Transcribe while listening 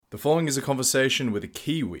The following is a conversation with a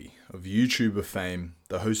Kiwi of YouTuber fame,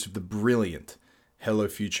 the host of the brilliant Hello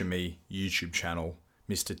Future Me YouTube channel,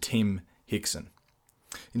 Mr. Tim Hickson.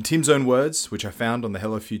 In Tim's own words, which I found on the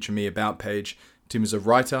Hello Future Me About page, Tim is a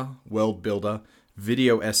writer, world builder,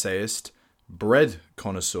 video essayist, bread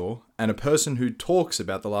connoisseur, and a person who talks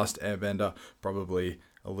about The Last Airbender probably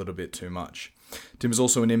a little bit too much. Tim is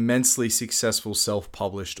also an immensely successful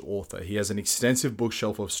self-published author. He has an extensive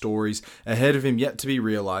bookshelf of stories ahead of him yet to be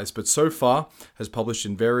realized, but so far has published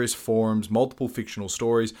in various forums multiple fictional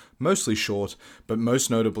stories, mostly short, but most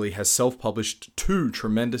notably has self-published 2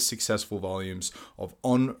 tremendous successful volumes of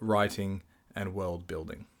On Writing and World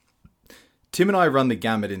Building. Tim and I run the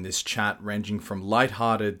gamut in this chat, ranging from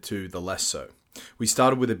lighthearted to the less so. We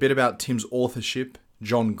started with a bit about Tim's authorship,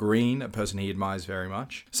 John Green, a person he admires very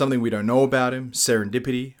much, something we don't know about him,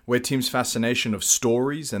 serendipity, where Tim's fascination of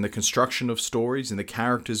stories and the construction of stories and the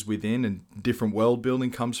characters within and different world building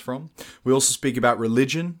comes from. We also speak about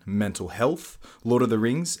religion, mental health, Lord of the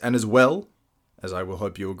Rings, and as well, as I will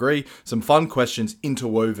hope you agree, some fun questions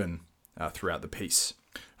interwoven throughout the piece.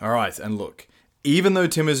 Alright, and look, even though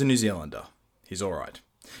Tim is a New Zealander, he's alright.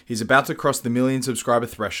 He's about to cross the 1 million subscriber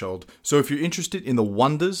threshold, so if you're interested in the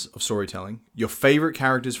wonders of storytelling, your favourite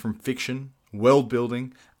characters from fiction, world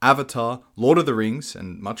building, Avatar, Lord of the Rings,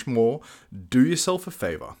 and much more, do yourself a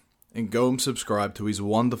favour and go and subscribe to his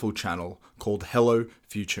wonderful channel called Hello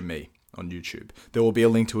Future Me on YouTube. There will be a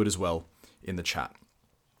link to it as well in the chat.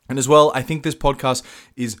 And as well, I think this podcast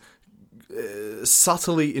is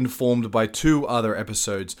subtly informed by 2 other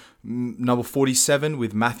episodes, number 47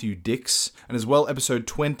 with Matthew Dix, and as well episode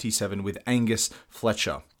 27 with Angus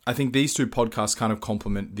Fletcher. I think these 2 podcasts kind of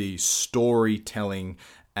complement the storytelling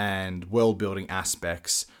and world-building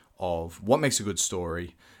aspects of what makes a good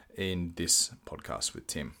story in this podcast with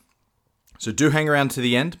Tim. So do hang around to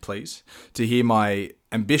the end, please, to hear my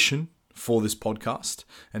ambition for this podcast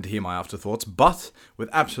and to hear my afterthoughts, but with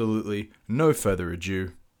absolutely no further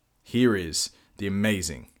ado, here is the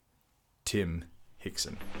amazing Tim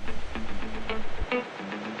Hickson.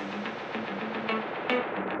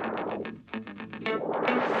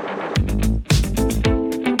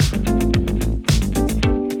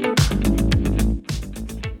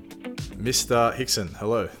 Mr. Hickson,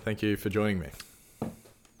 hello. Thank you for joining me.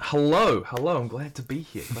 Hello. I'm glad to be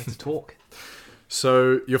here. Glad to talk.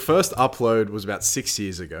 So, your first upload was about 6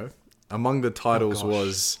 years ago. Among the titles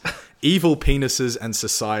was Evil Penises and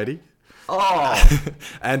Society. Oh!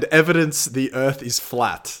 And Evidence the Earth is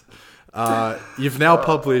Flat. You've now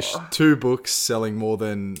published 2 books selling more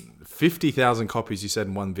than 50,000 copies, you said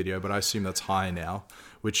in one video, but I assume that's high now,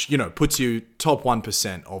 which, puts you top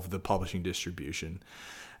 1% of the publishing distribution.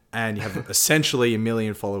 And you have essentially 1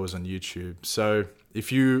 million followers on YouTube. So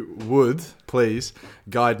if you would, please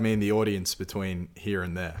guide me and the audience between here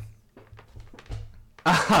and there.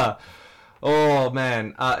 Oh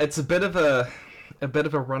man, it's a bit of a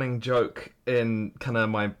running joke in kind of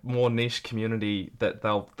my more niche community that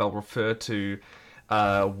they'll refer to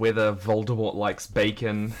whether Voldemort likes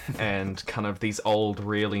bacon and kind of these old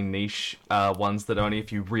really niche ones that only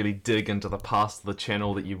if you really dig into the past of the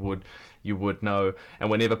channel that you would know. And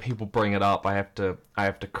whenever people bring it up, I have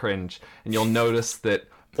to cringe. And you'll notice that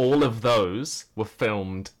all of those were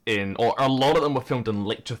filmed or a lot of them were filmed in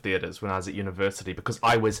lecture theatres when I was at university, because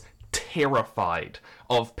I was terrified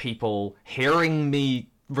of people hearing me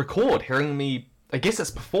record, I guess it's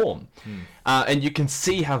perform. And you can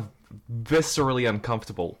see how viscerally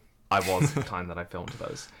uncomfortable I was at the time that I filmed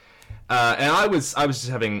those. And I was just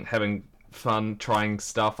having fun trying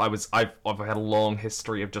stuff. I've had a long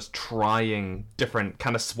history of just trying different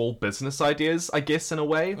kind of small business ideas, I guess, in a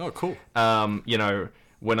way. Oh, cool.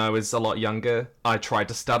 When I was a lot younger, I tried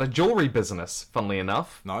to start a jewelry business, funnily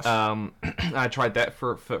enough. Nice. I tried that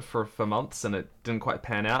for months and it didn't quite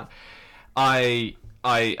pan out. I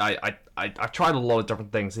tried a lot of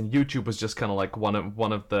different things, and YouTube was just kind of like one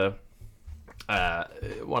of the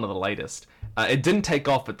latest. It didn't take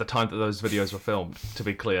off at the time that those videos were filmed, to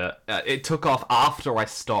be clear. It took off after I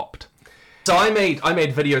stopped. So I made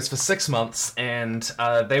videos for 6 months, and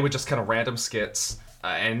they were just kind of random skits.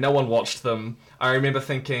 And no one watched them. I remember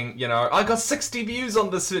thinking, I got 60 views on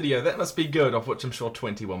this video. That must be good, of which I'm sure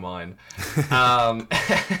 20 were mine.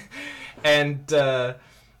 And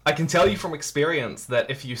I can tell you from experience that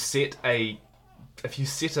if you set a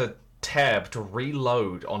tab to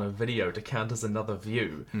reload on a video to count as another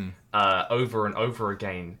view over and over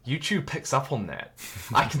again, YouTube picks up on that.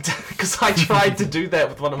 I can because I tried to do that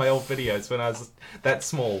with one of my old videos when I was that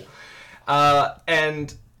small,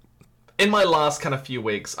 and in my last kind of few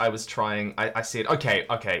weeks, I was trying, I said, okay,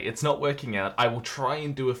 it's not working out. I will try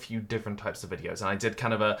and do a few different types of videos. And I did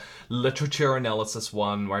kind of a literature analysis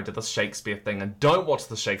one where I did the Shakespeare thing. And don't watch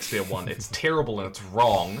the Shakespeare one. It's terrible and it's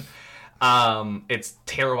wrong. It's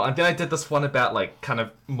terrible. And then I did this one about, like, kind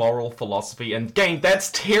of moral philosophy. And again,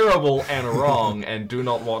 that's terrible and wrong. And do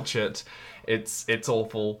not watch it. It's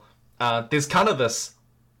awful. There's kind of this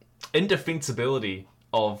indefensibility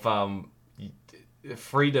of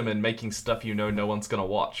freedom in making stuff no one's gonna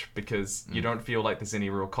watch, because you don't feel like there's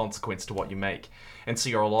any real consequence to what you make, and so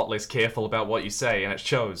you're a lot less careful about what you say, and it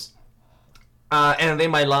shows. And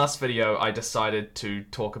then my last video, I decided to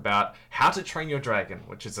talk about How to Train Your Dragon,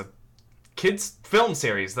 which is a kids film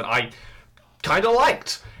series that I kind of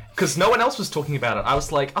liked, because no one else was talking about it. I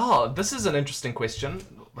was like, oh, this is an interesting question.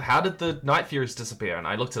 How did the Night Furies disappear? And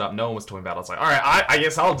I looked it up, no one was talking about it. I was like, alright, I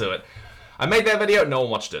guess I'll do it. I made that video, no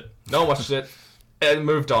one watched it. And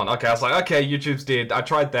moved on. Okay, I was like, okay, YouTube's dead. I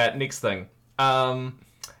tried that. Next thing. And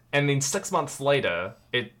then 6 months later,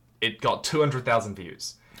 it got 200,000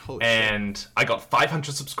 views. Holy and shit. I got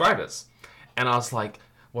 500 subscribers. And I was like,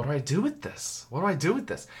 what do I do with this?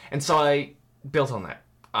 And so I built on that.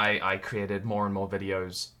 I created more and more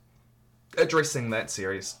videos addressing that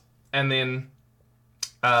series. And then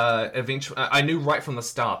eventually, I knew right from the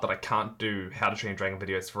start that I can't do How to Train Your Dragon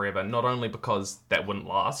videos forever. Not only because that wouldn't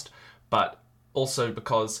last, but also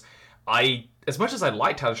because as much as I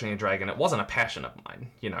liked How to Train Your Dragon, it wasn't a passion of mine.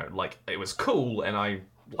 You know, like, it was cool and I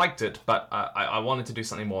liked it, but I wanted to do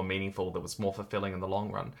something more meaningful that was more fulfilling in the long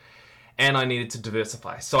run. And I needed to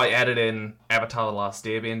diversify. So I added in Avatar: The Last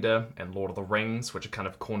Airbender and Lord of the Rings, which are kind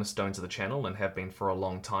of cornerstones of the channel and have been for a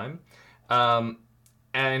long time.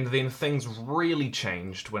 And then things really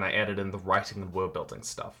changed when I added in the writing and world building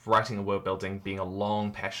stuff. Writing and world building being a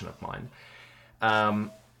long passion of mine.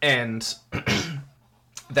 And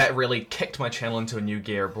that really kicked my channel into a new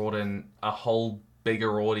gear, brought in a whole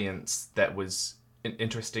bigger audience that was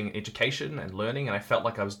interested in education and learning, and I felt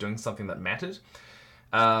like I was doing something that mattered.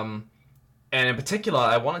 And in particular,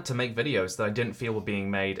 I wanted to make videos that I didn't feel were being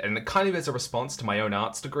made, and it kind of as a response to my own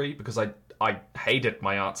arts degree, because I hated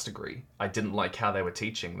my arts degree. I didn't like how they were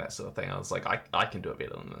teaching that sort of thing. I was like, I can do it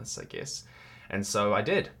better than this, I guess. And so I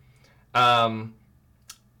did.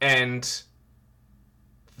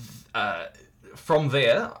 From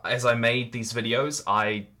there, as I made these videos,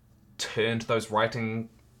 I turned those writing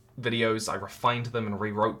videos, I refined them and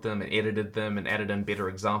rewrote them and edited them and added in better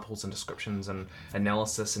examples and descriptions and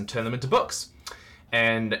analysis and turned them into books.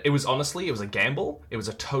 And it was a gamble. It was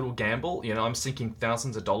a total gamble. You know, I'm sinking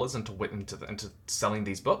thousands of dollars into selling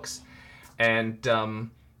these books, and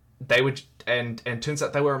they would, and turns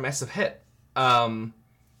out they were a massive hit. And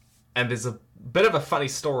there's a bit of a funny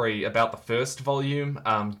story about the first volume,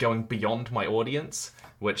 going beyond my audience,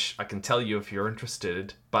 which I can tell you if you're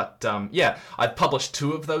interested. But yeah, I've published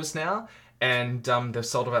 2 of those now, and they've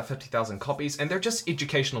sold about 50,000 copies, and they're just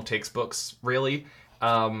educational textbooks, really.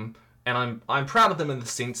 And I'm proud of them in the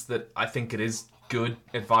sense that I think it is good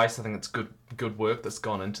advice. I think it's good work that's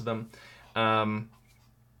gone into them.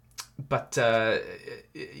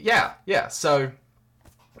 Yeah. So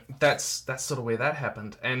that's sort of where that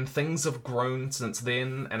happened, and things have grown since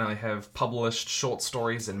then. And I have published short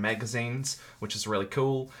stories in magazines, which is really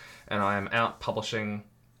cool. And I am out publishing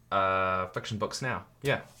fiction books now.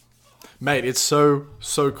 Yeah, mate, it's so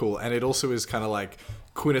cool, and it also is kind of like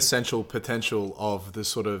quintessential potential of the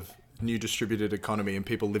sort of new distributed economy and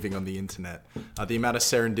people living on the internet. The amount of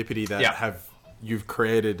serendipity that you've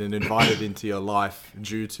created and invited into your life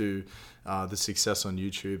due to the success on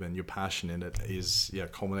YouTube and your passion in it is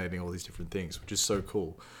culminating all these different things, which is so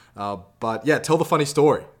cool. But yeah, tell the funny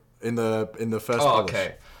story in the first publish.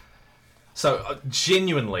 Okay. So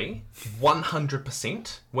genuinely,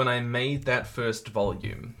 100%, when I made that first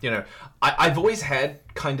volume, you know, I've always had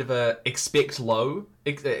kind of a have low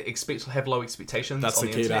expectations. That's on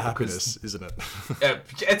the the key to internet happiness, isn't it?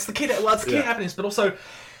 It's the key to happiness, but also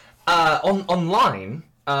online,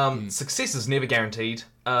 success is never guaranteed.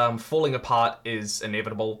 Falling apart is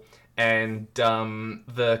inevitable. And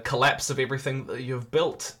the collapse of everything that you've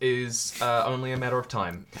built is only a matter of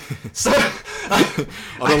time. So,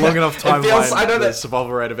 on a long enough timeline, the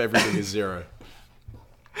survival rate of everything is 0.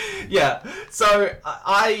 Yeah. So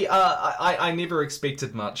I never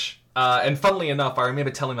expected much. And funnily enough, I remember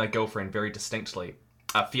telling my girlfriend very distinctly,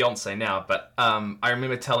 fiance now, but I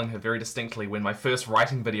remember telling her very distinctly when my first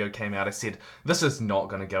writing video came out, I said, this is not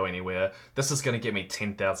going to go anywhere. This is going to get me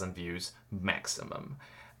 10,000 views maximum.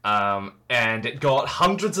 And it got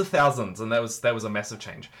hundreds of thousands, and that was a massive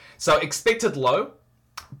change. So expected low,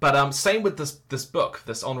 but same with this book,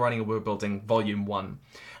 this On Writing and World Building Volume 1.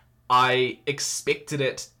 I expected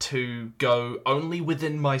it to go only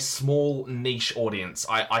within my small niche audience.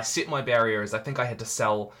 I set my barrier as I think I had to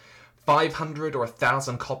sell 500 or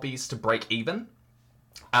 1,000 copies to break even.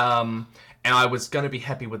 And I was going to be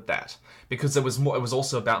happy with that because it was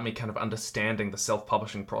also about me kind of understanding the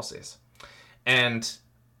self-publishing process. And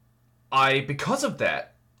because of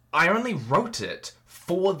that, I only wrote it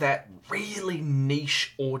for that really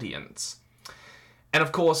niche audience. And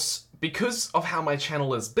of course, because of how my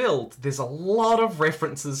channel is built, there's a lot of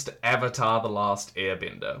references to Avatar: The Last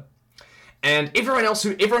Airbender. And everyone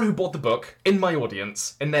who bought the book in my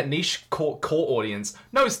audience, in that niche core audience,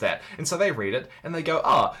 knows that. And so they read it and they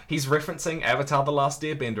go, he's referencing Avatar: The Last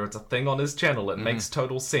Airbender. It's a thing on his channel. It makes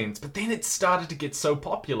total sense. But then it started to get so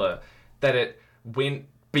popular that it went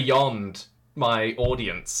beyond my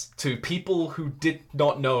audience to people who did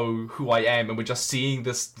not know who I am and were just seeing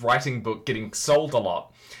this writing book getting sold a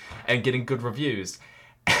lot and getting good reviews.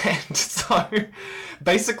 And so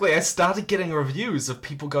basically I started getting reviews of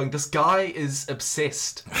people going, this guy is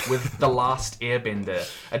obsessed with The Last Airbender,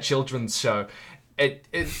 a children's show.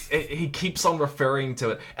 He keeps on referring to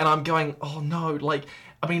it. And I'm going, oh no,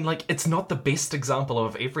 it's not the best example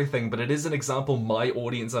of everything, but it is an example my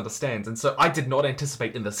audience understands. And so I did not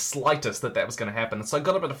anticipate in the slightest that was going to happen. And so I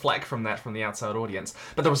got a bit of flack from that from the outside audience.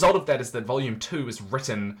 But the result of that is that Volume 2 is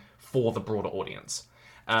written for the broader audience.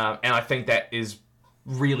 And I think that is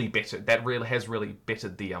really better. That really has really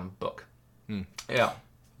bettered the book. Yeah.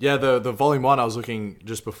 Yeah, the Volume 1 I was looking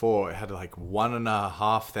just before, it had like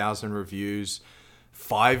 1,500 reviews,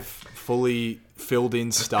 5 fully filled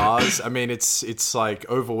in stars. I mean, it's like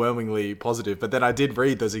overwhelmingly positive. But then I did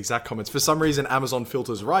read those exact comments. For some reason, Amazon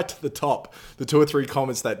filters right to the top the 2 or 3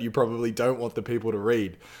 comments that you probably don't want the people to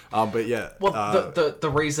read. But yeah. Well, the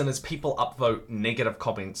reason is people upvote negative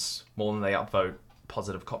comments more than they upvote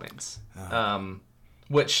positive comments.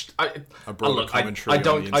 Which I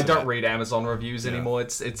don't read Amazon reviews anymore.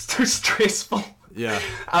 It's too stressful. Yeah.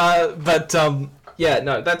 That's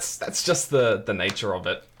just the nature of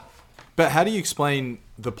it. But how do you explain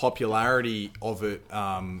the popularity of it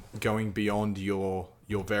going beyond your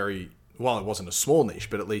very, well, it wasn't a small niche,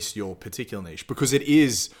 but at least your particular niche? Because it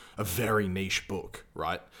is a very niche book,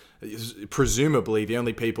 right? Presumably, the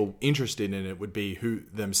only people interested in it would be who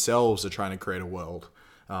themselves are trying to create a world.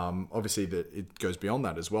 Obviously, that it goes beyond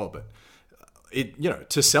that as well. But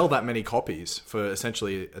to sell that many copies for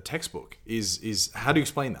essentially a textbook is how do you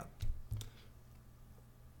explain that?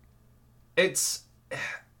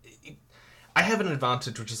 I have an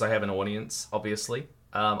advantage, which is I have an audience, obviously.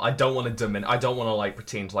 I don't want to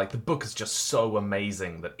pretend like the book is just so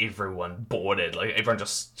amazing that everyone bought it. Like everyone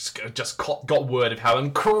just got word of how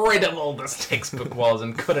incredible this textbook was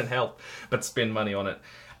and couldn't help but spend money on it.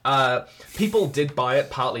 People did buy it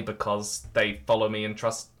partly because they follow me and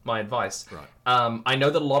trust my advice. Right. I know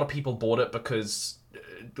that a lot of people bought it because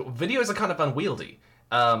videos are kind of unwieldy.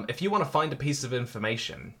 If you want to find a piece of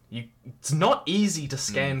information, it's not easy to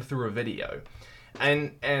scan through a video,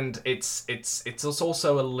 and it's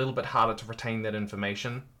also a little bit harder to retain that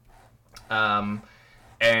information.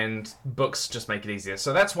 And books just make it easier.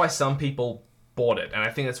 So that's why some people bought it, and I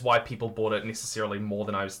think that's why people bought it necessarily more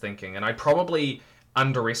than I was thinking. And I probably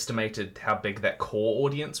underestimated how big that core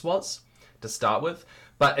audience was to start with.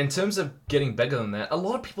 But in terms of getting bigger than that, a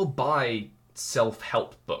lot of people buy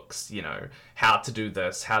self-help books, how to do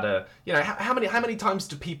this, how to, how many times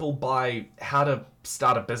do people buy how to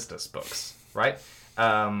start a business books, right?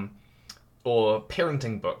 Or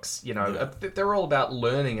parenting books, they're all about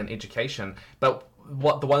learning and education. But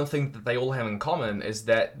the one thing that they all have in common is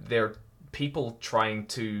that they're people trying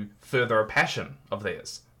to further a passion of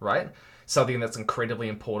theirs, right? Something that's incredibly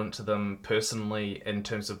important to them personally in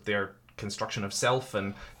terms of their construction of self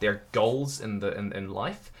and their goals in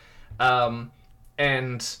life.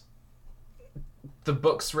 And the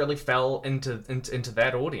books really fell into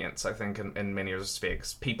that audience, I think, in many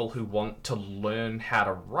respects. People who want to learn how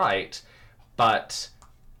to write, but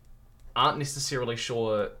aren't necessarily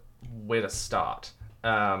sure where to start.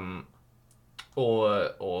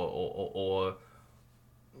 Or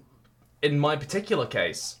in my particular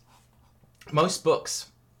case, most books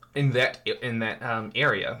in that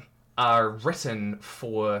area are written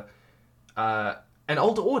for an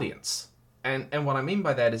older audience. And what I mean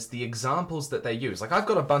by that is the examples that they use. Like, I've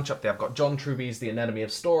got a bunch up there. I've got John Truby's The Anatomy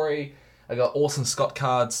of Story. I've got Orson Scott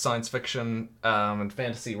Card's science fiction and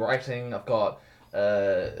fantasy writing. I've got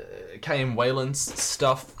K.M. Whalen's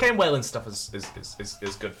stuff. K.M. Whalen's stuff is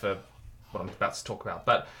good for what I'm about to talk about.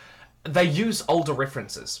 But they use older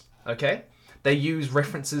references, okay? They use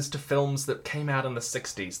references to films that came out in the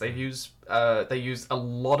 60s. They use a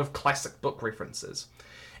lot of classic book references.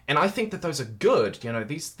 And I think that those are good. You know,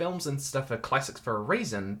 these films and stuff are classics for a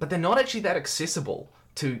reason, but they're not actually that accessible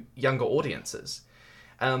to younger audiences.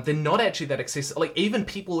 They're not actually that accessible. Like, even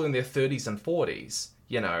people in their 30s and 40s,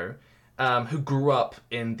 you know, who grew up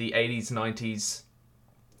in the 80s, 90s,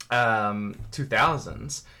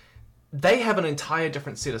 2000s, they have an entire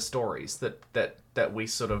different set of stories that we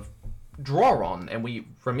sort of draw on and we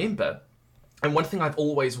remember. And one thing I've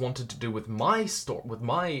always wanted to do with my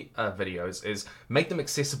videos is make them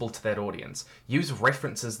accessible to that audience. Use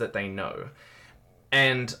references that they know.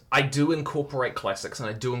 And I do incorporate classics, and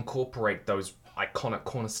I do incorporate those iconic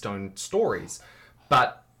cornerstone stories.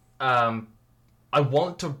 But I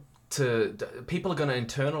want to people are going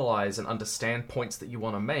to internalize and understand points that you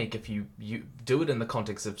want to make if you do it in the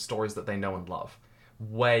context of stories that they know and love.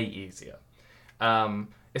 Way easier.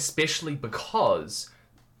 Especially because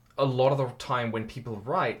a lot of the time when people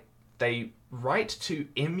write, they write to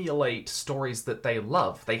emulate stories that they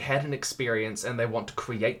love. They had an experience and they want to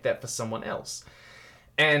create that for someone else.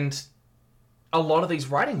 And a lot of these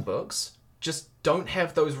writing books just don't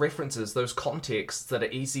have those references, those contexts that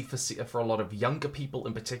are easy for a lot of younger people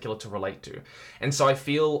in particular to relate to. And so I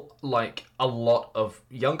feel like a lot of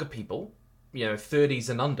younger people, you know, 30s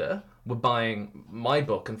and under, were buying my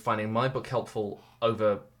book and finding my book helpful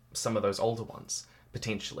over some of those older ones,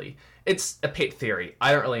 potentially. It's a pet theory.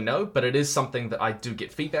 I don't really know, but it is something that I do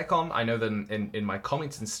get feedback on. I know that in my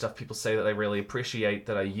comments and stuff, people say that they really appreciate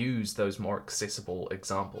that I use those more accessible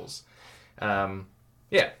examples.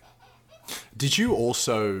 Yeah. Did you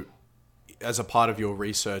also, as a part of your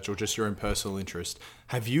research or just your own personal interest,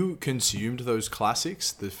 have you consumed those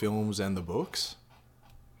classics, the films and the books?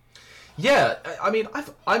 Yeah, I mean,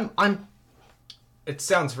 I'm. It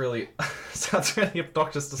sounds really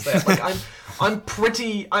obnoxious to say. Like I'm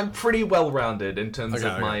pretty well rounded in terms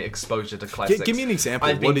of my exposure to classics. Give me an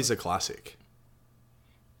example. What is a classic?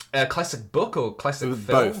 A classic book or classic film?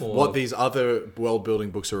 Both. Or... What these other world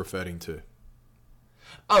building books are referring to?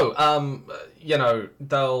 Oh, you know,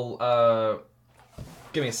 they'll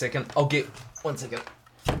give me a second. I'll get 1 second.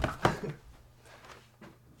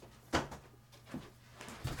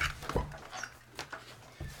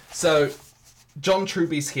 So, John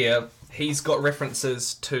Truby's here. He's got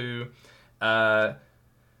references to Goodfellas,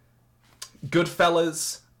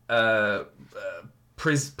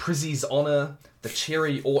 Prizzy's Honor, The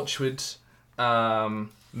Cherry Orchard,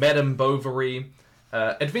 Madame Bovary,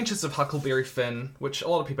 Adventures of Huckleberry Finn, which a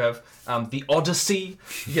lot of people have, The Odyssey,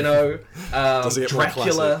 you know,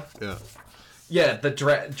 Dracula. Yeah, the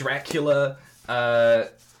Dracula,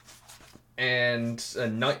 and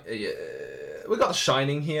we got The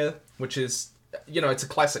Shining here, which is, you know, it's a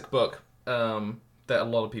classic book that a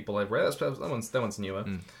lot of people have read. That one's newer.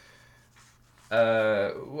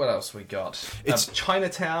 What else we got? It's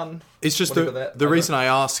Chinatown. It's just the reason I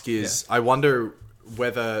ask is I wonder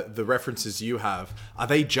whether the references you have, are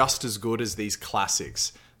they just as good as these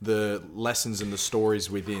classics, the lessons and the stories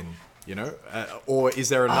within, you know? Or is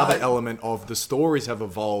there another element of the stories have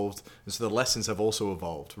evolved and so the lessons have also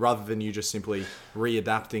evolved, rather than you just simply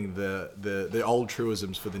readapting the old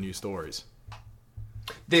truisms for the new stories?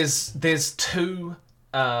 There's two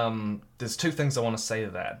things I want to say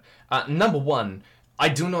to that. Number one, I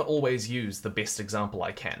do not always use the best example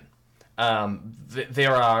I can.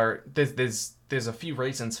 There's a few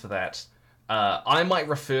reasons for that. I might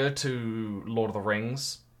refer to Lord of the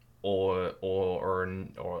Rings or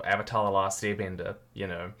Avatar: The Last Airbender, you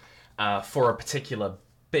know, for a particular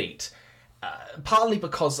beat. Partly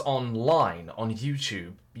because online on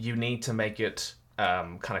YouTube you need to make it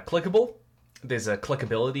kind of clickable. There's a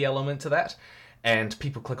clickability element to that, and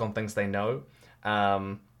people click on things they know,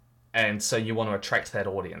 and so you want to attract that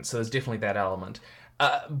audience. So there's definitely that element.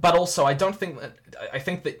 But also, I think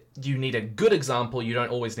that you need a good example. You don't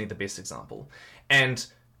always need the best example. And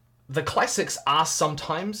the classics are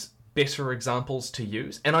sometimes better examples to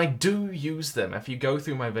use. And I do use them. If you go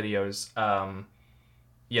through my videos,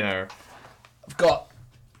 you know, I've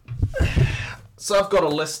got a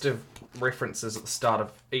list of references at the start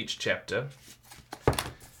of each chapter.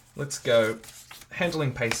 Let's go.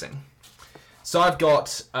 Handling pacing. So I've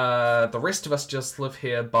got The Rest of Us Just Live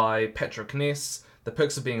Here by Patrick Ness. The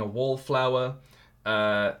Perks of Being a Wallflower.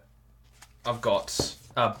 I've got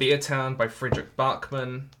Beartown by Frederick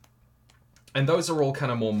Bachman. And those are all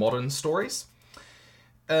kind of more modern stories.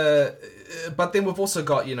 But then we've also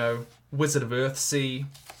got, you know, Wizard of Earthsea.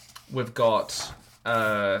 We've got...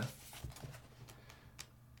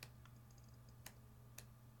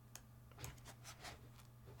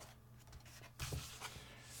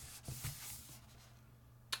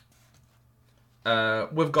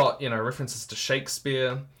 we've got, you know, references to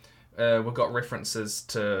Shakespeare. We've got references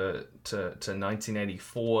to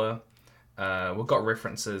 1984. We've got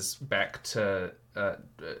references back to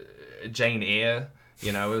Jane Eyre,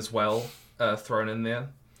 as well, thrown in there.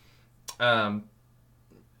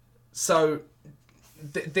 So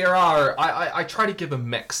there are. I try to give a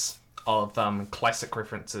mix of classic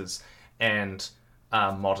references and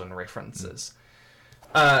modern references.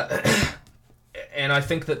 And I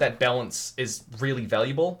think that balance is really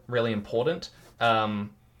valuable, really important.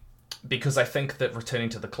 Because I think that returning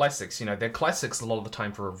to the classics, they're classics a lot of the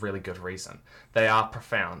time for a really good reason. They are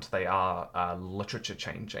profound. They are literature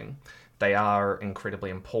changing. They are incredibly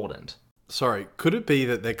important. Sorry, could it be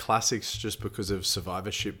that they're classics just because of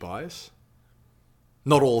survivorship bias?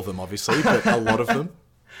 Not all of them, obviously, but a lot of them.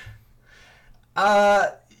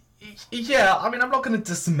 Yeah, I mean, I'm not going to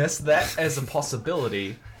dismiss that as a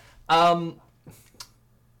possibility.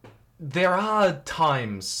 There are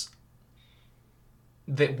times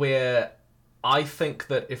where I think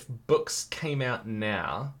that if books came out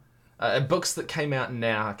now, books that came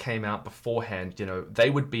out beforehand, they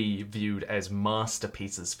would be viewed as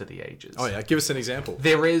masterpieces for the ages. Oh yeah, give us an example.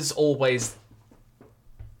 There is always,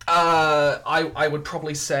 I would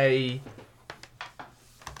probably say,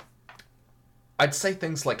 I'd say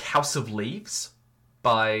things like House of Leaves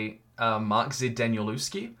by Mark Z.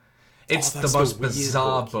 Danielewski. It's the most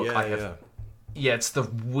bizarre book I have. Yeah, it's the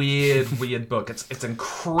weird book. It's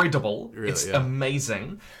incredible. Really, it's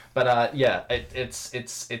amazing. But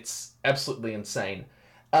it's absolutely insane.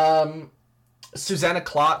 Susanna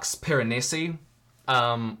Clarke's Piranesi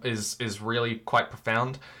is really quite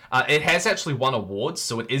profound. It has actually won awards,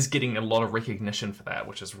 so it is getting a lot of recognition for that,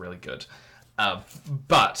 which is really good.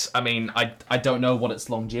 But I mean, I don't know what its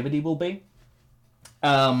longevity will be.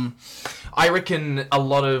 I reckon a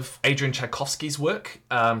lot of Adrian Tchaikovsky's work,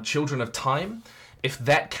 Children of Time, if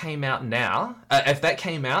that came out now, if that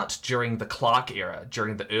came out during the Clarke era,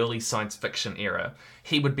 during the early science fiction era,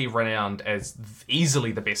 he would be renowned as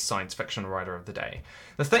easily the best science fiction writer of the day.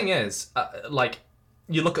 The thing is,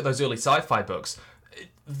 you look at those early sci-fi books,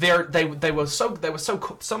 they were so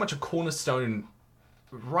much a cornerstone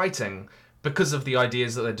writing because of the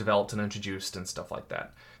ideas that they developed and introduced and stuff like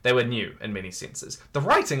that. They were new in many senses. The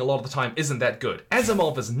writing, a lot of the time, isn't that good.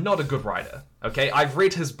 Asimov is not a good writer, okay? I've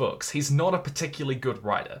read his books. He's not a particularly good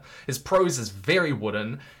writer. His prose is very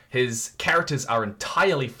wooden, his characters are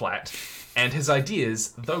entirely flat, and his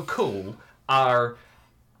ideas, though cool, are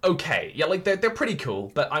okay. Yeah, they're pretty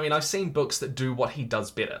cool, but I mean, I've seen books that do what he does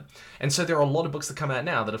better. And so there are a lot of books that come out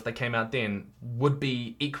now that if they came out then, would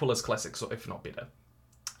be equal as classics, or if not better.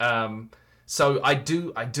 So I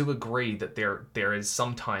do agree that there is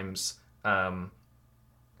sometimes a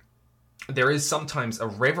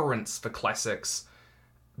reverence for classics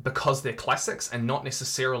because they're classics and not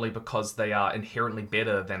necessarily because they are inherently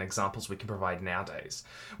better than examples we can provide nowadays,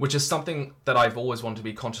 which is something that I've always wanted to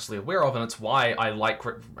be consciously aware of, and it's why I like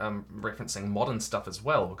referencing modern stuff as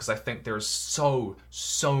well, because I think there is so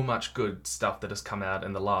much good stuff that has come out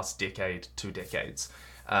in the last decade, 2 decades,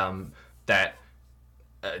 that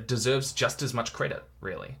deserves just as much credit,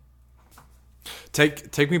 really.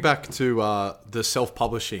 Take me back to the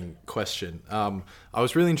self-publishing question. I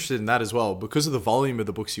was really interested in that as well because of the volume of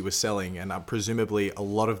the books you were selling, and presumably a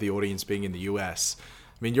lot of the audience being in the US.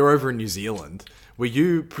 I mean, you're over in New Zealand. Were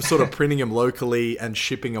you sort of printing them locally and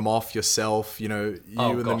shipping them off yourself?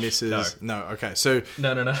 The missus. No. Okay. So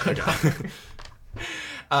no. Okay.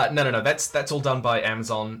 No. That's all done by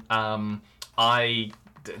Amazon.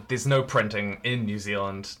 There's no printing in New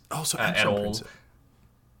Zealand at all. Prints it.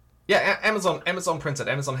 Yeah, Amazon prints it.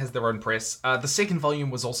 Amazon has their own press. The second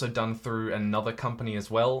volume was also done through another company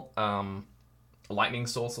as well, Lightning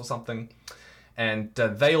Source or something, and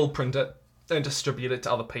they all print it and distribute it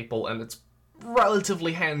to other people, and it's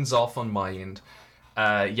relatively hands-off on my end.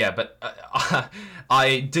 But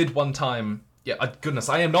I did one time. Yeah, goodness,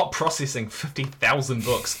 I am not processing 50,000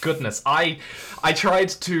 books. Goodness, I tried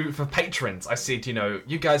to, for patrons, I said,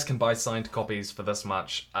 you guys can buy signed copies for this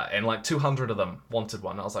much, and 200 of them wanted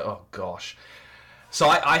one. I was like, oh gosh. So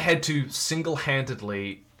I had to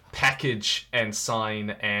single-handedly package and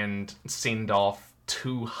sign and send off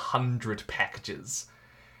 200 packages.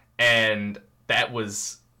 And that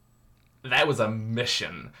was a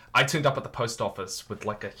mission. I turned up at the post office with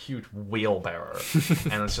a huge wheelbarrow,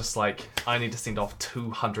 and it's just I need to send off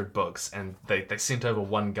 200 books, and they sent over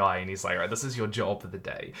one guy, and he's like, all right, this is your job for the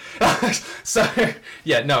day. So,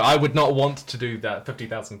 yeah, no, I would not want to do that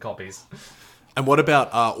 50,000 copies. And what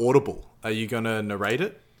about Audible? Are you going to narrate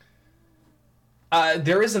it?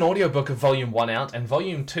 There is an audiobook of Volume 1 out, and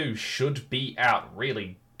Volume 2 should be out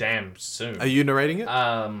really damn soon. Are you narrating it?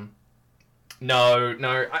 No,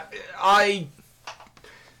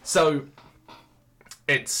 so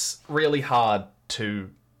it's really hard to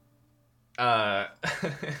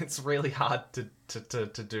it's really hard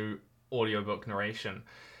to do audiobook narration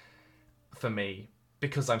for me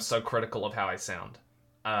because I'm so critical of how I sound.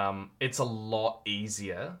 It's a lot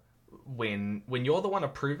easier when you're the one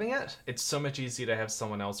approving it. It's so much easier to have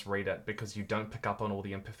someone else read it because you don't pick up on all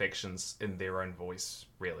the imperfections in their own voice,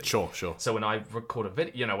 really. Sure. So when I record a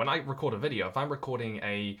video, if I'm recording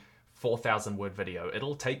a 4,000 word video,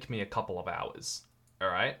 it'll take me a couple of hours. All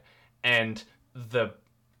right, and the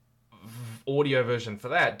audio version for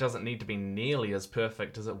that doesn't need to be nearly as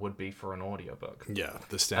perfect as it would be for an audiobook. Yeah,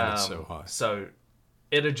 the standard's so high. So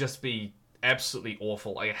it'd just be absolutely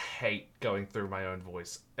awful. I hate going through my own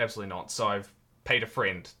voice. Absolutely not. So I've paid a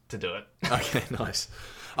friend to do it. Okay, nice.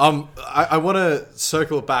 I want to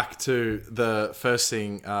circle back to the first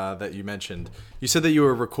thing that you mentioned. You said that you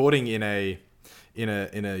were recording in a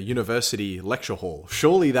university lecture hall.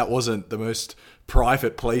 Surely that wasn't the most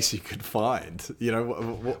private place you could find. You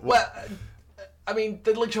know, well, I mean,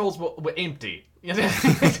 the lecture halls were empty. You know?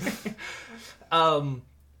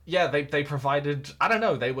 Yeah, they provided. I don't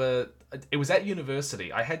know. It was at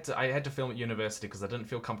university. I had to film at university because I didn't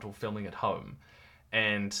feel comfortable filming at home,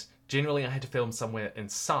 and generally I had to film somewhere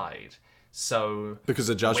inside. So because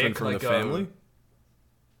of judgment from the family.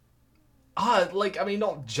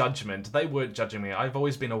 Not judgment. They weren't judging me. I've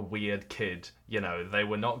always been a weird kid. You know, they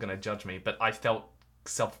were not going to judge me, but I felt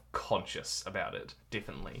self-conscious about it,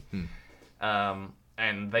 definitely.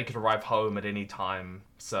 And they could arrive home at any time.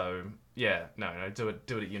 So, yeah, no, do it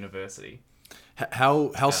at university.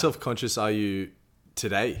 How self-conscious are you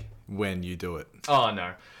today when you do it? Oh,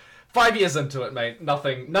 no. 5 years into it, mate.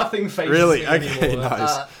 Nothing phases really? me Okay, anymore.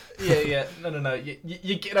 Nice. Yeah. No.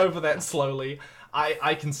 You get over that slowly.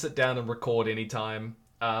 I can sit down and record anytime.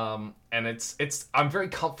 And I'm very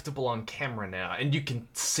comfortable on camera now, and you can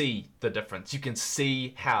see the difference. You can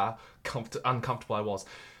see how uncomfortable I was.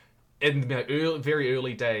 In my very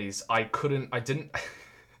early days, I didn't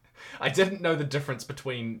know the difference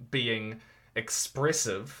between being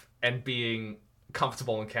expressive and being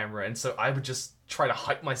comfortable on camera, and so I would just try to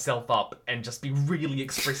hype myself up and just be really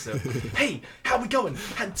expressive. Hey, how we going?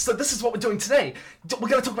 And so this is what we're doing today. We're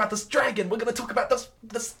gonna talk about this dragon. We're gonna talk about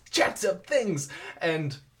this chapter of things.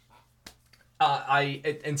 And so I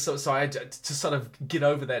to sort of get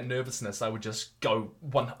over that nervousness, I would just go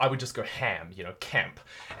ham, camp.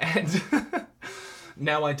 And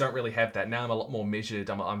now I don't really have that. Now I'm a lot more measured.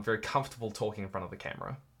 I'm very comfortable talking in front of the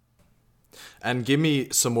camera. And give me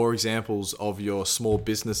some more examples of your small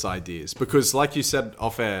business ideas. Because like you said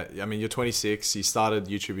off air, I mean, you're 26, you started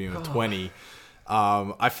YouTubing at 20.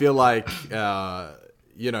 I feel like, I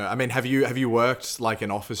mean, have you worked like an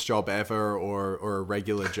office job ever or a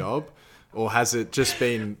regular job? Or has it just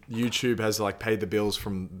been YouTube has like paid the bills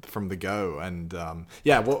from the go? And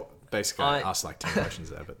basically I asked like 10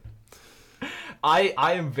 questions there, but... I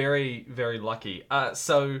am very, very lucky.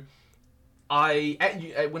 When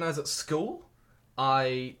I was at school,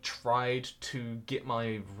 I tried to get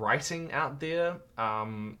my writing out there.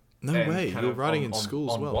 No way, you were writing in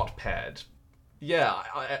school as well. On Wattpad. Yeah,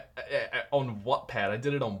 on Wattpad. I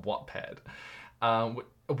did it on Wattpad.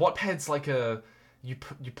 Wattpad's like you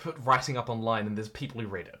put writing up online and there's people who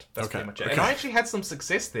read it. That's pretty much it. Okay. And I actually had some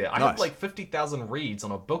success there. I had like 50,000 reads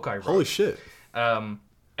on a book I wrote. Holy shit. And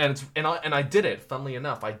I did it, funnily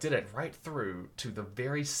enough, I did it right through to the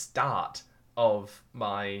very start of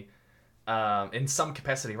my, in some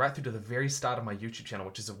capacity, right through to the very start of my YouTube channel,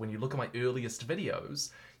 which is when you look at my earliest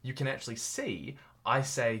videos, you can actually see I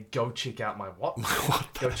say, go check out my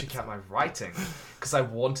Wattpad, go check out my writing, because I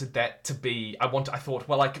wanted that to be, I thought,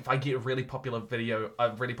 well, like, if I get a really popular book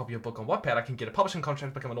on Wattpad, I can get a publishing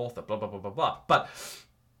contract, become an author, blah, blah, blah, blah, blah. But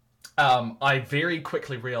I very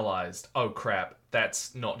quickly realized, oh crap,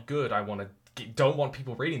 that's not good. Don't want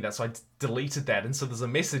people reading that, so I deleted that. And so there's a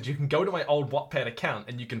message. You can go to my old Wattpad account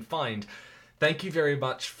and you can find, thank you very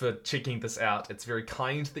much for checking this out. It's very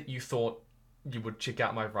kind that you thought you would check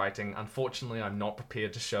out my writing. Unfortunately, I'm not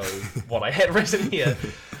prepared to show what I had written here.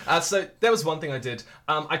 So that was one thing I did.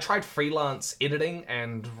 I tried freelance editing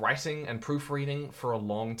and writing and proofreading for a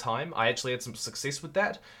long time. I actually had some success with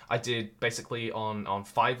that. I did basically on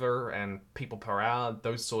Fiverr and People Per Hour,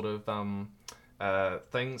 those sort of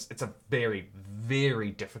things. It's a very,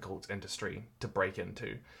 very difficult industry to break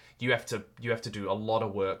into. You have to do a lot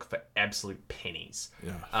of work for absolute pennies.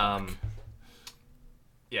 Yeah.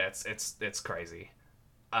 Yeah, it's crazy.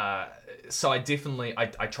 So I definitely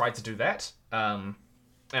I tried to do that. And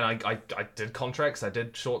I did contracts. I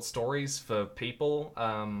did short stories for people,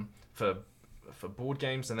 for for board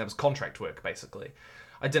games, and that was contract work basically.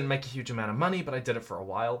 I didn't make a huge amount of money, but I did it for a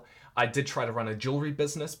while. I did try to run a jewelry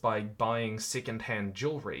business by buying secondhand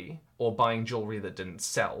jewelry or buying jewelry that didn't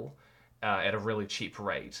sell at a really cheap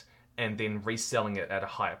rate and then reselling it at a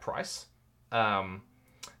higher price. And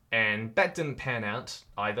that didn't pan out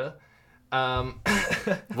either.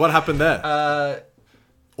 What happened there?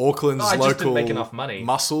 Auckland's I just local didn't make enough money.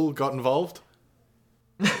 muscle got involved?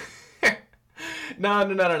 No.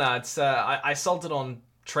 It's I sold it on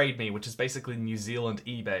Trade Me, which is basically New Zealand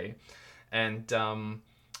eBay, and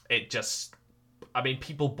it just, I mean,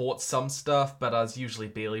 people bought some stuff, but I was usually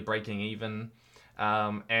barely breaking even,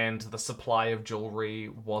 and the supply of jewelry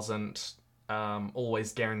wasn't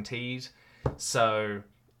always guaranteed. So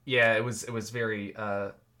yeah, it was very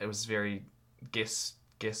guess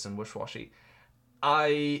and wish-washy.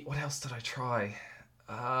 What else did I try?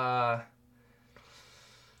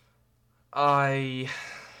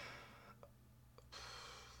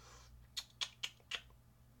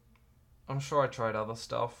 I'm sure I tried other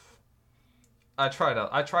stuff. I tried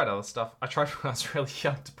other stuff. I tried when I was really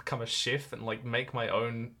young to become a chef and like make my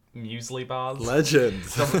own muesli bars. Legend.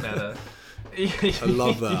 Doesn't matter. I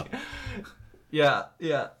love that. Yeah.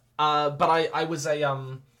 But I was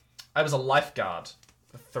a lifeguard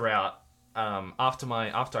throughout. After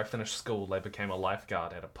I finished school, I became a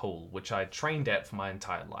lifeguard at a pool, which I trained at for my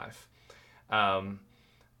entire life.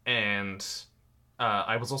 And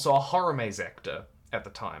I was also a horror maze actor at the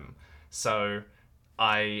time. So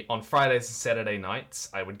on Fridays and Saturday nights,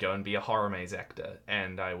 I would go and be a horror maze actor,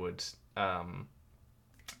 and I would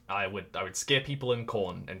scare people in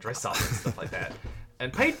corn and dress up and stuff like that,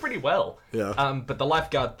 and paid pretty well. Yeah. But the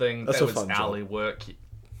lifeguard thing, That's that a was fun hourly work.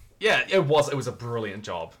 Yeah, it was a brilliant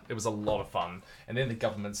job. It was a lot of fun. And then the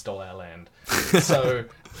government stole our land. So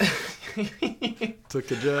Took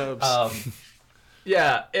the jobs.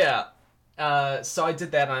 Yeah. So I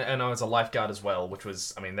did that, and I was a lifeguard as well, which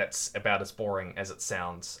was, I mean, that's about as boring as it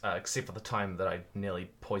sounds, except for the time that I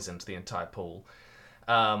nearly poisoned the entire pool.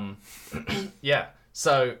 Yeah.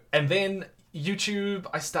 So, and then YouTube,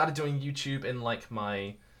 I started doing YouTube in like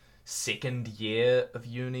my second year of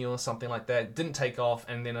uni or something like that. It didn't take off,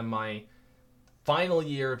 and then in my final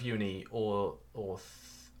year of uni, or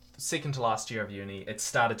second to last year of uni, it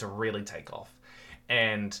started to really take off.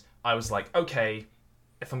 And I was like, okay,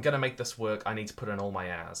 if I'm going to make this work, I need to put in all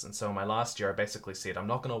my hours. And so in my last year, I basically said, I'm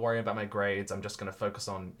not going to worry about my grades. I'm just going to focus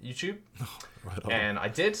on YouTube. Right on. And I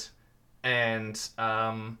did. And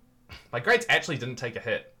my grades actually didn't take a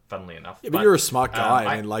hit, funnily enough. Yeah, but you're a smart guy.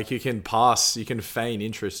 I mean, like, you can feign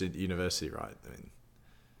interest at university, right? I mean,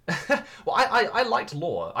 well, I liked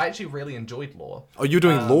law. I actually really enjoyed law. oh, you're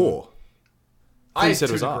doing law? I have said it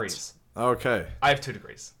 2 was degrees. arts. Okay. I have 2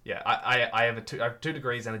 degrees. Yeah, I have 2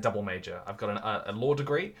 degrees and a double major. I've got a law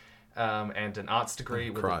degree and an arts degree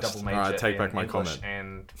with a double major. All right, take in back my English comment.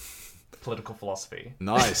 and political philosophy.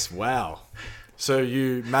 Nice. Wow. So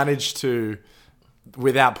you managed to,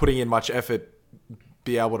 without putting in much effort,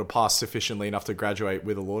 be able to pass sufficiently enough to graduate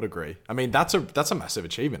with a law degree. I mean, that's a massive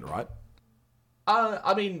achievement, right?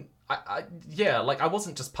 I mean, yeah, like I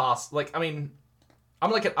wasn't just passed. Like, I mean, I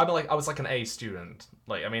was like an A student.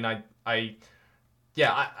 Like, I mean, I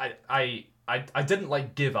didn't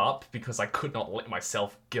like give up because I could not let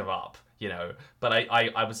myself give up, you know. But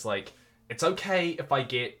I was like, it's okay if I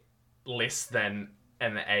get less than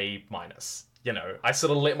an A minus, you know. I sort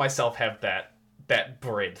of let myself have that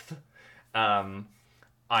breadth. I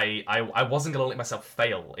wasn't gonna let myself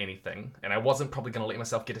fail anything, and I wasn't probably gonna let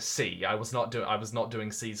myself get a C. I was not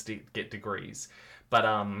doing C's to get degrees, but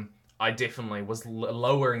I definitely was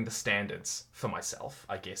lowering the standards for myself,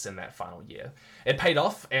 I guess, in that final year. It paid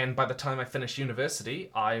off, and by the time I finished university,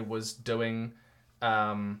 I was doing.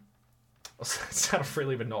 It sounds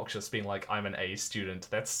really obnoxious being like, I'm an A student.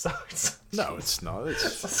 That's so. No, it's not.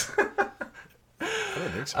 It's. I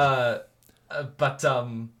don't think so. But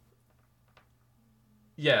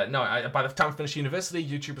yeah, no. By the time I finished university,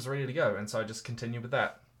 YouTube was ready to go, and so I just continued with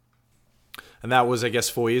that. And that was, I guess,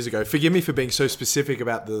 4 years ago. Forgive me for being so specific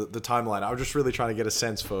about the timeline. I was just really trying to get a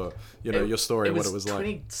sense for, your story, what it was like.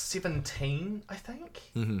 2017, I think.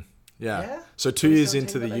 Mm-hmm. Yeah. So 2 years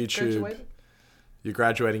into the YouTube, graduated. You're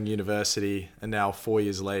graduating university, and now 4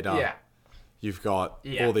 years later, you've got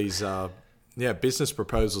all these business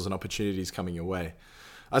proposals and opportunities coming your way.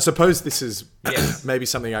 I suppose this is maybe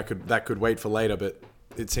something that could wait for later, but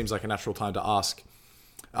it seems like a natural time to ask.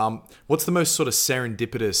 What's the most sort of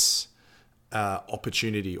serendipitous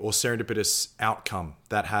opportunity or serendipitous outcome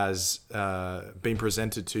that has been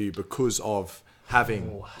presented to you because of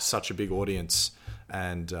having such a big audience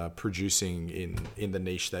and producing in the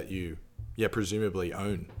niche that you presumably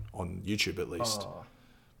own on YouTube at least? Oh,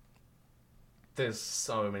 there's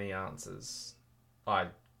so many answers I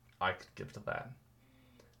could give to that.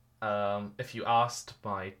 If you asked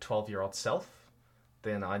my 12-year-old self,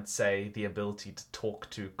 then I'd say the ability to talk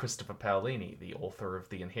to Christopher Paolini, the author of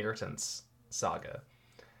the Inheritance saga,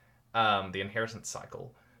 the Inheritance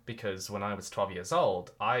cycle, because when I was 12 years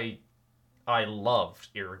old, I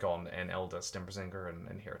loved Eragon and Eldest and Brazinger and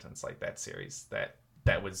Inheritance, like that series.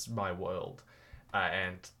 That was my world,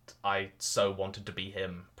 and I so wanted to be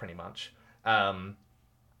him, pretty much.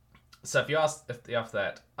 So if you ask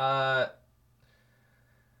that,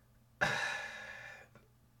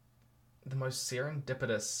 the most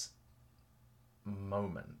serendipitous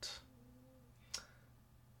moment.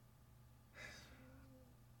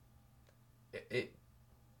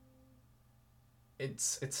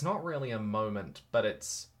 It's not really a moment, but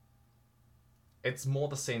it's more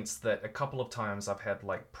the sense that a couple of times I've had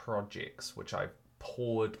like projects which I've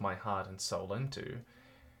poured my heart and soul into,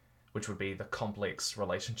 which would be the complex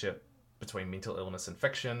relationship between mental illness and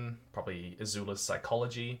fiction, probably Azula's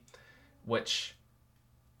psychology, which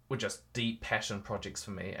were just deep passion projects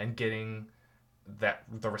for me, and getting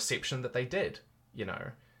the reception that they did. You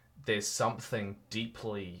know, there's something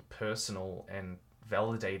deeply personal and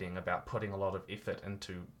validating about putting a lot of effort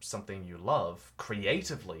into something you love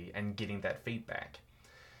creatively and getting that feedback.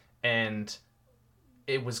 And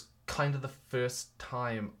it was kind of the first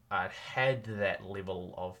time I'd had that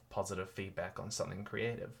level of positive feedback on something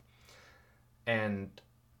creative. And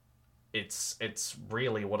it's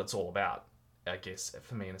really what it's all about, I guess,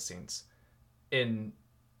 for me, in a sense. In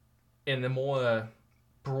the more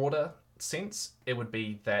broader sense, it would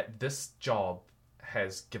be that this job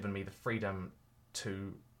has given me the freedom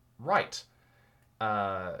to write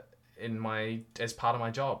as part of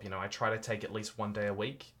my job. You know, I try to take at least one day a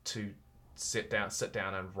week to sit down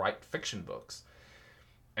and write fiction books,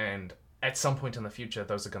 and at some point in the future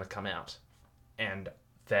those are going to come out, and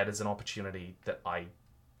that is an opportunity that I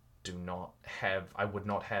would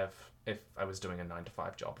not have if I was doing a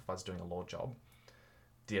 9-to-5 job, if I was doing a law job.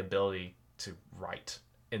 The ability to write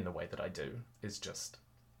in the way that I do is just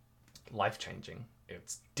life-changing.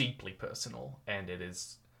 It's deeply personal, and it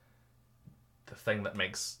is the thing that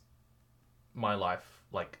makes my life,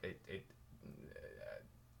 like,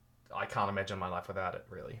 I can't imagine my life without it,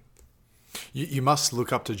 really. You must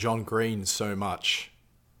look up to John Green so much.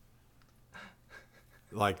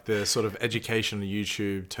 Like the sort of education on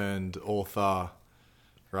YouTube turned author,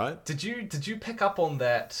 right? Did you pick up on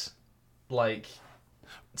that? Like,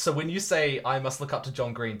 so when you say I must look up to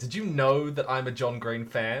John Green, did you know that I'm a John Green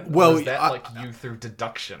fan? Well, or is that like you through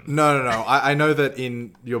deduction? No. I know that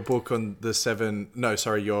in your book on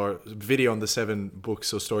your video on the 7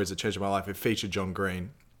 books or stories that changed my life, it featured John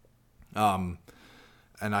Green. And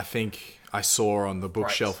I think I saw on the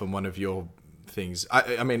bookshelf in one of your things.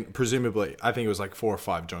 I mean, presumably, I think it was like 4 or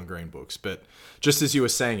 5 John Green books. But just as you were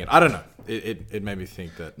saying it, I don't know. It made me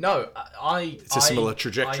think that it's a similar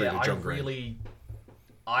trajectory to John Green.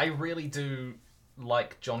 I really do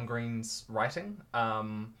like John Green's writing.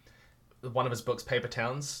 One of his books, Paper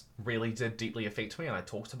Towns, really did deeply affect me, and I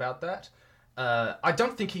talked about that. I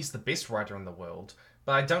don't think he's the best writer in the world,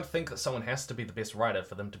 but I don't think that someone has to be the best writer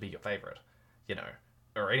for them to be your favorite, you know,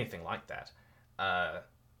 or anything like that.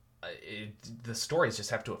 The stories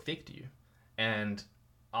just have to affect you, and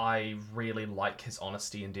I really like his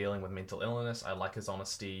honesty in dealing with mental illness. I like his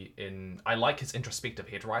introspective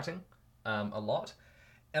head writing a lot,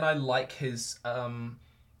 and I like his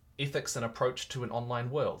ethics and approach to an online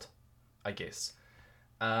world, I guess.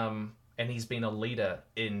 And he's been a leader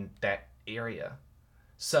in that area.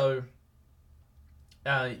 So,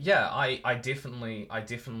 I definitely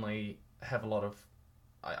have a lot of...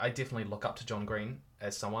 I definitely look up to John Green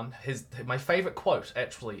as someone. My favorite quote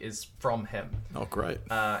actually is from him. Oh, great!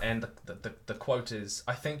 And the quote is,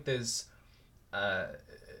 I think there's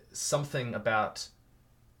something about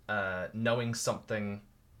knowing something.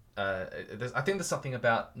 I think there's something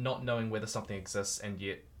about not knowing whether something exists and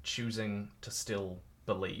yet choosing to still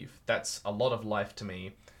believe. That's a lot of life to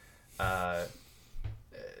me.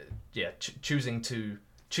 Choosing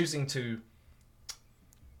to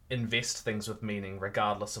invest things with meaning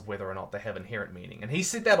regardless of whether or not they have inherent meaning. And he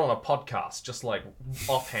said that on a podcast, just like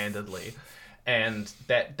offhandedly, and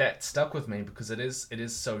that stuck with me because it is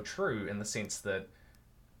so true, in the sense that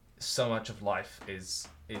so much of life is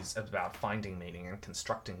about finding meaning and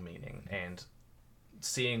constructing meaning and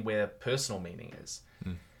seeing where personal meaning is.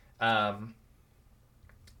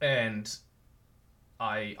 And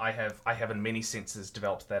I have in many senses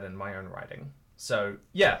developed that in my own writing. So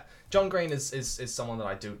yeah, John Green is someone that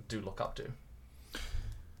I do look up to.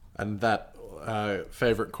 And that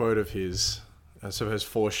favorite quote of his, I suppose,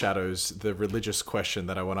 foreshadows the religious question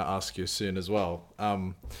that I want to ask you soon as well.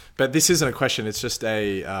 But this isn't a question; it's just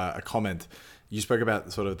a comment. You spoke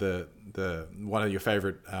about sort of the one of your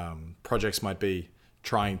favorite projects might be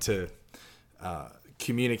trying to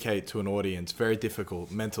communicate to an audience, very difficult,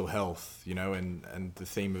 mental health, and the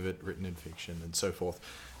theme of it written in fiction and so forth.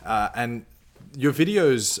 And your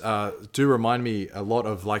videos do remind me a lot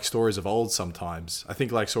of Like Stories of Old sometimes. I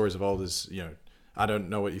think Like Stories of Old is, I don't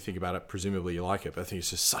know what you think about it. Presumably you like it, but I think it's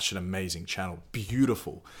just such an amazing channel.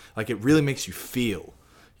 Beautiful. Like, it really makes you feel,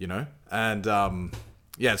 And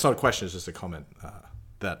yeah, it's not a question, it's just a comment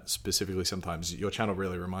that specifically sometimes your channel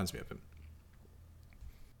really reminds me of him.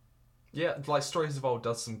 Yeah, Like Stories of Old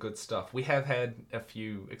does some good stuff. We have had a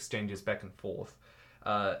few exchanges back and forth.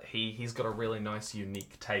 He's got a really nice,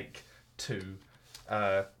 unique take to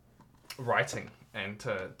writing and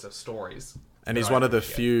to stories. And he's one of the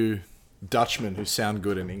few Dutchmen who sound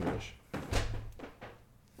good in English.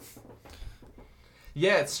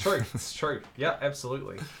 Yeah, it's true. It's true. Yeah,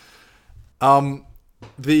 absolutely.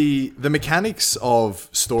 The mechanics of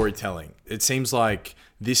storytelling, it seems like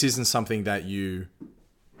this isn't something that you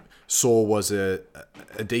saw was a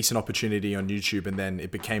decent opportunity on YouTube and then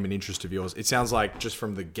it became an interest of yours. It sounds like just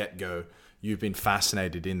from the get-go you've been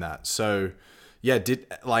fascinated in that. So yeah,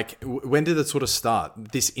 when did it sort of start,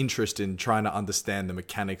 this interest in trying to understand the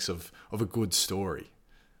mechanics of a good story?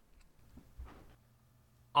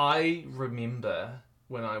 I remember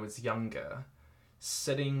when I was younger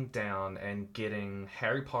sitting down and getting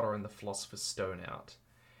Harry Potter and the Philosopher's Stone out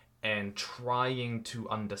and trying to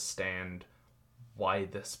understand why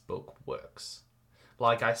this book works.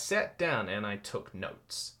 Like, I sat down and I took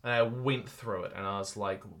notes and I went through it and I was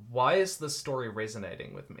like, why is this story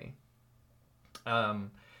resonating with me?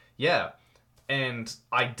 Yeah. And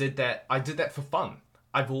I did that for fun.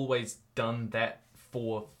 I've always done that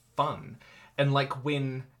for fun. And like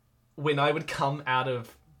when I would come out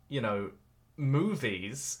of,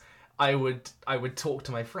 movies, I would talk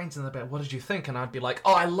to my friends and they'd be like, what did you think? And I'd be like,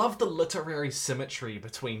 oh, I love the literary symmetry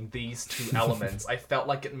between these two elements. I felt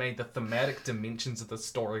like it made the thematic dimensions of the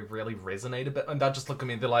story really resonate a bit. And they'd just look at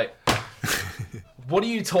me and they're like, what are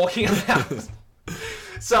you talking about?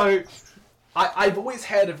 So I've always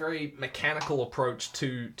had a very mechanical approach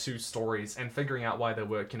to stories and figuring out why they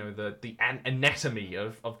work, the anatomy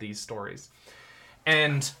of these stories.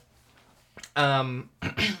 And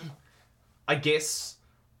I guess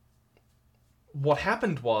what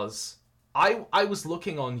happened was I was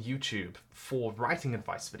looking on YouTube for writing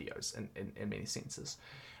advice videos in many senses.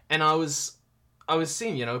 And I was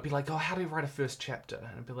seeing, it'd be like, oh, how do you write a first chapter?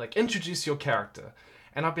 And it'd be like, introduce your character.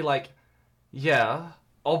 And I'd be like, yeah,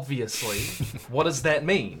 obviously. What does that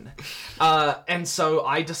mean? And so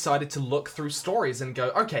I decided to look through stories and go,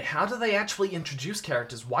 okay, how do they actually introduce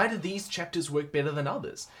characters? Why do these chapters work better than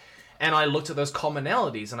others? And I looked at those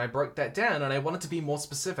commonalities and I broke that down and I wanted to be more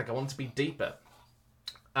specific. I wanted to be deeper.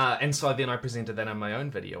 And so then I presented that in my own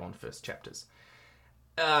video on first chapters.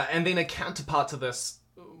 And then a counterpart to this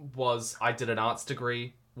was I did an arts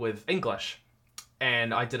degree with English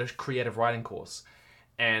and I did a creative writing course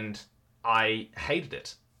and I hated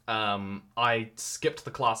it. I skipped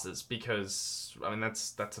the classes because,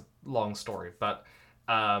 that's a long story, but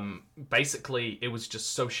basically it was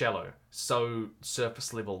just so shallow, so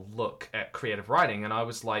surface level look at creative writing. And I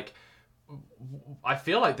was like, I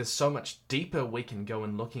feel like there's so much deeper we can go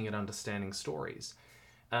in looking at understanding stories.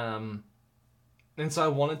 And so I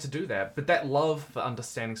wanted to do that. But that love for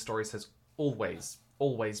understanding stories has always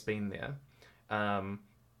been there.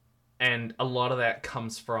 And a lot of that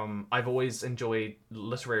comes from, I've always enjoyed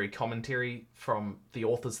literary commentary from the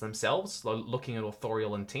authors themselves, looking at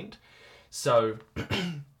authorial intent. So,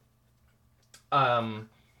 I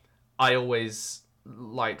always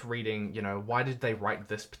liked reading, why did they write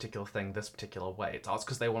this particular thing this particular way? It's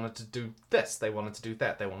because they wanted to do this, they wanted to do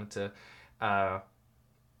that, they wanted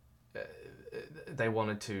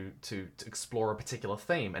to explore a particular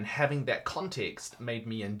theme, and having that context made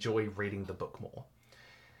me enjoy reading the book more.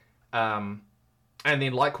 And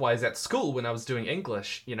then likewise at school when I was doing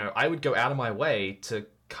English, I would go out of my way to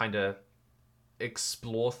kind of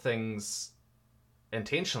explore things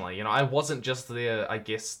intentionally. I wasn't just there, I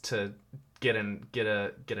guess, to get an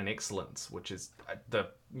excellence, which is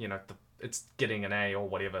it's getting an A or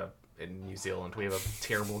whatever in New Zealand. We have a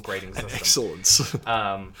terrible grading system. Excellence.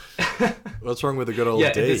 What's wrong with a good old D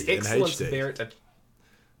there's in excellence, HD? merit.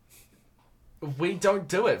 We don't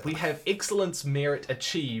do it. We have excellence, merit,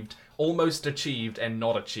 achieved, almost achieved, and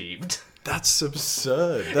not achieved. That's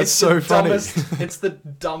absurd. That's so funny. It's the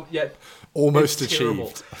dumb, yet almost it's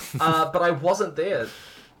achieved. But I wasn't there.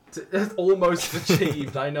 It's almost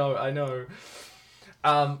achieved. I know.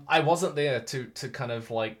 I wasn't there to kind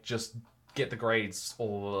of like just get the grades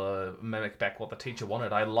or mimic back what the teacher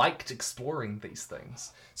wanted. I liked exploring these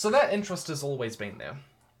things. So that interest has always been there.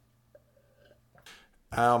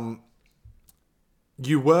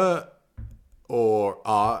 You were, or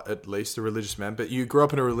are at least, a religious man, but you grew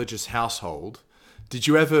up in a religious household. Did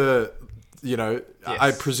you ever, Yes.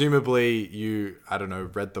 I presumably you, I don't know,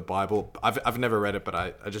 read the Bible. I've never read it, but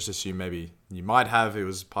I just assume maybe you might have. It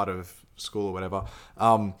was part of school or whatever.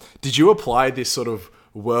 Did you apply this sort of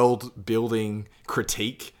world building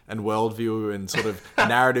critique and worldview and sort of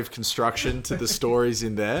narrative construction to the stories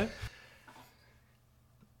in there?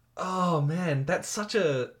 Oh man, that's such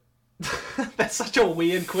a that's such a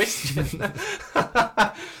weird question.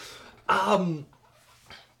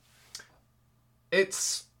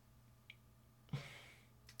 It's,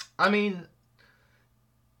 I mean,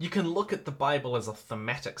 you can look at the Bible as a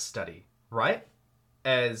thematic study, right?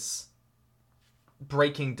 As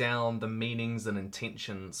breaking down the meanings and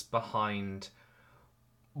intentions behind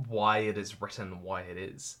why it is written, why it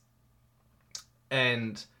is.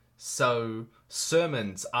 And so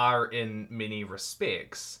sermons are, in many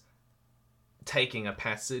respects, taking a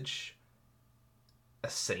passage, a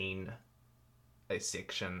scene, a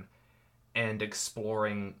section, and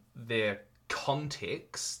exploring their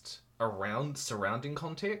context around surrounding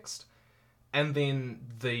context, and then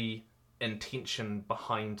the intention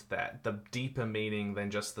behind that, the deeper meaning than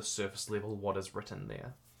just the surface level what is written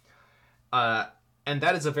there. And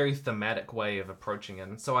that is a very thematic way of approaching it.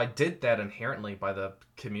 And so I did that inherently by the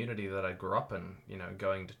community that I grew up in,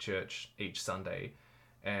 going to church each Sunday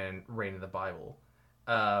and reading the Bible.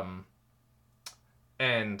 And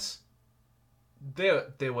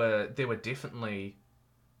there were definitely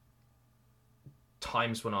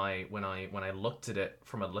times when I looked at it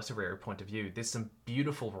from a literary point of view. There's some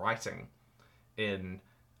beautiful writing in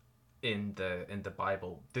the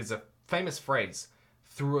Bible. There's a famous phrase,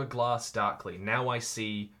 "through a glass darkly. Now I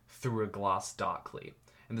see through a glass darkly."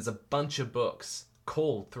 And there's a bunch of books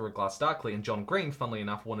called Through a Glass Darkly, and John Green, funnily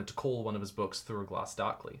enough, wanted to call one of his books Through a Glass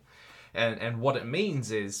Darkly. And what it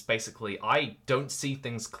means is basically I don't see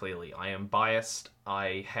things clearly. I am biased.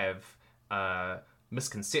 I have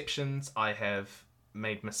misconceptions. I have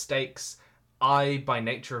made mistakes. I, by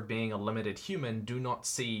nature of being a limited human, do not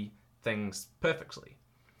see things perfectly.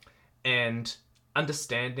 And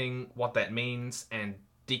understanding what that means and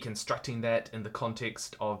deconstructing that in the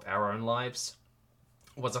context of our own lives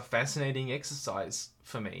was a fascinating exercise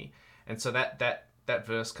for me. And so that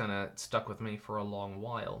verse kind of stuck with me for a long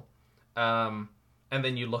while. And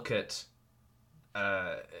then you look at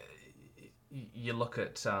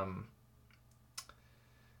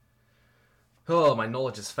oh, my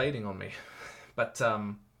knowledge is fading on me. But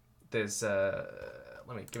there's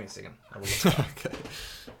give me a second. I will look. Okay.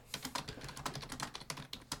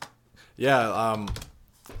 Yeah,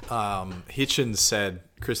 Hitchens said,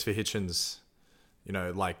 Christopher Hitchens,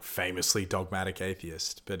 famously dogmatic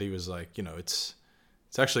atheist, but he was like, it's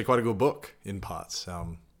actually quite a good book in parts,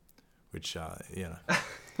 which,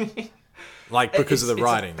 because of the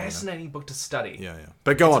writing. It's a fascinating book to study. Yeah.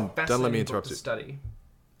 But go on, don't let me interrupt you. Study.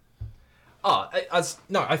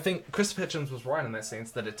 I think Christopher Hitchens was right in that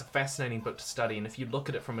sense, that it's a fascinating book to study, and if you look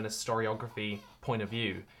at it from an historiography point of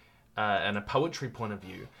view, and a poetry point of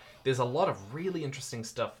view, there's a lot of really interesting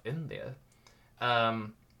stuff in there.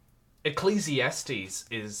 Ecclesiastes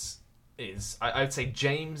is I would say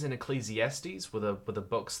James and Ecclesiastes were the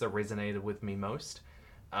books that resonated with me most,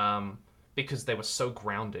 because they were so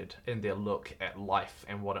grounded in their look at life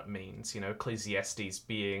and what it means. Ecclesiastes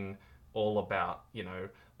being all about,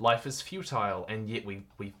 life is futile and yet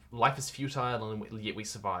life is futile and yet we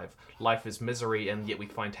survive. Life is misery and yet we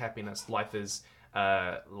find happiness. Life is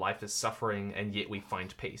suffering and yet we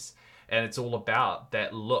find peace. And it's all about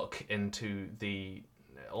that look into the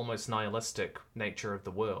almost nihilistic nature of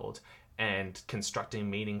the world and constructing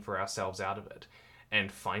meaning for ourselves out of it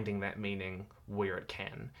and finding that meaning where it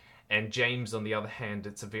can. And James, on the other hand,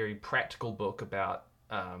 it's a very practical book about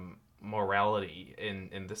morality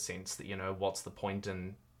in the sense that, what's the point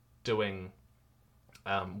in doing,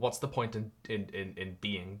 what's the point in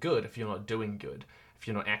being good if you're not doing good? If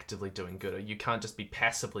you're not actively doing good, you can't just be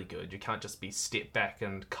passively good. You can't just be step back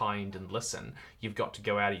and kind and listen. You've got to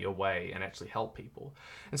go out of your way and actually help people.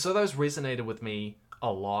 And so those resonated with me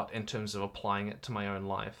a lot in terms of applying it to my own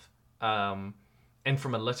life. And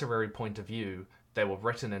from a literary point of view, they were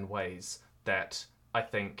written in ways that I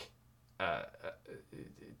think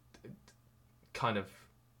kind of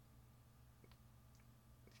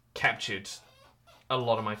captured a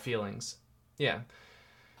lot of my feelings. Yeah.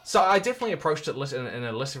 So I definitely approached it in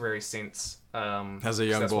a literary sense. As a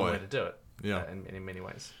young that's boy. one way to do it. Yeah. In many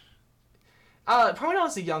ways. Probably not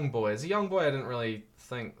as a young boy. As a young boy, I didn't really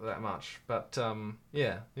think that much. But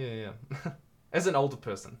yeah. As an older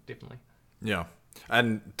person, definitely. Yeah.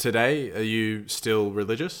 And today, are you still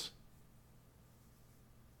religious?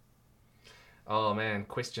 Oh man,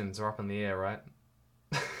 questions are up in the air, right?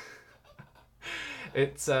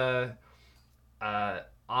 It's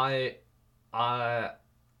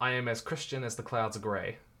I am as Christian as the clouds are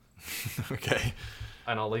grey. Okay.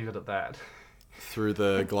 And I'll leave it at that. Through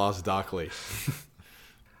the glass darkly.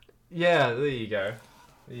 Yeah, there you go.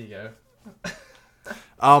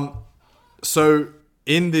 So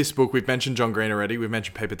in this book, we've mentioned John Green already. We've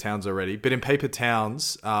mentioned Paper Towns already. But in Paper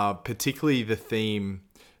Towns, particularly the theme...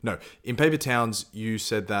 No, in Paper Towns, you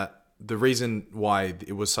said that the reason why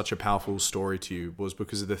it was such a powerful story to you was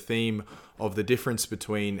because of the theme of the difference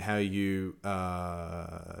between how you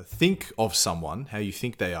think of someone, how you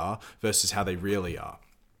think they are, versus how they really are.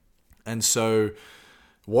 And so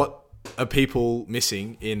what are people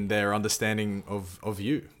missing in their understanding of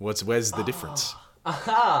you? Where's the difference?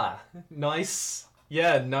 Aha! Nice.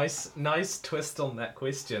 Yeah, nice twist on that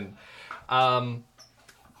question.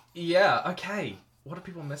 Yeah, okay. What are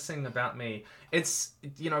people missing about me? It's,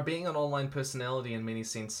 being an online personality in many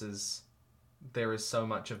senses, there is so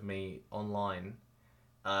much of me online.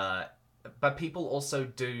 But people also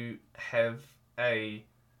do have a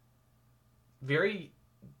very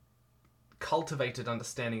cultivated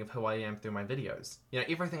understanding of who I am through my videos.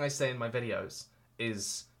 Everything I say in my videos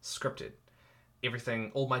is scripted.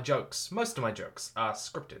 All my jokes, most of my jokes are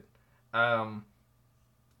scripted.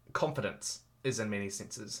 Confidence is in many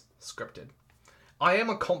senses scripted. I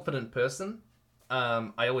am a confident person.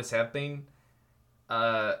 I always have been.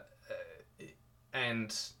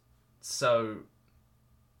 And so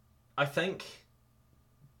I think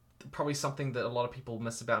probably something that a lot of people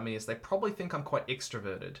miss about me is they probably think I'm quite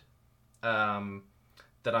extroverted.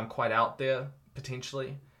 That I'm quite out there,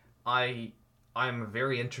 potentially. I'm a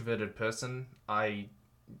very introverted person. I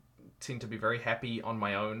tend to be very happy on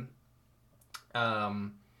my own.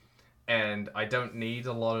 And I don't need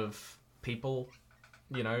a lot of people,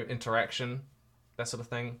 interaction, that sort of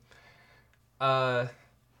thing. What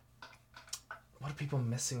are people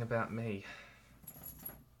missing about me?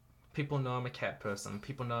 People know I'm a cat person.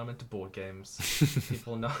 People know I'm into board games.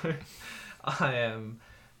 People know I am...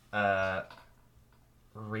 I'm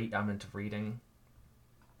into reading.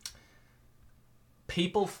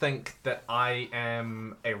 People think that I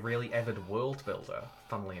am a really avid world builder,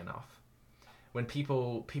 funnily enough. When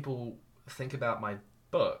people think about my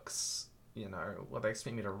books, what they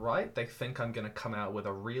expect me to write, they think I'm going to come out with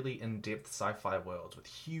a really in-depth sci-fi world with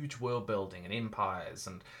huge world building and empires,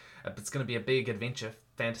 and it's going to be a big adventure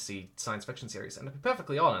fantasy science fiction series. And to be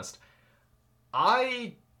perfectly honest,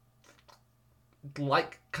 I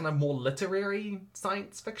like kind of more literary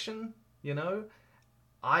science fiction,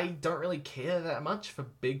 I don't really care that much for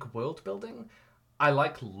big world building. I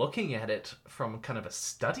like looking at it from kind of a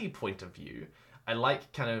study point of view. I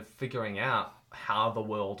like kind of figuring out how the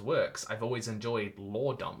world works. I've always enjoyed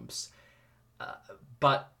lore dumps.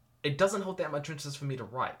 But it doesn't hold that much interest for me to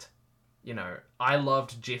write. I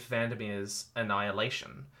loved Jeff Vandermeer's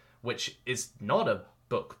Annihilation, which is not a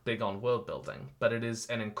book big on world building, but it is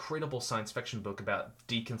an incredible science fiction book about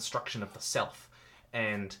deconstruction of the self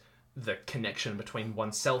and the connection between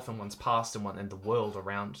oneself and one's past and the world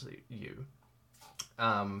around you.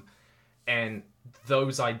 And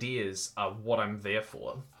those ideas are what I'm there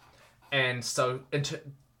for. And so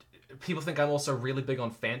people think I'm also really big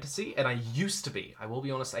on fantasy, and I used to be. I will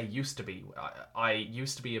be honest, I used to be. I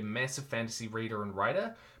used to be a massive fantasy reader and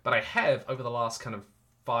writer, but I have, over the last kind of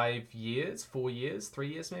 5 years, 4 years, 3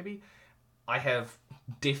 years maybe, I have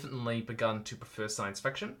definitely begun to prefer science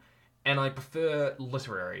fiction, and I prefer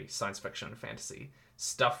literary science fiction and fantasy.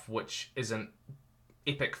 Stuff which isn't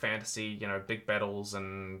epic fantasy, big battles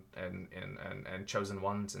and chosen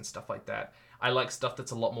ones and stuff like that. I like stuff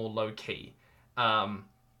that's a lot more low-key.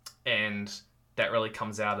 And that really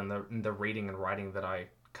comes out in the reading and writing that I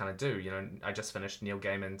kind of do. I just finished Neil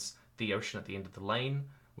Gaiman's The Ocean at the End of the Lane,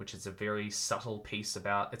 which is a very subtle piece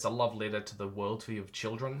it's a love letter to the worldview of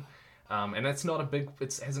children. And it's not a big,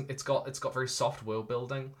 it's got very soft world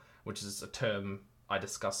building, which is a term I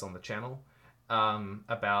discuss on the channel,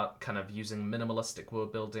 about kind of using minimalistic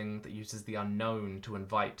world building that uses the unknown to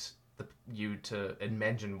invite you to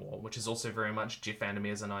imagine more, which is also very much Jeff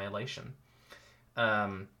Vandermeer's Annihilation.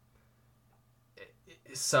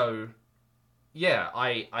 So, yeah,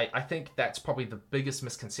 I think that's probably the biggest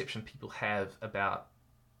misconception people have about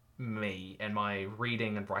me and my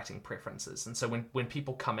reading and writing preferences. And so when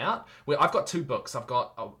people come out, I've got 2 books. I've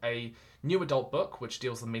got a new adult book which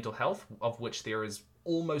deals with mental health, of which there is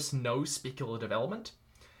almost no speculative element,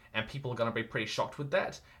 and people are going to be pretty shocked with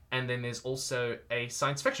that. And then there's also a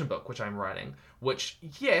science fiction book which I'm writing, which,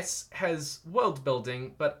 yes, has world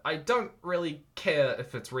building, but I don't really care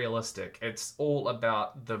if it's realistic. It's all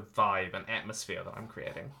about the vibe and atmosphere that I'm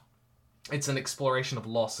creating. It's an exploration of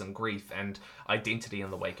loss and grief and identity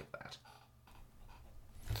in the wake of that.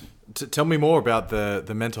 Tell me more about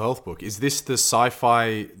the mental health book. Is this the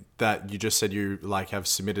sci-fi that you just said you have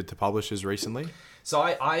submitted to publishers recently? So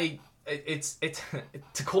it's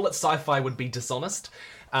to call it sci-fi would be dishonest.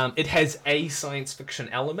 It has a science fiction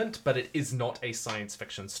element, but it is not a science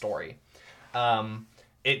fiction story.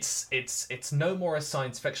 It's no more a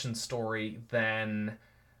science fiction story than...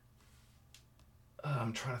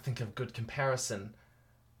 I'm trying to think of a good comparison.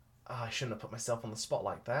 I shouldn't have put myself on the spot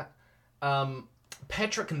like that.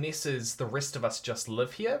 Patrick Ness's The Rest of Us Just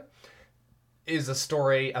Live Here is a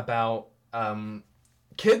story about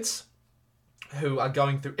kids who are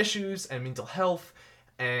going through issues and mental health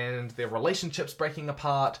and their relationships breaking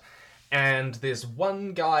apart, and there's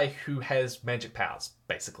one guy who has magic powers,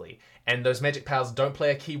 basically, and those magic powers don't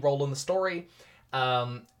play a key role in the story,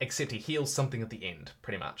 except he heals something at the end,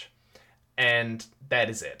 pretty much. And that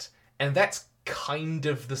is it. And that's kind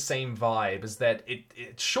of the same vibe, is that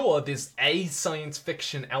sure, there's a science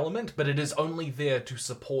fiction element, but it is only there to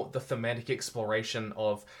support the thematic exploration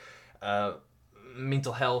of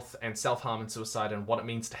mental health and self-harm and suicide, and what it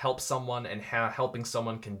means to help someone, and how helping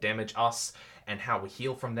someone can damage us, and how we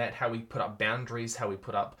heal from that, how we put up boundaries, how we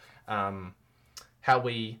put up how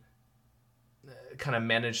we kind of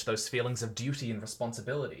manage those feelings of duty and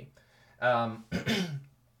responsibility.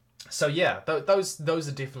 So yeah, those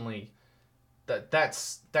are definitely...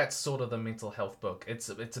 That's sort of the mental health book.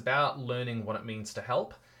 It's about learning what it means to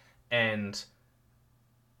help, and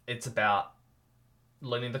it's about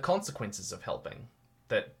learning the consequences of helping.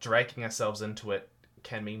 That dragging ourselves into it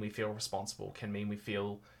can mean we feel responsible, can mean we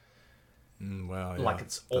feel like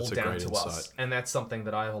it's all down to us. And that's something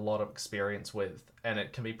that I have a lot of experience with, and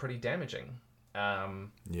it can be pretty damaging.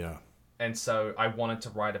 And so I wanted to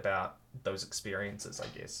write about those experiences, I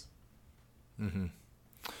guess. Mm-hmm.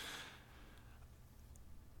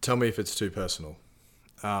 Tell me if it's too personal.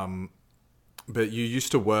 But you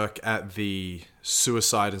used to work at the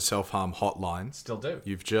suicide and self-harm hotline. Still do.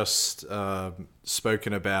 You've just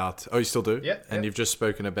spoken about... Oh, you still do? Yeah. And you've just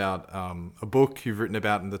spoken about a book you've written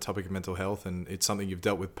about in the topic of mental health, and it's something you've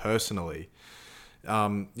dealt with personally.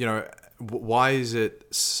 Why is it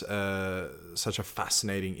such a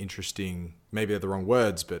fascinating, interesting, maybe they're the wrong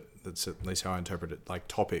words, but that's at least how I interpret it, like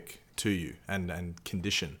topic to you and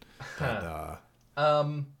condition?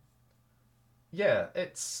 Yeah,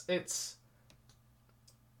 it's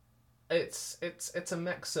a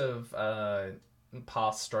mix of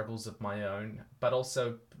past struggles of my own, but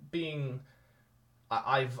also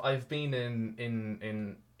I've been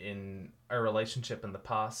in a relationship in the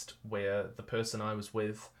past where the person I was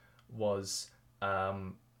with was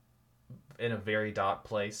in a very dark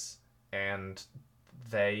place, and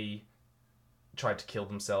they tried to kill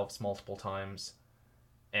themselves multiple times,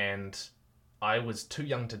 and I was too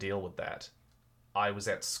young to deal with that. I was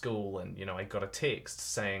at school, and I got a text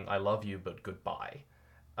saying, "I love you, but goodbye.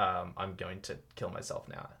 I'm going to kill myself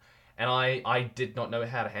now." And I did not know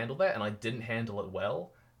how to handle that, and I didn't handle it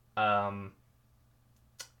well.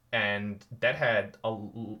 And that had a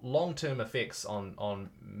long-term effects on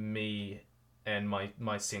me and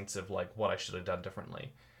my sense of like what I should have done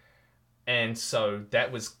differently. And so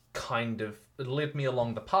that was it led me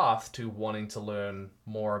along the path to wanting to learn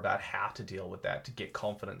more about how to deal with that, to get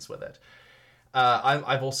confidence with it.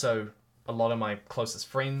 I've also, a lot of my closest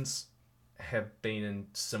friends have been in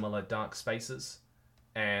similar dark spaces,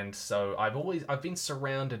 and so I've been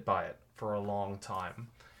surrounded by it for a long time,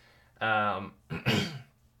 and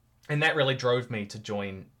that really drove me to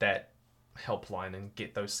join that helpline and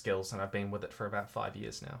get those skills. And I've been with it for about 5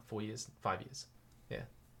 years now, 5 years, yeah.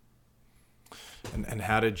 And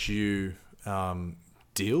how did you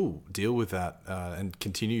deal with that and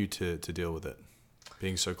continue to deal with it,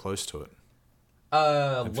 being so close to it?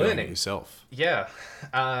 Learning yourself. Yeah.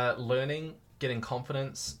 Learning, getting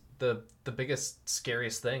confidence. The biggest,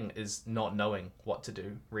 scariest thing is not knowing what to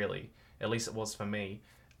do, really. At least it was for me.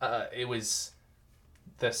 It was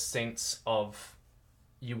the sense of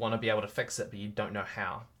you want to be able to fix it, but you don't know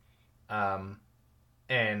how.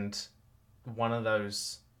 And one of the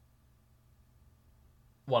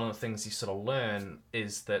things you sort of learn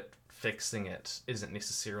is that fixing it isn't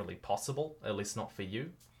necessarily possible, at least not for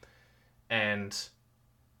you. And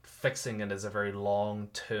fixing it is a very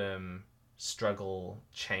long-term struggle,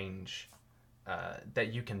 change,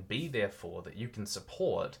 that you can be there for, that you can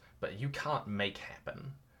support, but you can't make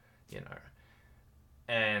happen, you know.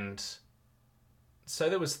 And so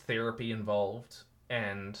there was therapy involved,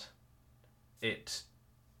 and it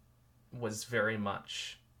was very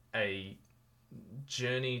much a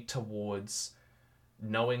journey towards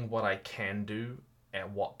knowing what I can do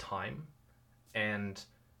at what time, and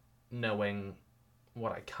knowing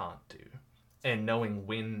what I can't do, and knowing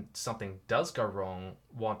when something does go wrong,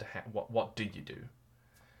 what do you do,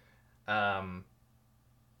 and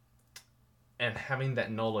having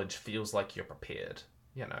that knowledge feels like you're prepared,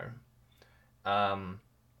 you know.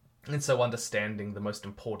 And so understanding the most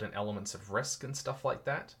important elements of risk and stuff like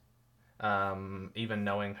that, even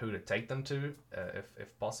knowing who to take them to,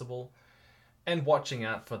 if possible, and watching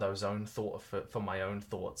out for those for my own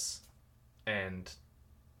thoughts, and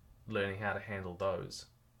learning how to handle those.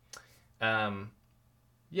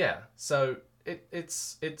 Yeah, so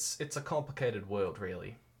it's a complicated world,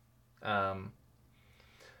 really.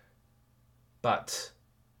 But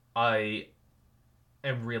I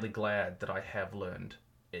am really glad that I have learned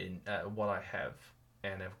in what I have,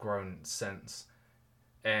 and have grown since.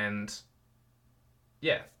 And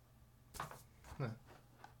yeah.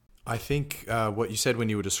 I think what you said when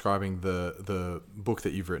you were describing the book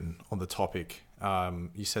that you've written on the topic,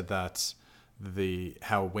 you said that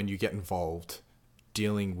how when you get involved,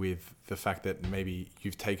 dealing with the fact that maybe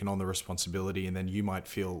you've taken on the responsibility, and then you might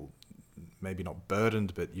feel maybe not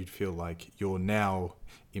burdened, but you'd feel like you're now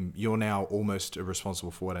almost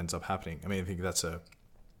responsible for what ends up happening. I mean, I think that's a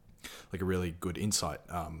really good insight.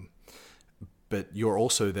 But you're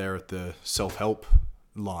also there at the self-help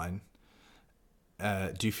line.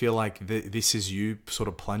 Do you feel like this is you sort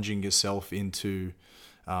of plunging yourself into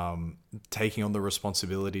taking on the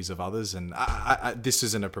responsibilities of others? And this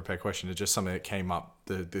isn't a prepared question. It's just something that came up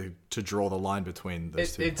to draw the line between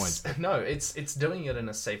those two points. No, it's doing it in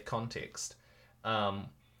a safe context.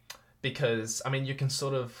 Because, I mean, you can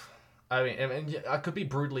sort of... I mean, I could be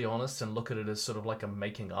brutally honest and look at it as sort of like a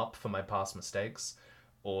making up for my past mistakes,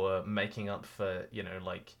 or making up for, you know,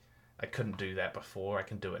 like, I couldn't do that before, I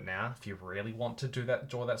can do it now, if you really want to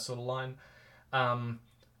draw that sort of line.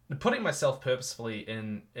 Putting myself purposefully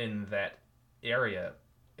in that area,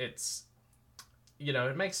 it's, you know,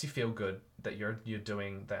 it makes you feel good that you're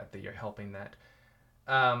doing that you're helping that.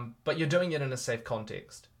 But you're doing it in a safe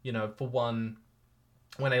context. You know, for one,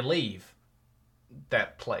 when I leave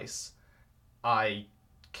that place, I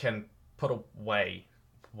can put away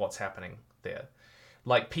what's happening there.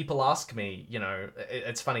 Like, people ask me, you know,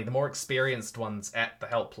 it's funny, the more experienced ones at the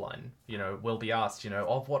helpline, you know, will be asked, you know,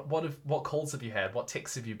 oh, what calls have you had? What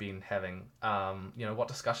texts have you been having? You know, what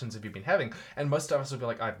discussions have you been having? And most of us will be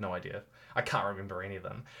like, I have no idea. I can't remember any of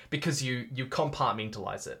them. Because you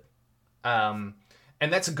compartmentalize it. And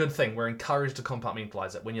that's a good thing. We're encouraged to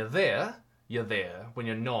compartmentalize it. When you're there, you're there. When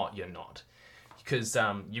you're not, you're not. Because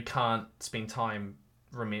you can't spend time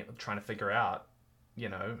trying to figure out, you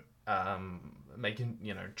know,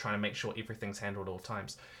 trying to make sure everything's handled at all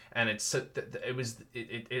times. And it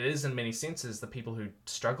is in many senses the people who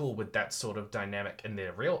struggle with that sort of dynamic in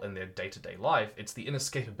their day-to-day life. It's the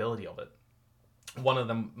inescapability of it. One of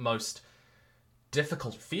the most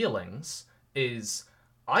difficult feelings is,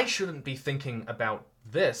 I shouldn't be thinking about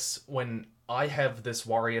this when I have this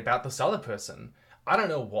worry about this other person. I don't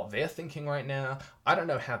know what they're thinking right now. I don't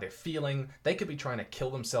know how they're feeling. They could be trying to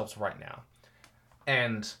kill themselves right now.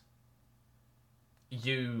 And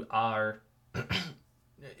you are...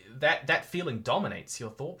 that feeling dominates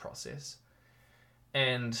your thought process.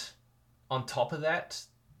 And on top of that,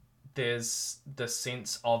 there's the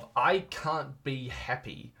sense of, I can't be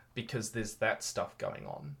happy because there's that stuff going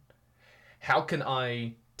on. How can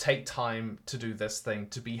I take time to do this thing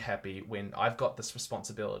to be happy when I've got this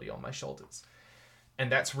responsibility on my shoulders?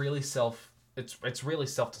 And that's really it's really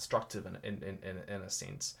self-destructive in a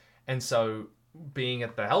sense. And so being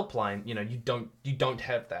at the helpline, you know, you don't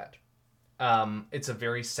have that. It's a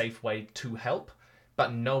very safe way to help,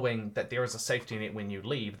 but knowing that there is a safety net when you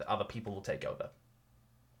leave, that other people will take over.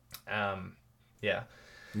 Yeah.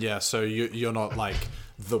 Yeah, so you're not like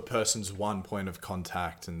the person's one point of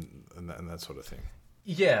contact and that sort of thing.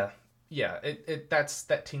 Yeah.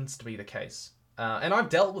 That tends to be the case. And I've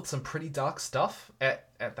dealt with some pretty dark stuff at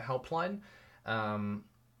the helpline.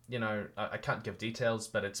 You know, I can't give details,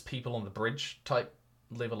 but it's people on the bridge type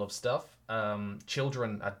level of stuff.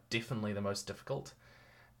 Children are definitely the most difficult.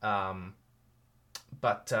 But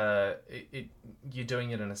you're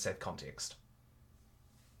doing it in a safe context.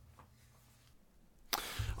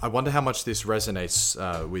 I wonder how much this resonates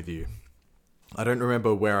with you. I don't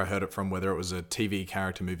remember where I heard it from, whether it was a TV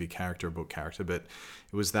character, movie character, or book character, but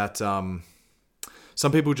it was that some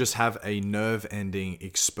people just have a nerve ending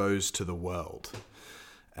exposed to the world.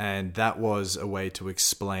 And that was a way to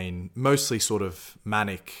explain mostly sort of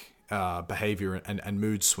manic behavior and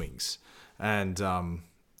mood swings. And,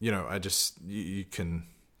 I just, you can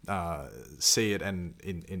see it and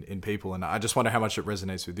in people. And I just wonder how much it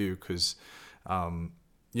resonates with you because,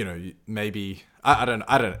 maybe, I don't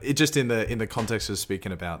know. It just in the context of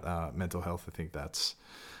speaking about mental health, I think that's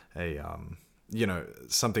a,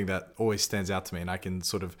 something that always stands out to me. And I can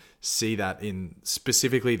sort of see that in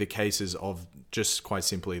specifically the cases of just quite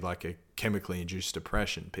simply like a chemically induced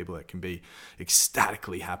depression, people that can be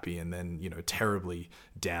ecstatically happy and then, terribly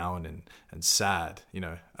down and sad.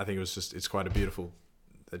 I think it's quite a beautiful,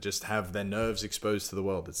 they just have their nerves exposed to the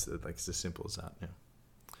world. It's as simple as that.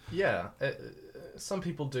 Yeah. Some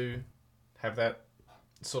people do have that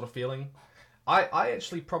sort of feeling. I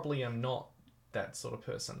actually probably am not that sort of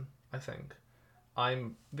person, I think.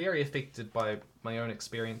 I'm very affected by my own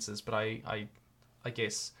experiences, but I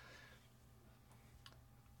guess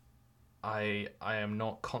I am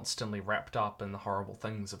not constantly wrapped up in the horrible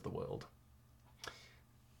things of the world,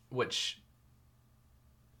 which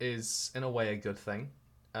is in a way a good thing.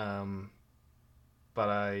 But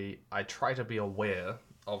I try to be aware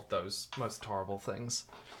of those most horrible things,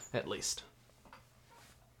 at least.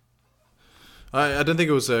 I don't think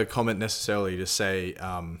it was a comment necessarily to say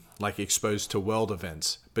exposed to world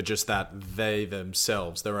events, but just that they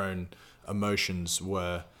themselves, their own emotions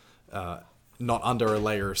were not under a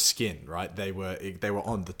layer of skin, right? They were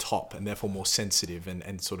on the top and therefore more sensitive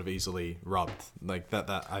and sort of easily rubbed. Like that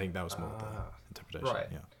I think that was more the interpretation. Right.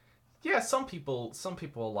 Yeah, some people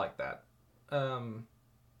are like that. Some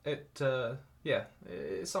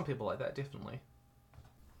people like that, definitely.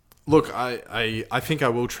 Look, I think I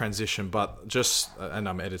will transition, but just, and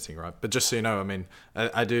I'm editing, right? But just so you know, I mean,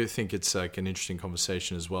 I do think it's like an interesting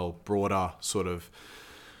conversation as well, broader sort of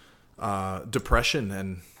depression,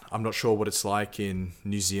 and I'm not sure what it's like in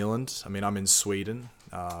New Zealand. I mean, I'm in Sweden,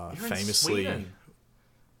 You're famously. in Sweden?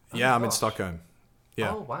 Yeah, I'm in Stockholm.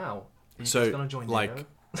 Yeah. Oh, wow. Are you So, just going to join NATO?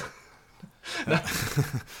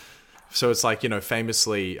 So it's like,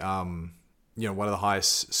 famously, one of the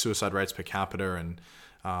highest suicide rates per capita and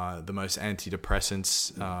the most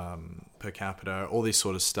antidepressants per capita, all this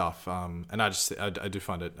sort of stuff. And I do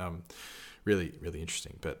find it really, really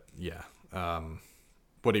interesting. But yeah,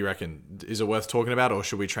 what do you reckon? Is it worth talking about, or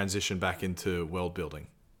should we transition back into world building?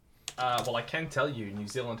 Well, I can tell you, New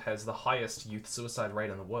Zealand has the highest youth suicide rate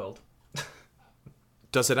in the world.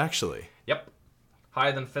 Does it actually? Yep.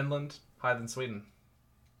 Higher than Finland, higher than Sweden.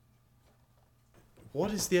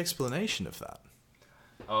 What is the explanation of that?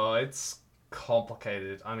 Oh, it's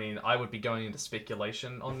complicated. I mean, I would be going into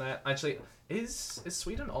speculation on that. Actually, is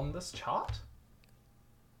Sweden on this chart?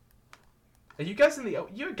 Are you guys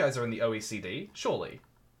you guys are in the OECD, surely?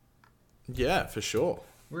 Yeah, for sure.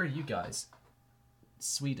 Where are you guys?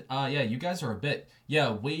 Sweden. Yeah, you guys are a bit.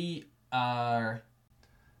 Yeah, we are.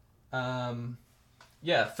 15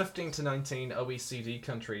 to 19 OECD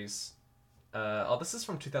countries. This is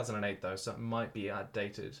from 2008 though, so it might be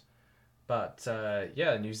outdated. But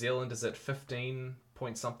New Zealand is at 15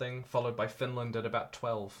 point something, followed by Finland at about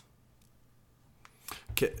 12.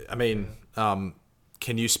 I mean,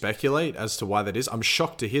 can you speculate as to why that is? I'm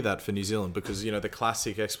shocked to hear that for New Zealand because, the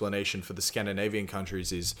classic explanation for the Scandinavian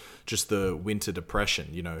countries is just the winter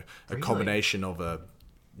depression, a combination of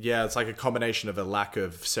it's like a combination of a lack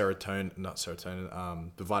of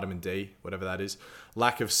the vitamin D, whatever that is,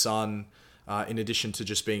 lack of sun, in addition to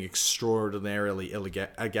just being extraordinarily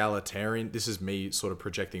egalitarian. This is me sort of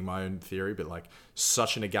projecting my own theory, but like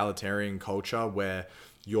such an egalitarian culture where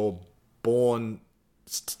you're born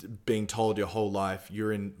being told your whole life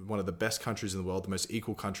you're in one of the best countries in the world, the most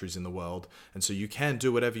equal countries in the world, and so you can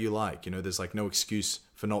do whatever you like. There's like no excuse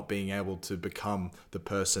for not being able to become the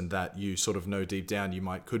person that you sort of know deep down you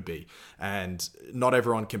could be. And not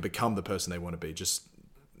everyone can become the person they want to be, just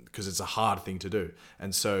because it's a hard thing to do.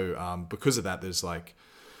 And so because of that, there's like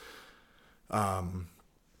I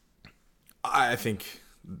think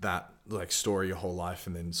that like story your whole life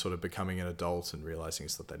and then sort of becoming an adult and realizing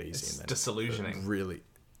it's not that easy. It's and then disillusioning. Really.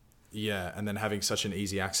 Yeah. And then having such an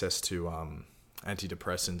easy access to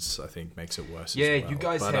antidepressants, I think makes it worse. Yeah, as well. You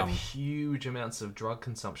guys have huge amounts of drug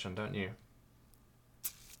consumption, don't you?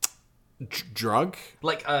 Drug?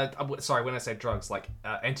 Like, sorry, when I say drugs, like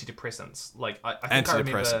antidepressants. Like, I think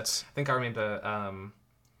antidepressants. I think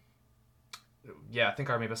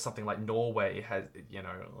I remember something like Norway has,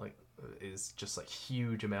 is just like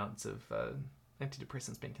huge amounts of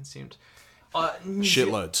antidepressants being consumed.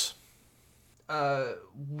 Shitloads.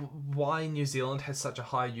 why New Zealand has such a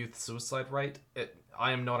high youth suicide rate,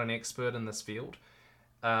 I am not an expert in this field.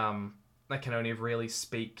 I can only really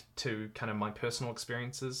speak to kind of my personal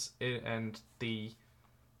experiences and the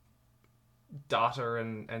data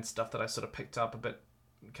and stuff that I sort of picked up a bit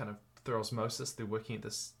kind of through osmosis through working at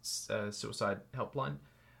this suicide helpline.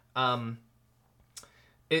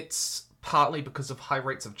 It's partly because of high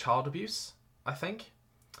rates of child abuse, I think.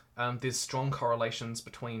 There's strong correlations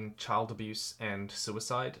between child abuse and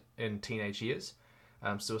suicide in teenage years,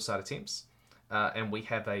 suicide attempts, and we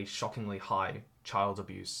have a shockingly high child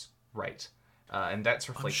abuse rate, and that's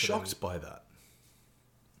reflected. I'm shocked by that.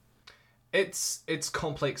 It's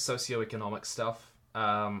complex socioeconomic stuff.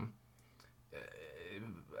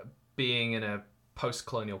 Being in a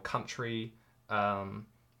post-colonial country,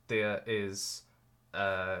 there is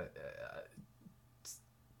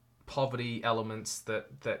poverty elements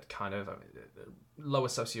that kind of lower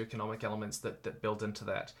socioeconomic elements that build into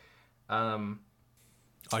that.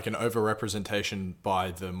 Like an overrepresentation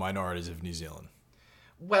by the minorities of New Zealand.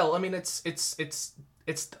 Well, I mean, it's.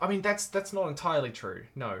 I mean, that's not entirely true.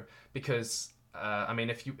 No, because I mean,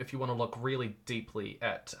 if you want to look really deeply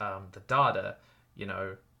at the data, you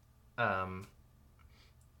know,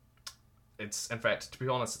 it's, in fact, to be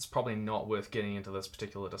honest, it's probably not worth getting into this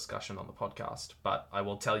particular discussion on the podcast. But I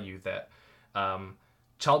will tell you that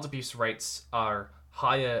child abuse rates are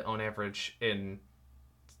higher on average in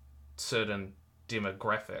certain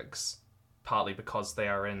demographics, partly because they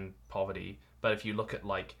are in poverty. But if you look at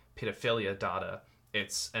like pedophilia data,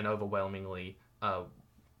 it's an overwhelmingly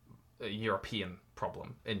European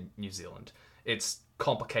problem in New Zealand. It's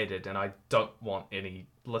complicated, and I don't want any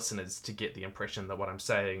listeners to get the impression that what I'm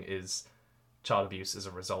saying is child abuse is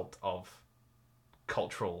a result of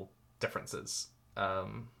cultural differences,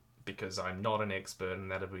 because I'm not an expert,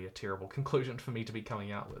 and that would be a terrible conclusion for me to be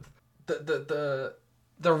coming out with.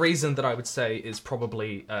 The reason that I would say is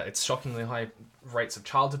probably it's shockingly high rates of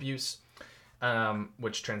child abuse,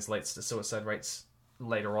 which translates to suicide rates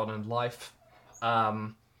later on in life.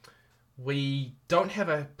 We don't have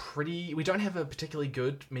a particularly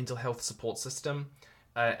good mental health support system,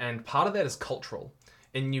 and part of that is cultural.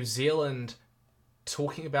 In New Zealand,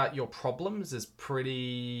 talking about your problems is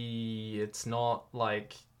it's not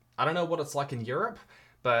like, I don't know what it's like in Europe,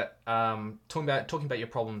 but talking about your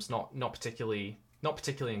problems not particularly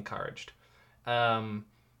encouraged,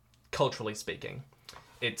 culturally speaking.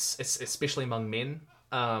 It's especially among men.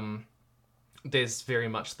 There's very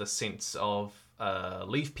much the sense of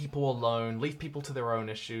leave people alone, leave people to their own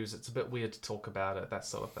issues. It's a bit weird to talk about it, that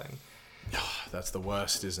sort of thing. That's the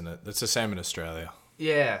worst, isn't it? That's the same in Australia.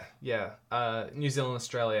 Yeah. New Zealand and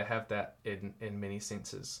Australia have that in many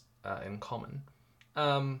senses in common.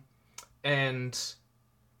 And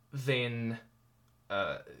then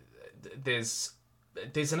there's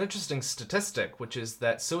an interesting statistic, which is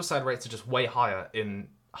that suicide rates are just way higher in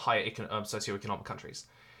higher socioeconomic countries.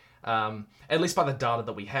 At least by the data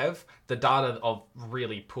that we have. The data of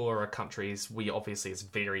really poorer countries, obviously is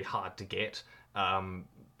very hard to get.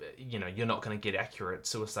 You're not going to get accurate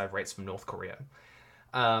suicide rates from North Korea.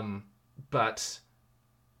 But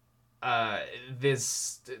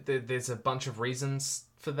there's a bunch of reasons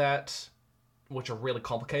for that, which are really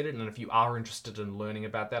complicated, and if you are interested in learning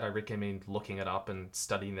about that, I recommend looking it up and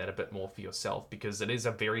studying that a bit more for yourself, because it is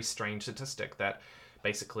a very strange statistic that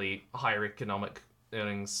basically higher economic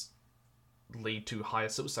earnings lead to higher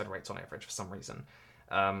suicide rates on average for some reason.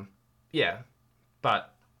 But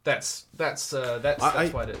that's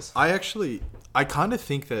what it is. I kind of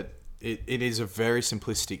think that it is a very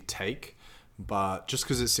simplistic take, but just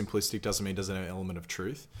because it's simplistic doesn't mean it doesn't have an element of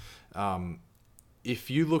truth.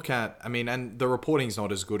 If you look at, and the reporting's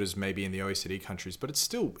not as good as maybe in the OECD countries, but it's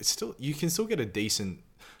still you can still get a decent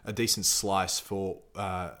slice for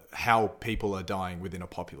how people are dying within a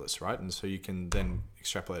populace, right? And so you can then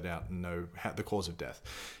extrapolate out and know the cause of death.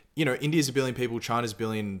 India's 1 billion people, China's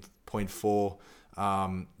 1.4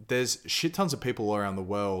 billion. There's shit tons of people around the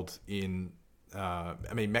world in,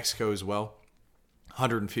 Mexico as well,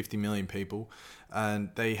 150 million people,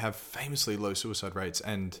 and they have famously low suicide rates.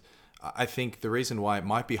 And I think the reason why it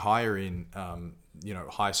might be higher in,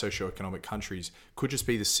 high socioeconomic countries could just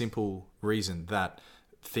be the simple reason that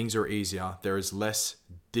things are easier, there is less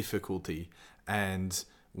difficulty, and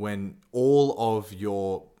when all of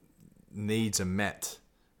your needs are met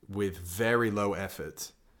with very low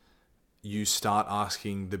effort, you start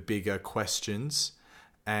asking the bigger questions,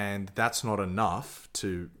 and that's not enough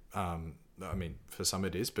to, for some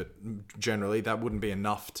it is, but generally that wouldn't be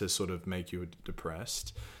enough to sort of make you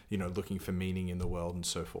depressed, looking for meaning in the world and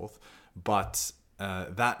so forth. But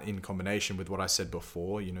that in combination with what I said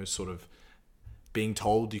before, sort of being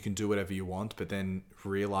told you can do whatever you want, but then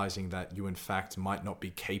realizing that you in fact might not be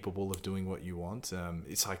capable of doing what you want.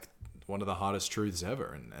 It's like one of the hardest truths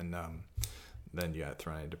ever. And then you get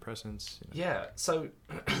thrown antidepressants. Yeah, so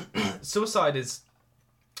suicide is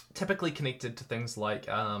typically connected to things like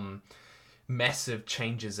massive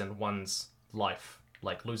changes in one's life,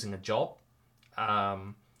 like losing a job,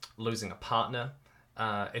 losing a partner.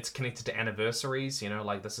 It's connected to anniversaries,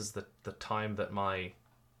 like this is the time that my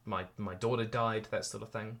daughter died, that sort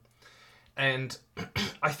of thing. And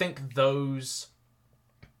I think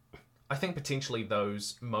potentially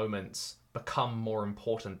those moments become more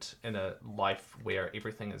important in a life where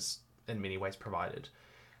everything is in many ways provided.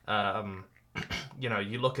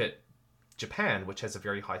 You look at Japan, which has a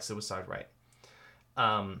very high suicide rate.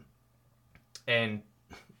 And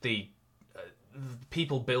the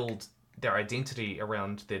people build their identity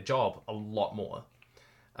around their job a lot more.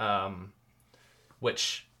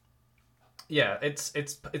 Which, yeah,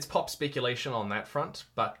 it's pop speculation on that front,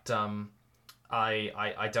 but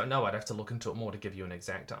I don't know. I'd have to look into it more to give you an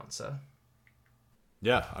exact answer.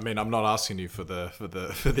 Yeah, I mean, I'm not asking you for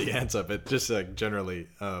the answer, but just generally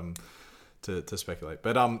to speculate.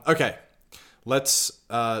 But okay, let's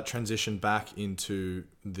transition back into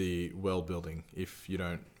the world building, if you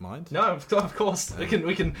don't mind. No, of course we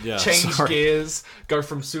can yeah, change sorry. gears, go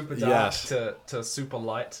from super dark Yes. to super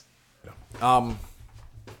light.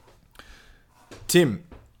 Tim,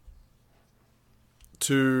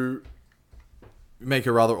 to make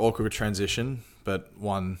a rather awkward transition, but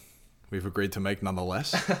one we've agreed to make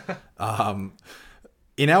nonetheless.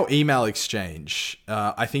 In our email exchange,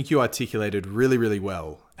 I think you articulated really, really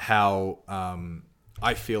well how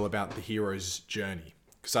I feel about the hero's journey.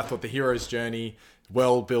 Because I thought the hero's journey,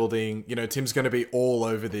 world building, Tim's going to be all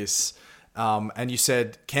over this. And you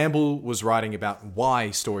said Campbell was writing about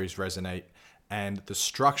why stories resonate and the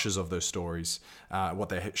structures of those stories, what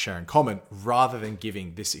they share in common, rather than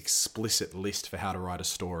giving this explicit list for how to write a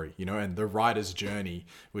story, and the writer's journey,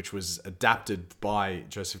 which was adapted by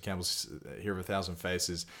Joseph Campbell's Hero of a Thousand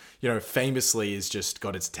Faces, famously has just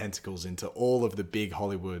got its tentacles into all of the big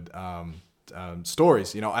Hollywood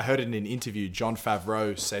stories. I heard in an interview, Jon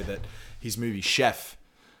Favreau say that his movie Chef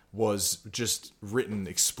was just written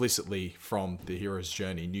explicitly from the hero's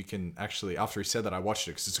journey. And you can actually, after he said that, I watched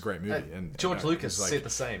it because it's a great movie. And George Lucas said the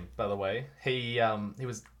same, by the way. He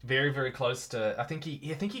was very, very close to. I think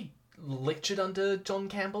he lectured under John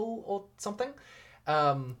Campbell or something.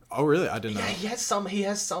 Oh really? I didn't know. Yeah, he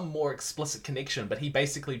has some more explicit connection, but he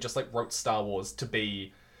basically just wrote Star Wars to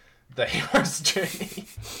be the hero's journey.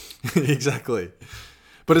 Exactly.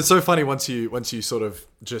 But it's so funny once you sort of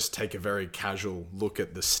just take a very casual look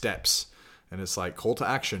at the steps, and it's like call to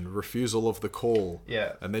action, refusal of the call,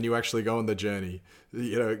 Yeah. and then you actually go on the journey,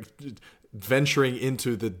 venturing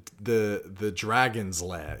into the dragon's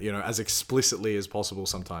lair, as explicitly as possible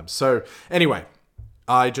sometimes. So anyway,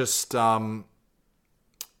 I just with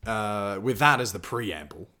that as the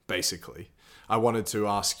preamble, basically, I wanted to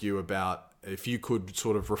ask you about if you could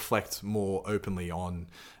sort of reflect more openly on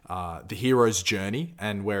the hero's journey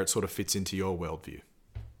and where it sort of fits into your worldview.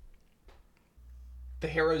 The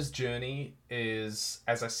hero's journey is,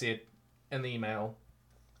 as I said in the email,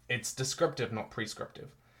 it's descriptive, not prescriptive.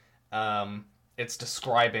 It's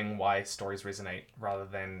describing why stories resonate rather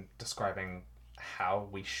than describing how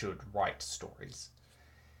we should write stories.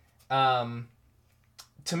 To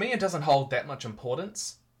me, it doesn't hold that much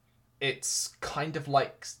importance. It's kind of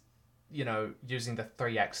like, using the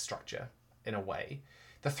 3-act structure in a way.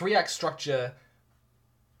 The 3-act structure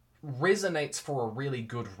resonates for a really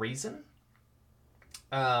good reason.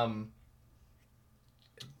 But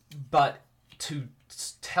to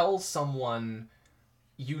tell someone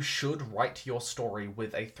you should write your story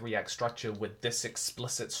with a 3-act structure with this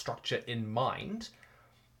explicit structure in mind,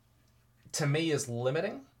 to me is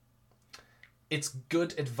limiting. It's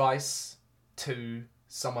good advice to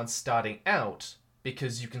someone starting out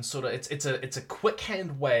because you can sort of it's a quick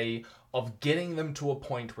hand way of getting them to a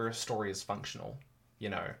point where a story is functional.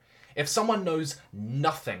 If someone knows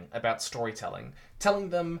nothing about storytelling, telling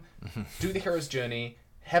them do the hero's journey,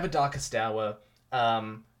 have a darkest hour,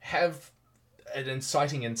 have an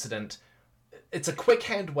inciting incident, it's a quick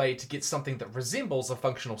hand way to get something that resembles a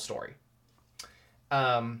functional story.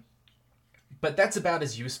 But that's about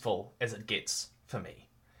as useful as it gets for me.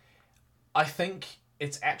 I think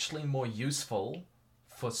it's actually more useful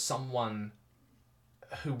for someone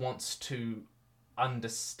who wants to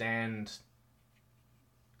understand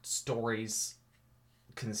stories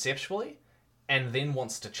conceptually and then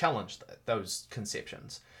wants to challenge those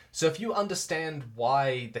conceptions. So if you understand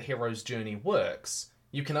why the hero's journey works,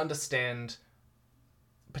 you can understand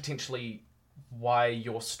potentially why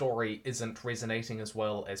your story isn't resonating as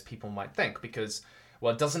well as people might think, because,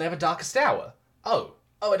 well, it doesn't have a Darkest Hour. Oh,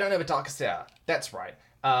 I don't have a Darkest Hour. That's right.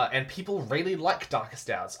 And people really like Darkest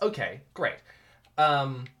Hours. Okay, great.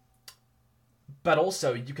 But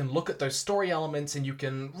also, you can look at those story elements and you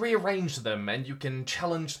can rearrange them, and you can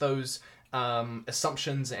challenge those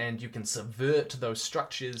assumptions, and you can subvert those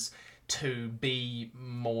structures to be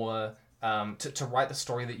more, to write the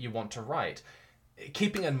story that you want to write.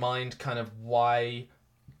 Keeping in mind kind of why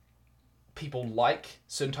people like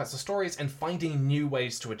certain types of stories, and finding new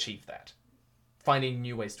ways to achieve that.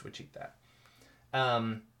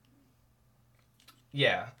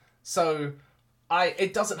 Yeah. So,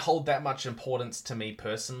 it doesn't hold that much importance to me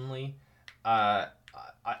personally.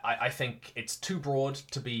 I think it's too broad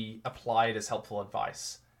to be applied as helpful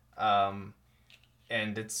advice. And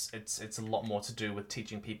it's a lot more to do with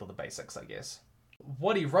teaching people the basics, I guess.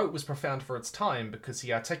 What he wrote was profound for its time because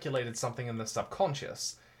he articulated something in the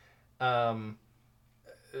subconscious,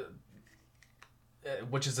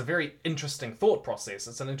 which is a very interesting thought process.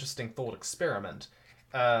 It's an interesting thought experiment.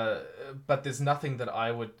 But there's nothing that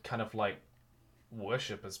I would kind of like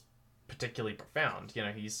worship as particularly profound. You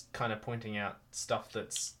know, he's kind of pointing out stuff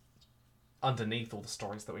that's underneath all the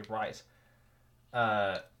stories that we write.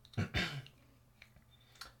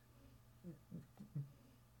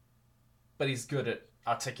 But he's good at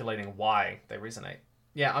articulating why they resonate.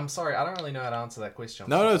 Yeah, I'm sorry, I don't really know how to answer that question.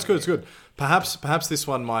 No, it's good, it's good. Perhaps this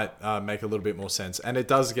one might make a little bit more sense, and it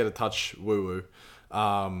does get a touch woo-woo.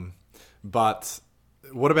 But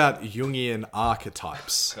what about Jungian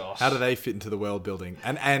archetypes? Gosh. How do they fit into the world building,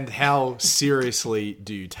 and how seriously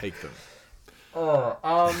do you take them?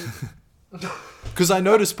 Because I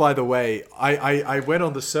noticed, by the way, I went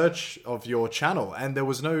on the search of your channel, and there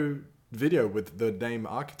was no video with the name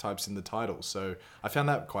archetypes in the title, so I found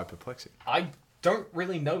that quite perplexing. I don't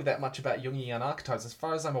really know that much about Jungian archetypes. As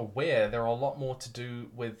far as I'm aware, they're a lot more to do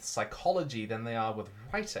with psychology than they are with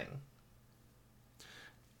writing.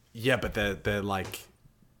 Yeah, but they're like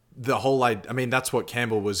the whole... I mean, that's what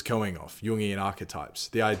Campbell was going off, Jungian archetypes.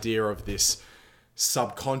 The idea of this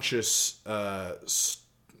subconscious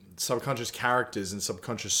characters and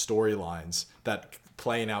subconscious storylines that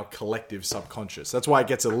play in our collective subconscious. That's why it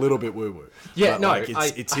gets a little bit woo-woo. Yeah, but, no, like,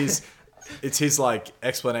 it's his like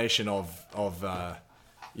explanation of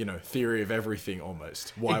theory of everything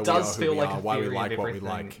almost. Why it does we are who feel we like are, a why we theory like of what we everything,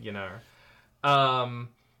 like. you know.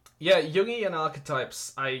 Yeah, Jungian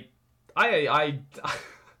archetypes. I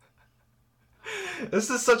this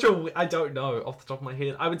is such a... I don't know off the top of my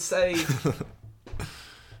head. I would say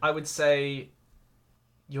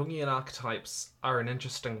Jungian archetypes are an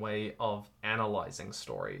interesting way of analyzing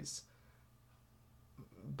stories,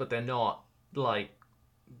 but they're not like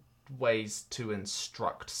ways to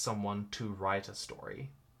instruct someone to write a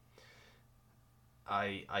story.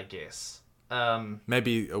 I guess.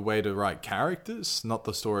 Maybe a way to write characters, not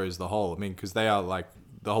the story as the whole. I mean, because they are like...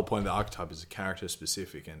 The whole point of the archetype is character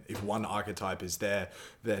specific, and if one archetype is there,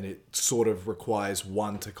 then it sort of requires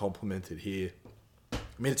one to complement it here. I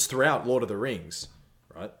mean, it's throughout Lord of the Rings,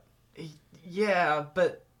 right? Yeah,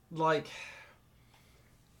 but like,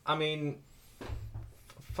 I mean,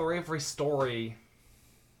 for every story,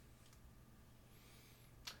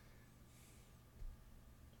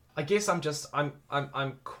 I guess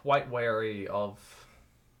I'm quite wary of...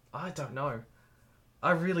 I don't know.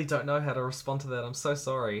 I really don't know how to respond to that. I'm so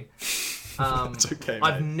sorry. It's okay, mate.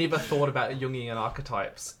 I've never thought about Jungian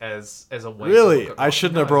archetypes as a way. Really? To look at I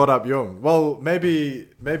shouldn't have brought up Jung. Well, maybe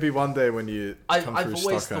one day when you come I've through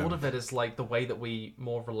always Stockholm. thought of it as like the way that we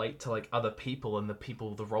more relate to like other people and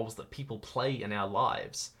the roles that people play in our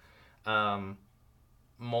lives,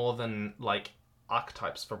 more than like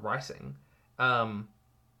archetypes for writing.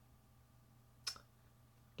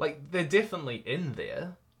 Like they're definitely in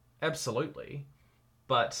there, absolutely,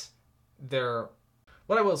 but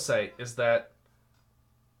what I will say is that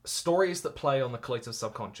stories that play on the collective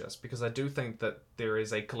subconscious, because I do think that there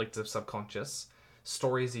is a collective subconscious,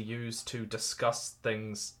 stories are used to discuss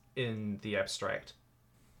things in the abstract.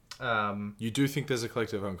 You do think there's a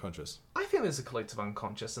collective unconscious? I think there's a collective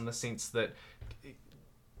unconscious in the sense that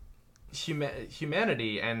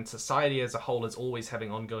humanity and society as a whole is always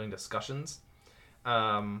having ongoing discussions.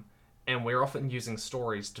 And we're often using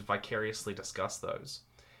stories to vicariously discuss those.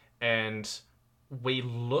 And we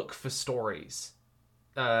look for stories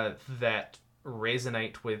that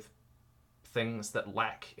resonate with things that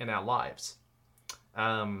lack in our lives.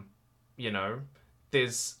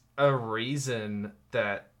 There's a reason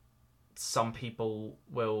that some people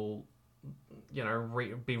will,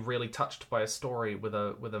 be really touched by a story with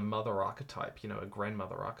a mother archetype, a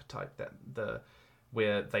grandmother archetype, that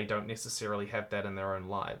where they don't necessarily have that in their own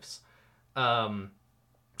lives.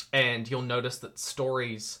 And you'll notice that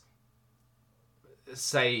stories,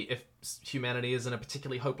 say if humanity is in a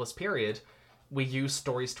particularly hopeless period, we use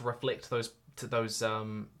stories to reflect those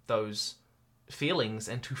feelings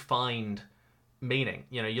and to find meaning.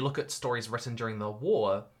 You know, you look at stories written during the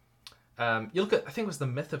war. You look at, I think it was the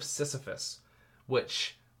Myth of Sisyphus,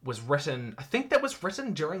 which was written, I think that was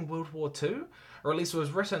written during World War II, or at least it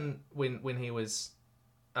was written when he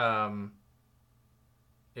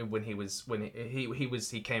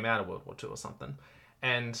came out of World War II or something.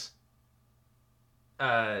 And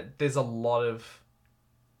there's a lot of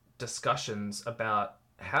discussions about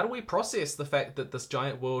how do we process the fact that this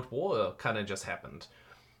giant world war kind of just happened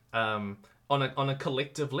on a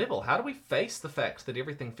collective level. How do we face the fact that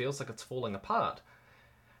everything feels like it's falling apart?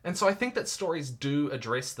 And so I think that stories do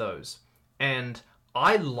address those. And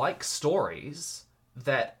I like stories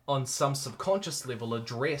that on some subconscious level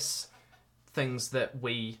address things that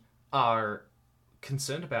we are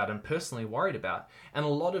concerned about and personally worried about. And a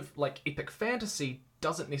lot of like epic fantasy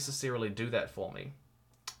doesn't necessarily do that for me.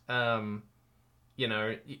 You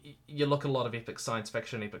know, you look at a lot of epic science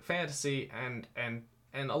fiction, epic fantasy, and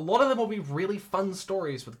a lot of them will be really fun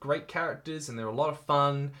stories with great characters, and they're a lot of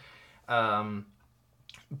fun.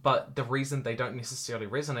 But the reason they don't necessarily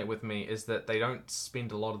resonate with me is that they don't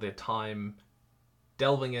spend a lot of their time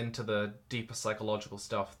delving into the deeper psychological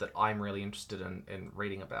stuff that I'm really interested in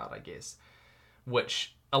reading about, I guess.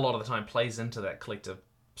 Which a lot of the time plays into that collective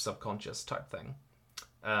subconscious type thing.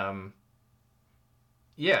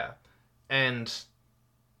 Yeah. And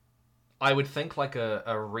I would think like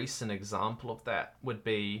a recent example of that would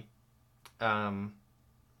be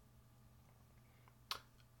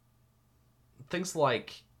things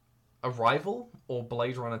like Arrival or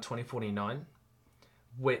Blade Runner 2049,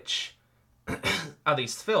 which are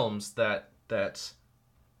these films that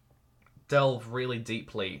delve really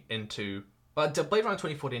deeply into... Blade Runner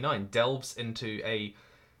 2049 delves into a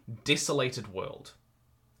desolated world.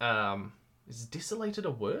 Is desolated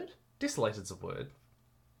a word? Desolated's a word.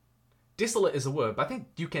 Desolate is a word, but I think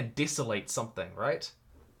you can desolate something, right?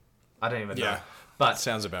 I don't even know. But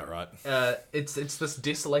sounds about right. It's this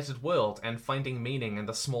desolated world and finding meaning in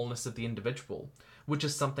the smallness of the individual, which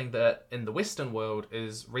is something that in the Western world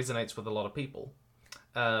resonates with a lot of people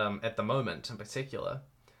at the moment in particular.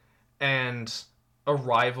 And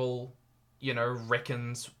Arrival, you know,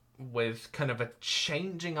 reckons with kind of a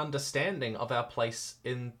changing understanding of our place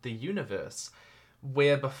in the universe,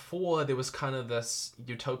 where before there was kind of this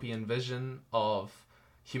utopian vision of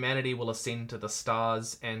humanity will ascend to the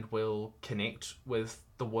stars and will connect with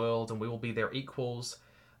the world and we will be their equals.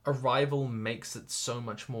 Arrival makes it so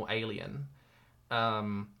much more alien,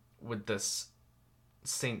 with this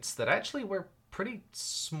sense that actually we're a pretty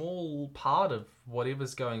small part of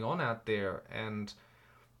whatever's going on out there, and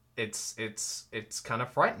it's kind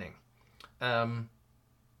of frightening.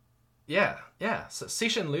 Yeah. So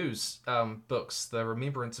Cixin Liu's books, the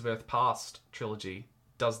Remembrance of Earth Past trilogy,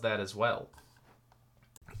 does that as well.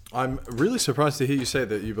 I'm really surprised to hear you say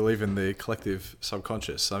that you believe in the collective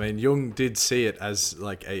subconscious. I mean, Jung did see it as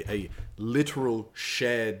like a literal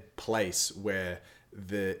shared place where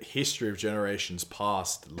the history of generations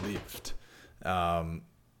past lived.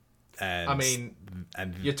 And I mean,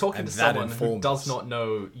 you're talking to someone who does not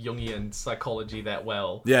know Jungian psychology that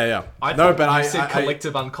well. Yeah. I said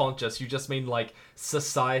collective unconscious. You just mean like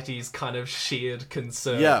society's kind of shared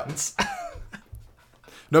concerns. Yeah.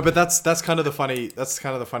 No, but that's kind of the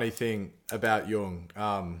funny thing about Jung.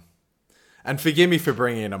 And forgive me for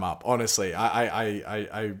bringing him up. Honestly,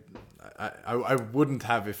 I wouldn't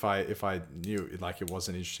have if I knew like it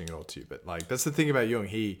wasn't interesting at all to you. But like that's the thing about Jung.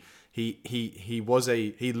 He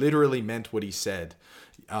literally meant what he said,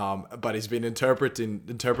 but he's been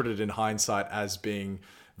interpreted in hindsight as being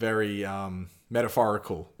very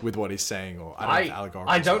metaphorical with what he's saying, or allegorical.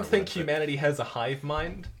 I don't think humanity has a hive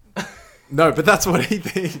mind. No, but that's what he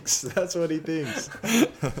thinks.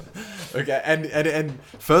 Okay, and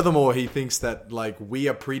furthermore, he thinks that like we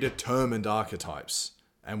are predetermined archetypes,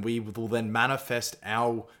 and we will then manifest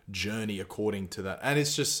our journey according to that. And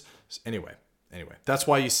it's just anyway. That's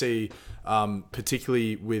why you see,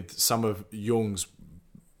 particularly with some of Jung's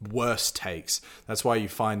worst takes, that's why you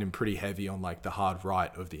find him pretty heavy on like the hard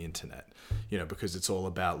right of the internet. You know, because it's all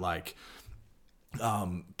about like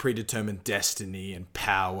predetermined destiny and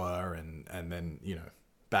power, and then, you know,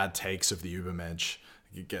 bad takes of the Übermensch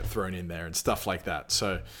get thrown in there and stuff like that.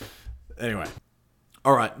 So anyway,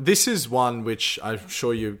 all right, this is one which I'm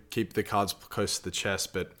sure you keep the cards close to the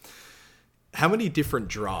chest, but how many different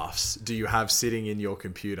drafts do you have sitting in your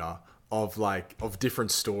computer of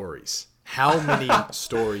different stories? how many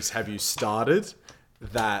stories have you started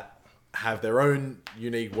that have their own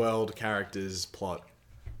unique world, characters, plot?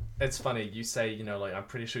 It's funny, you say, like, I'm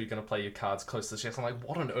pretty sure you're going to play your cards close to the chest. I'm like,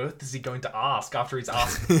 what on earth is he going to ask after he's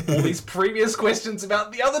asked all these previous questions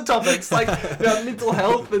about the other topics, like about mental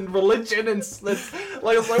health and religion and like,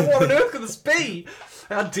 it's like, what on earth could this be?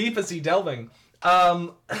 How deep is he delving?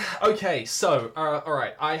 Okay, so, all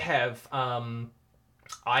right, I have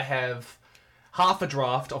half a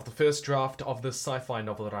draft of the first draft of this sci-fi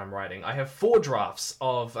novel that I'm writing. I have 4 drafts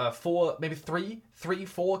of maybe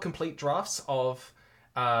four complete drafts of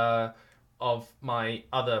my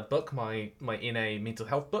other book, my NA mental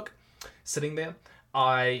health book, sitting there.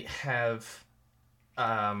 I have,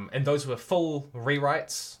 and those were full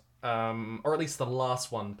rewrites, or at least the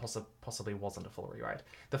last one possibly wasn't a full rewrite.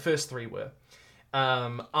 The first 3 were.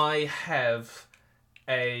 I have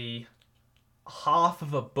a half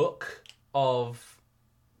of a book of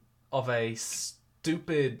a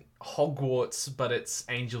stupid Hogwarts, but it's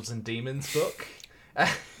Angels and Demons book.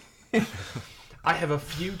 I have a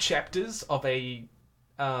few chapters of a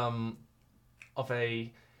cyberpunk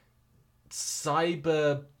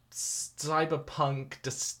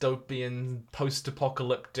dystopian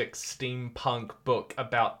post-apocalyptic steampunk book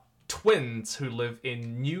about twins who live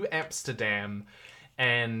in New Amsterdam,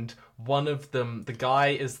 and one of them, the guy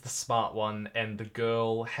is the smart one, and the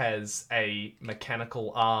girl has a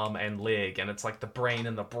mechanical arm and leg, and it's like the brain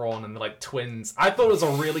and the brawn, and they're like twins. I thought it was a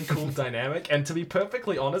really cool dynamic, and to be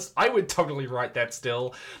perfectly honest, I would totally write that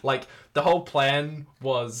still. Like, the whole plan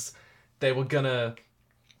was they were gonna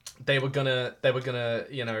figure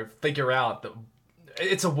out that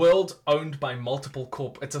it's a world owned by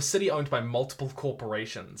it's a city owned by multiple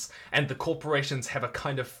corporations, and the corporations have a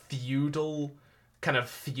kind of feudal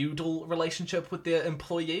relationship with their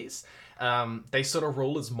employees. They sort of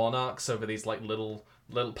rule as monarchs over these like little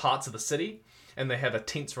parts of the city, and they have a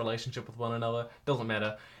tense relationship with one another. Doesn't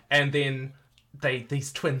matter. And then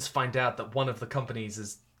these twins find out that one of the companies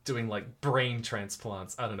is doing like brain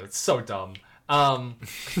transplants. I don't know. It's so dumb. And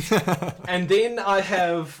then I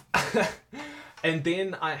have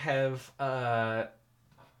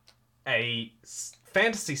a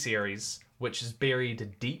fantasy series which is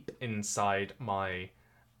buried deep inside my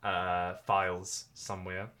files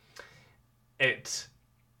somewhere. It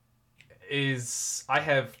is... I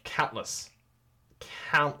have countless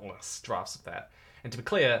drafts of that. And to be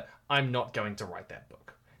clear, I'm not going to write that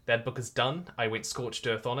book. That book is done. I went scorched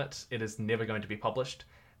earth on it. It is never going to be published.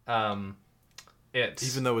 Even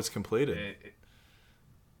though it's completed?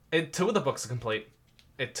 2 of the books are complete.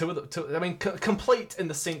 Complete in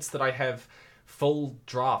the sense that I have full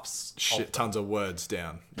drafts. Tons of words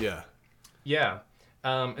down. Yeah. Yeah.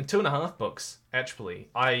 And 2.5 books, actually.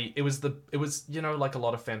 It was like a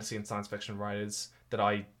lot of fantasy and science fiction writers that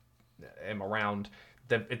I am around.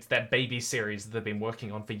 It's that baby series that they've been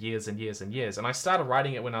working on for years and years and years. And I started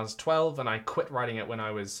writing it when I was 12, and I quit writing it when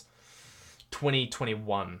I was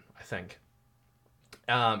 21, I think.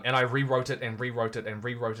 And I rewrote it and rewrote it and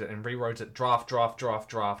rewrote it and rewrote it, draft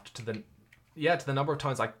to the number of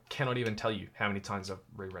times I cannot even tell you how many times I've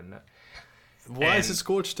rewritten it. Why is it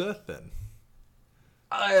scorched earth then?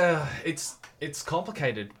 It's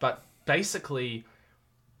complicated, but basically,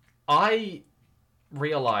 I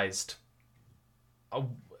realized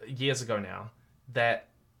years ago now that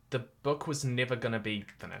the book was never going to be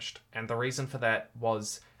finished, and the reason for that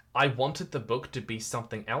was I wanted the book to be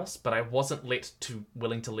something else, but I wasn't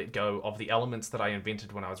willing to let go of the elements that I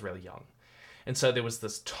invented when I was really young. And so there was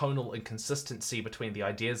this tonal inconsistency between the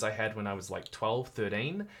ideas I had when I was like 12,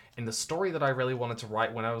 13, and the story that I really wanted to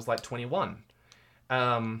write when I was like 21.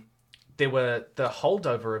 There were the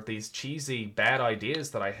holdover of these cheesy, bad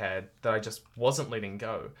ideas that I had that I just wasn't letting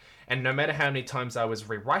go. And no matter how many times I was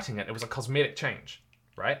rewriting it, it was a cosmetic change,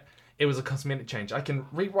 right? It was a cosmetic change. I can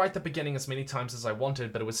rewrite the beginning as many times as I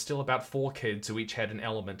wanted, but it was still about 4 kids who each had an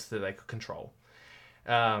element that they could control.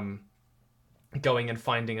 Going and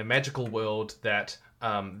finding a magical world that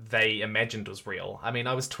they imagined was real. I mean,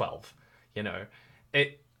 I was 12, you know.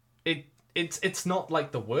 It's not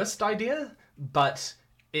like the worst idea, but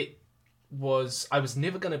I was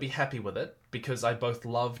never going to be happy with it because I both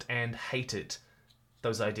loved and hated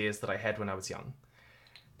those ideas that I had when I was young.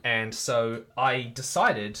 And so I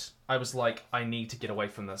decided, I was like, I need to get away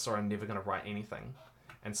from this or I'm never going to write anything.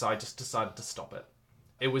 And so I just decided to stop it.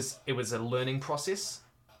 It was a learning process,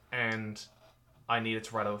 and I needed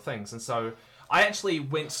to write other things. And so I actually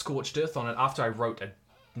went scorched earth on it after I wrote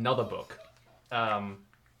another book. I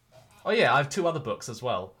have 2 other books as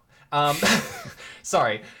well.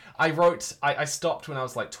 Sorry. I stopped when I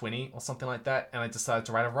was like 20 or something like that, and I decided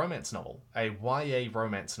to write a romance novel, a YA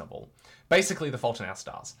romance novel. Basically, The Fault in Our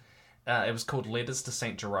Stars. It was called Letters to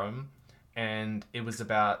St. Jerome, and it was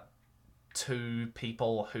about two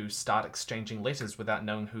people who start exchanging letters without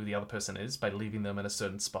knowing who the other person is by leaving them in a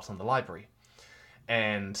certain spot in the library.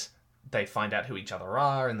 And they find out who each other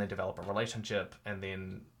are, and they develop a relationship, and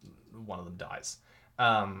then one of them dies.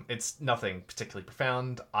 It's nothing particularly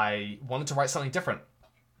profound. I wanted to write something different,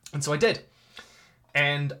 and so I did.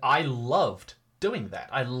 And I loved doing that.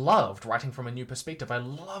 I loved writing from a new perspective. I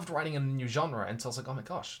loved writing in a new genre, and so I was like, oh my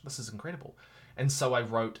gosh, this is incredible. And so I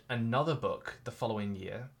wrote another book the following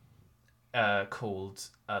year called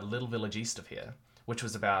Little Village East of Here, which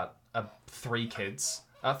was about three kids,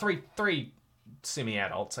 three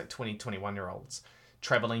semi-adults, like 20, 21-year-olds,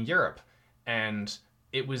 traveling Europe. And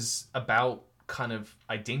it was about kind of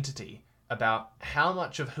identity, about how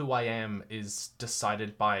much of who I am is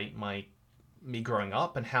decided by me growing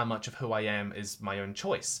up, and how much of who I am is my own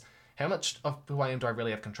choice. How much of who I am do I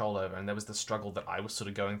really have control over? And there was the struggle that I was sort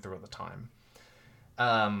of going through at the time.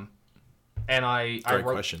 And I wrote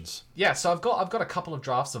questions. Yeah, so I've got a couple of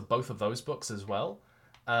drafts of both of those books as well.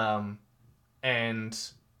 And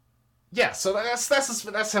yeah, so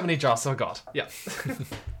that's how many drafts I've got. Yeah.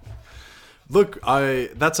 Look,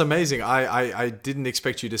 that's amazing. I didn't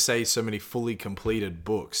expect you to say so many fully completed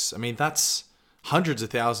books. I mean, that's hundreds of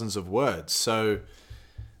thousands of words. So,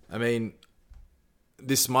 I mean,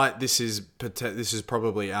 this is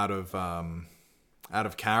probably out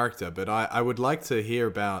of character, but I would like to hear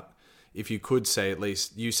about, if you could say at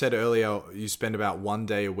least, you said earlier you spend about 1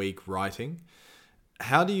 day a week writing.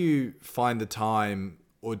 How do you find the time,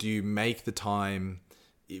 or do you make the time?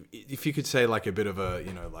 If you could say like a bit of a,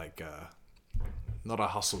 not a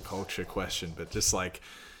hustle culture question, but just like,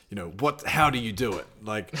 how do you do it?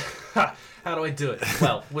 Like, how do I do it?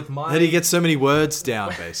 Well, with my... How do you get so many words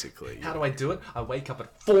down, basically? How do I do it? I wake up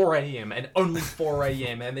at 4 a.m. and only 4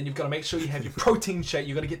 a.m. and then you've got to make sure you have your protein shake.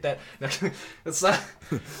 You've got to get that...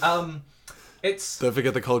 It's... Don't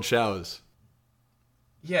forget the cold showers.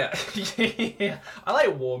 Yeah. Yeah. I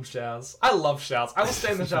like warm showers. I love showers. I will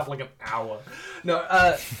stay in the shower for like an hour.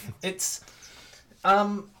 No, it's...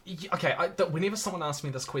 Okay, whenever someone asks me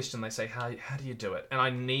this question, they say, how do you do it? And I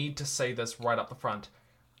need to say this right up the front.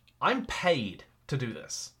 I'm paid to do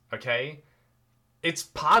this, okay? It's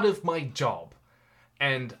part of my job.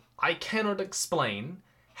 And I cannot explain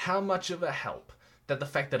how much of a help that the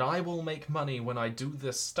fact that I will make money when I do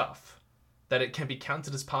this stuff, that it can be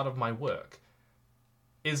counted as part of my work,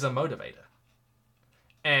 is a motivator.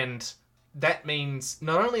 And that means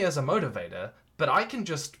not only as a motivator, but I can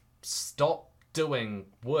just stop doing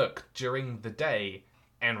work during the day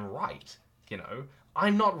and write,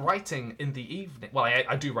 I'm not writing in the evening. Well,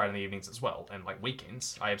 I do write in the evenings as well, and like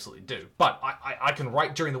weekends, I absolutely do. But I can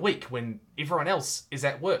write during the week when everyone else is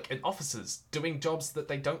at work in offices doing jobs that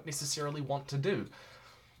they don't necessarily want to do.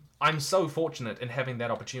 I'm so fortunate in having that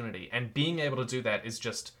opportunity, and being able to do that is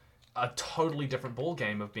just a totally different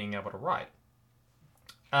ballgame of being able to write.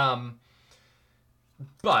 But,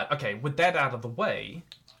 okay, with that out of the way,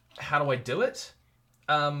 how do I do it?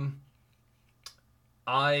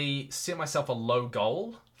 I set myself a low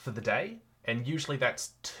goal for the day, and usually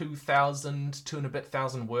that's 2,000 and a bit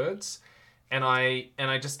thousand words, and I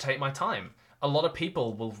just take my time. A lot of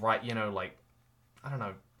people will write,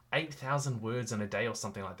 8,000 words in a day or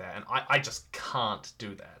something like that, and I just can't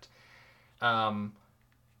do that.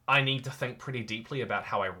 I need to think pretty deeply about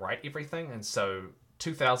how I write everything, and so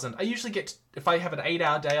 2,000, I usually get, if I have an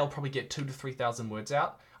 8-hour day, I'll probably get 2,000 to 3,000 words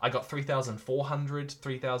out. I got 3,400,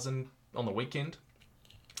 3,000 on the weekend.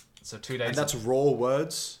 So 2 days. And that's raw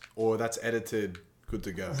words, or that's edited, good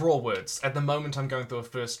to go? Raw words. At the moment, I'm going through a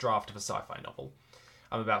first draft of a sci-fi novel.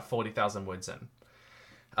 I'm about 40,000 words in.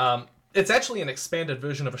 It's actually an expanded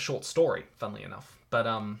version of a short story, funnily enough. But,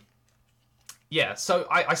 yeah, so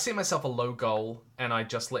I set myself a low goal, and I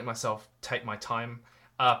just let myself take my time.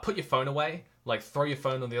 Put your phone away. Like, throw your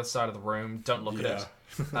phone on the other side of the room. Don't look at it.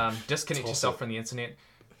 Disconnect yourself from the internet.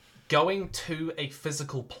 Going to a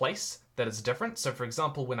physical place that is different. So, for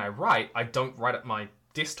example, when I write, I don't write at my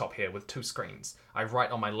desktop here with 2 screens. I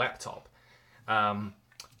write on my laptop.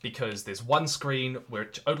 Because there's one screen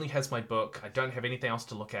which only has my book. I don't have anything else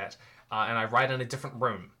to look at. And I write in a different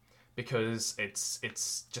room. Because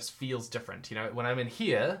it's just feels different. When I'm in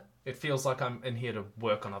here, it feels like I'm in here to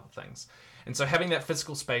work on other things. And so having that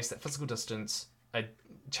physical space, that physical distance, a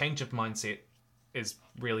change of mindset is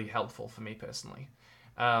really helpful for me personally.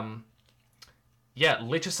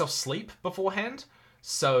 Let yourself sleep beforehand.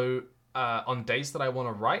 So on days that I want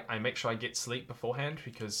to write, I make sure I get sleep beforehand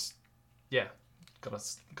because,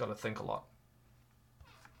 Gotta think a lot.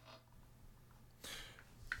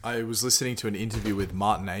 I was listening to an interview with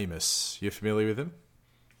Martin Amis. You familiar with him?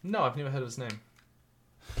 No, I've never heard of his name.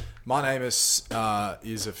 Martin Amis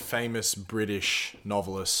is a famous British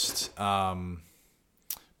novelist,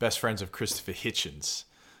 best friends of Christopher Hitchens.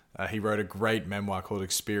 He wrote a great memoir called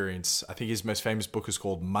Experience. I think his most famous book is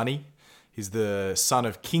called Money. He's the son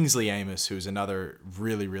of Kingsley Amis, who is another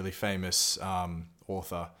really, really famous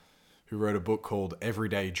author who wrote a book called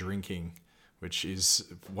Everyday Drinking, which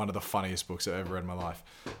is one of the funniest books I've ever read in my life.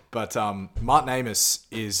 But Martin Amis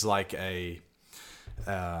is like a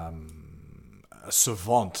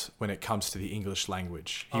savant when it comes to the English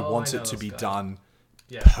language. He wants it to be done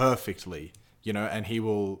perfectly, you know, and he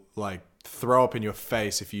will like throw up in your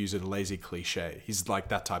face if you use a lazy cliche. He's like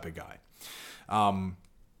that type of guy.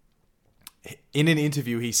 In an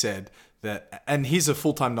interview, he said that, and he's a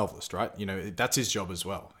full-time novelist, right? You know, that's his job as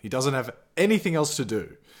well. He doesn't have anything else to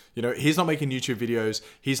do. You know, he's not making YouTube videos.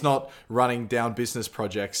 He's not running down business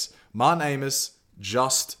projects. Martin Amis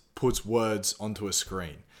just puts words onto a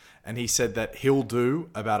screen. And he said that he'll do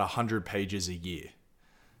about 100 pages a year.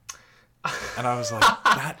 And I was like,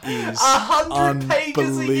 that is 100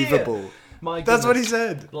 pages a year. unbelievable. My goodness. That's what he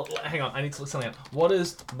said. Hang on, I need to look something up. What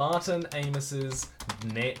is Martin Amis's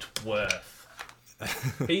net worth?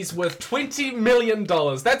 He's worth $20 million.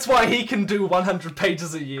 That's why he can do 100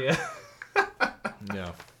 pages a year.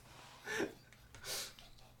 Yeah.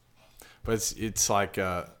 But it's like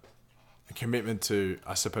a commitment to,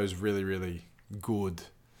 I suppose, really, really good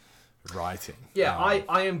writing. Yeah,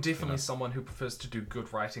 I am definitely someone who prefers to do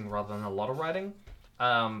good writing rather than a lot of writing.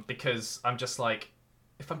 Because I'm just like,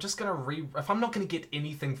 if I'm not gonna get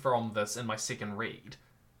anything from this in my second read,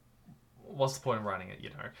 what's the point of writing it, you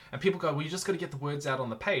know? And people go, well, you just got to get the words out on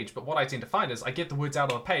the page. But what I tend to find is I get the words out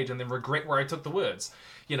on the page and then regret where I took the words,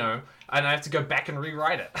 you know? And I have to go back and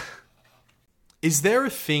rewrite it. Is there a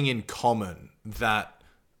thing in common that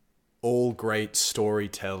all great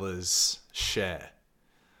storytellers share?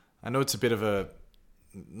 I know it's a bit of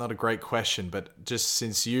not a great question, but just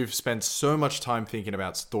since you've spent so much time thinking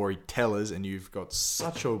about storytellers and you've got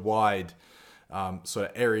such a wide sort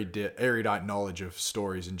of erudite knowledge of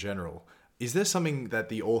stories in general, is there something that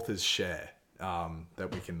the authors share that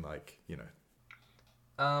we can, like, you know?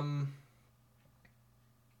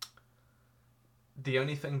 The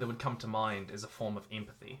only thing that would come to mind is a form of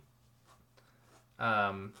empathy.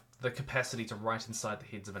 The capacity to write inside the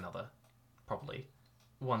heads of another, probably.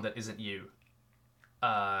 One that isn't you.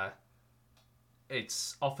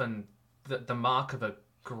 It's often the mark of a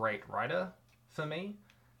great writer, for me,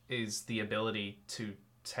 is the ability to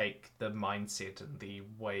take the mindset and the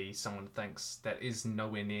way someone thinks that is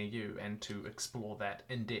nowhere near you and to explore that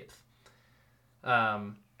in depth.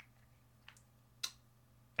 And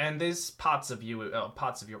there's parts of you in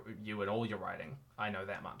all your writing. I know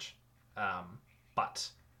that much. But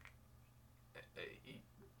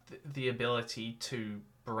the ability to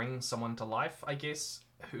bring someone to life, I guess,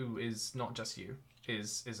 who is not just you,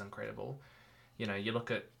 is incredible. You know, you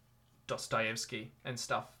look at Dostoevsky and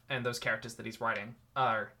stuff, and those characters that he's writing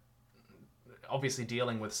are obviously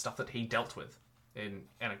dealing with stuff that he dealt with in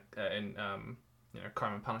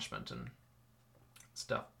Crime and Punishment and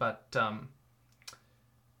stuff. But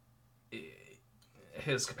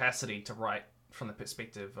his capacity to write from the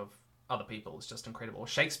perspective of other people is just incredible.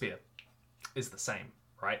 Shakespeare is the same,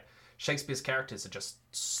 right? Shakespeare's characters are just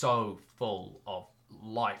so full of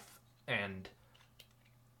life and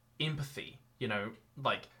empathy, you know,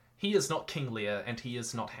 like, he is not King Lear and he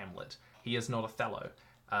is not Hamlet. He is not Othello.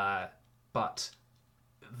 But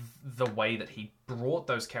the way that he brought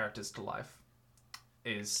those characters to life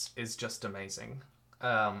is just amazing.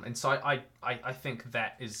 And so I think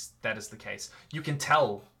that is the case. You can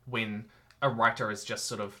tell when a writer is just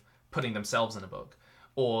sort of putting themselves in a book,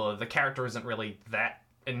 or the character isn't really that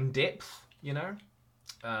in depth, you know?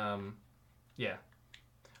 Yeah.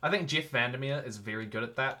 I think Jeff Vandermeer is very good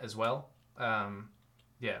at that as well.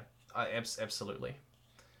 Yeah, absolutely.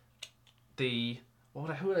 Who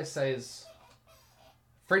would I say is...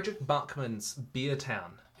 Frederick Buckman's Beer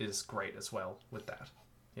Town is great as well with that.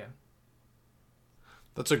 Yeah.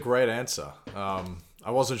 That's a great answer. I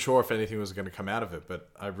wasn't sure if anything was going to come out of it, but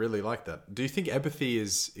I really like that. Do you think empathy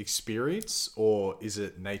is experience or is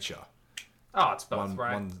it nature? Oh, it's both,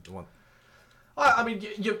 right? I mean,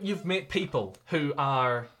 you've met people who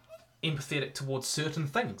are empathetic towards certain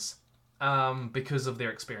things because of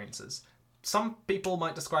their experiences. Some people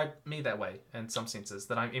might describe me that way in some senses,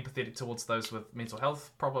 that I'm empathetic towards those with mental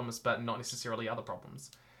health problems, but not necessarily other problems.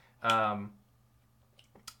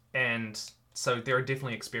 And so there are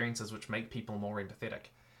definitely experiences which make people more empathetic.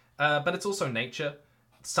 But it's also nature.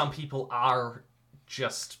 Some people are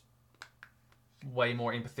just way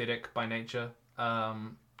more empathetic by nature,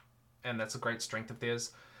 and that's a great strength of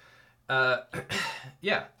theirs.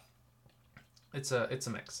 Yeah, it's a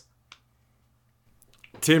mix.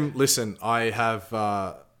 Tim, listen, I've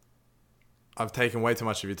taken way too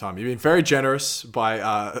much of your time. You've been very generous by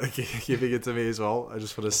giving it to me as well, I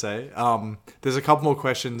just want to say. There's a couple more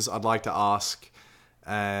questions I'd like to ask.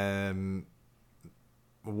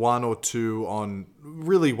 One or two on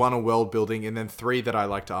world building, and then 3 that I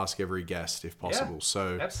like to ask every guest if possible. Yeah,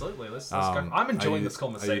 so absolutely. Let's go. I'm enjoying this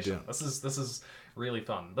conversation. This is really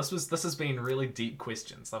fun. This has been really deep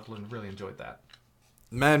questions. I've really enjoyed that.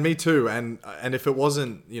 Man, me too. And if it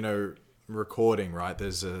wasn't, recording, right,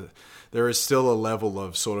 there is still a level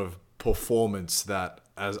of sort of performance that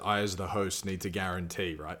as the host need to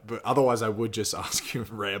guarantee, right? But otherwise I would just ask you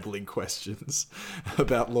rambling questions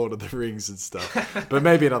about Lord of the Rings and stuff. But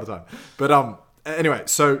maybe another time. But anyway,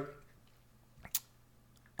 so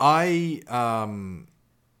I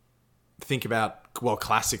think about, well,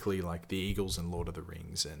 classically, like the Eagles and Lord of the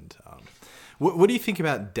Rings, and what do you think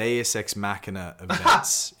about Deus Ex Machina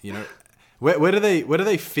events? Where do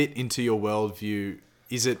they fit into your worldview?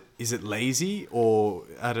 Is it lazy, or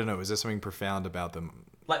I don't know? Is there something profound about them?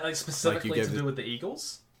 Like specifically to do with the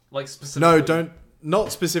Eagles? Like specifically? No,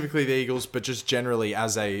 not specifically the Eagles, but just generally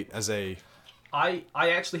as a. I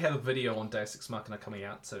actually have a video on Deus Ex Machina coming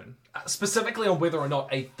out soon, specifically on whether or not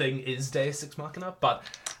a thing is Deus Ex Machina. But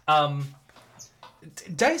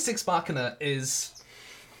Deus Ex Machina is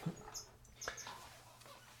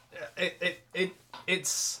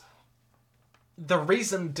it's the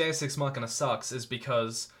reason Deus Ex Machina sucks is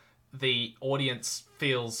because the audience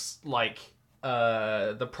feels like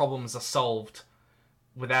the problems are solved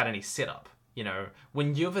without any setup.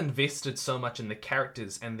 When you've invested so much in the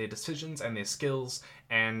characters and their decisions and their skills,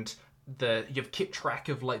 and you've kept track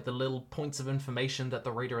of like the little points of information that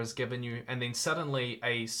the reader has given you, and then suddenly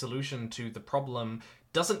a solution to the problem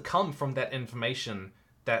doesn't come from that information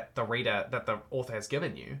that the author has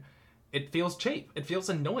given you, it feels cheap. It feels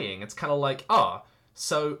annoying. It's kind of like,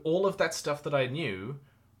 so all of that stuff that I knew,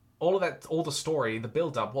 all the story, the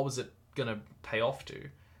build-up, what was it gonna pay off to?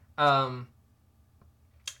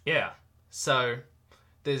 Yeah. So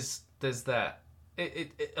there's that.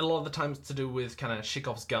 It a lot of the times to do with kind of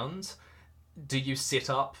Chekhov's guns. Do you set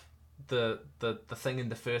up the thing in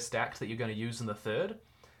the first act that you're going to use in the third?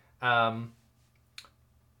 And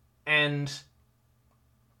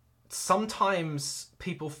sometimes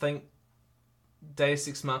people think Deus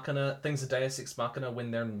Ex Machina, things are Deus Ex Machina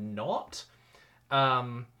when they're not.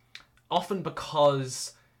 Often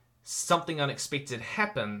because something unexpected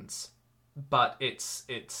happens, but it's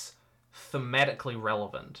thematically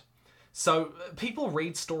relevant. So people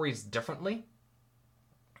read stories differently.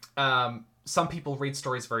 Some people read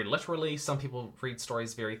stories very literally. Some people read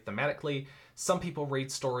stories very thematically. Some people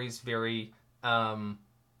read stories very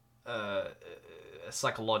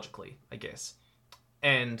psychologically, I guess.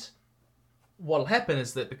 And what'll happen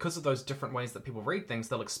is that because of those different ways that people read things,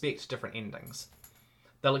 they'll expect different endings.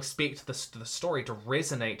 They'll expect the story to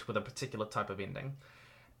resonate with a particular type of ending.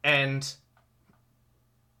 And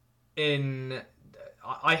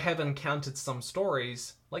I have encountered some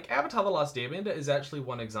stories, like Avatar: The Last Airbender is actually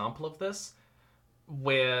one example of this,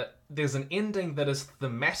 where there's an ending that is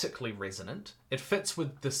thematically resonant. It fits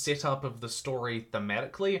with the setup of the story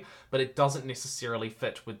thematically, but it doesn't necessarily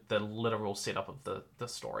fit with the literal setup of the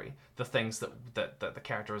story, the things that the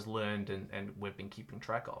character has learned and we've been keeping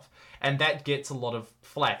track of. And that gets a lot of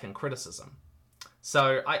flack and criticism.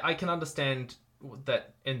 So I can understand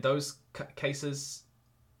that in those cases,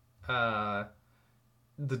 the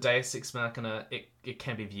Deus Ex Machina, it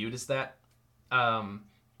can be viewed as that.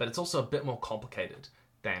 But it's also a bit more complicated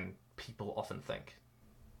than people often think.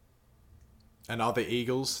 And are the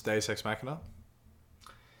Eagles Deus Ex Machina?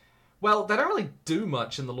 Well, they don't really do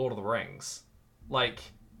much in The Lord of the Rings. Like,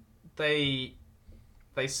 they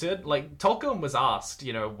said, like, Tolkien was asked,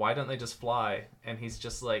 why don't they just fly? And he's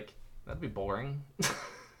just like, that'd be boring.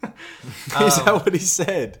 Is that what he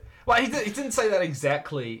said? Well, he didn't say that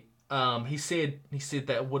exactly. He said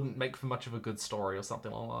that it wouldn't make for much of a good story or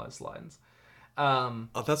something along those lines.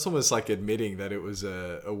 That's almost like admitting that it was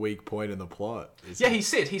a weak point in the plot. Yeah, he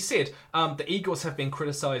said, the Eagles have been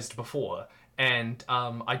criticized before, and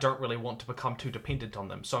I don't really want to become too dependent on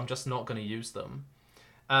them, so I'm just not going to use them.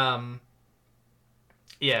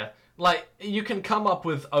 Yeah, Like, you can come up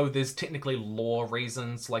with, there's technically lore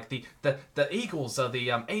reasons, like the Eagles are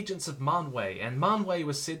the agents of Manwë, and Manwë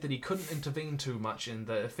was said that he couldn't intervene too much in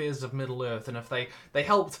the affairs of Middle-earth, and if they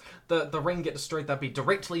helped the ring get destroyed, they'd be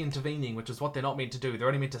directly intervening, which is what they're not meant to do. They're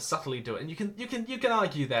only meant to subtly do it, and you can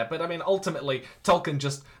argue that, but I mean, ultimately, Tolkien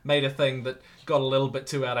just made a thing that got a little bit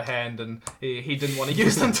too out of hand, and he didn't want to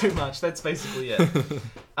use them too much. That's basically it.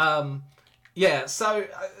 Yeah, so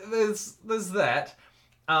there's that.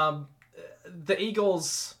 The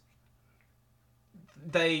Eagles,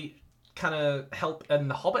 they kind of help in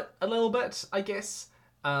The Hobbit a little bit, I guess.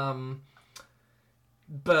 But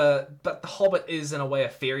The Hobbit is in a way a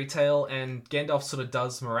fairy tale, and Gandalf sort of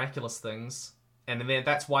does miraculous things, and then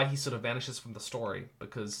that's why he sort of vanishes from the story,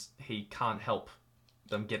 because he can't help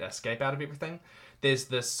them escape out of everything. There's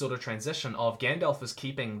this sort of transition of Gandalf is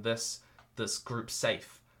keeping this group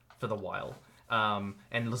safe for the while.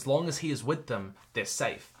 And as long as he is with them, they're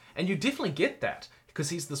safe. And you definitely get that, because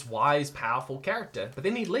he's this wise, powerful character. But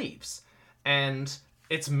then he leaves. And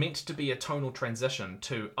it's meant to be a tonal transition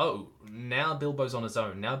to, now Bilbo's on his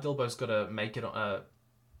own. Now Bilbo's got to make it...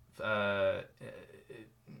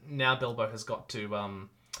 now Bilbo has got to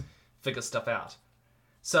figure stuff out.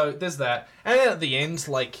 So there's that. And then at the end,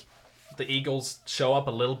 like, the Eagles show up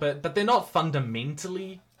a little bit, but they're not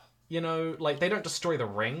fundamentally, like, they don't destroy the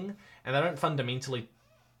ring, and they don't fundamentally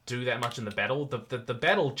do that much in the battle. The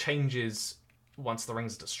battle changes once the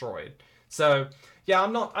ring's destroyed. So yeah,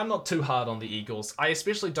 I'm not too hard on the Eagles. I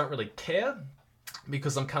especially don't really care,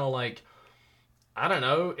 because I'm kind of like, I don't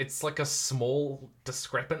know, it's like a small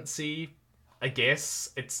discrepancy, I guess.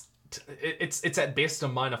 It's at best a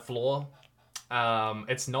minor flaw.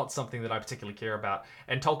 It's not something that I particularly care about,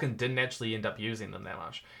 and Tolkien didn't actually end up using them that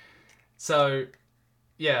much. So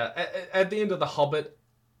yeah, at the end of The Hobbit,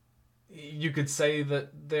 you could say that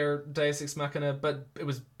they're Deus Ex Machina, but it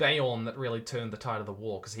was Beorn that really turned the tide of the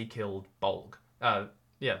war, because he killed Bolg.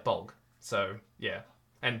 Bolg. So, yeah.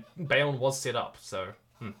 And Beorn was set up, so...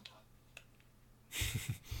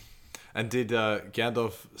 And did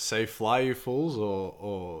Gandalf say fly, you fools,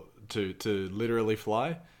 or to literally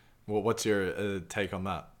fly? What's your take on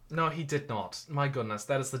that? No, he did not. My goodness,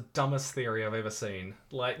 that is the dumbest theory I've ever seen.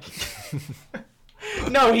 Like...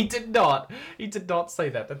 No, he did not. He did not say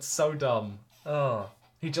that. That's so dumb. Oh,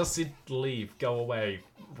 he just said leave, go away,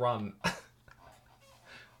 run.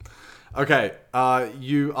 Okay,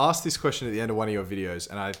 you asked this question at the end of one of your videos,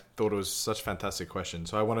 and I thought it was such a fantastic question.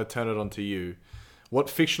 So I want to turn it on to you.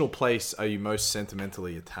 What fictional place are you most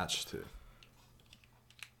sentimentally attached to?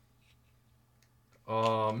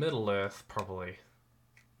 Oh, Middle-earth, probably.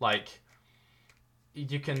 Like,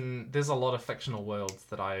 there's a lot of fictional worlds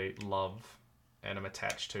that I love and I'm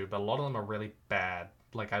attached to, but a lot of them are really bad.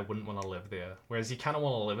 Like, I wouldn't want to live there. Whereas you kind of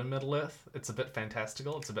want to live in Middle-earth. It's a bit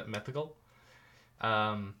fantastical. It's a bit mythical.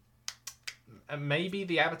 Maybe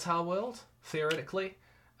the Avatar world, theoretically.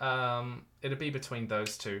 It'd be between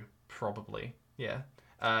those two, probably. Yeah.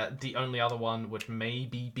 The only other one would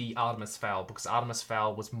maybe be Artemis Fowl, because Artemis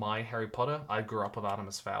Fowl was my Harry Potter. I grew up with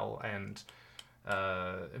Artemis Fowl, and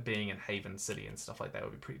being in Haven City and stuff like that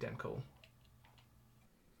would be pretty damn cool.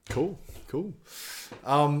 Cool.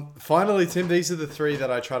 Finally, Tim, these are the three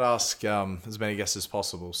that I try to ask as many guests as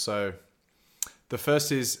possible. So the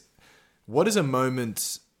first is, what is a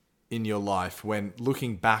moment in your life when,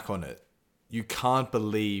 looking back on it, you can't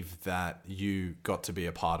believe that you got to be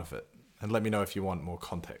a part of it? And let me know if you want more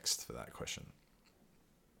context for that question.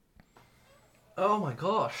 Oh my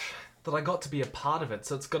gosh, that I got to be a part of it.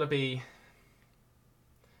 So it's got to be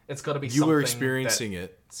you were experiencing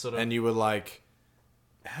it, sort of... and you were like,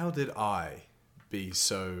 how did I be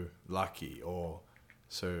so lucky? Or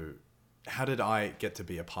how did I get to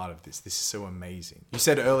be a part of this? This is so amazing. You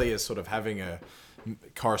said earlier sort of having a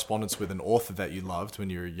correspondence with an author that you loved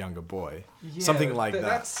when you were a younger boy. Yeah, something like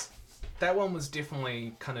that. That one was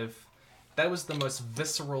definitely kind of... That was the most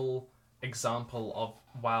visceral example of,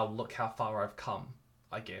 wow, look how far I've come,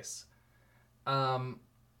 I guess.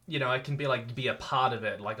 I can be a part of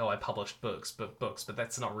it, like, I published books, but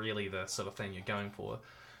that's not really the sort of thing you're going for.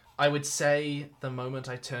 I would say the moment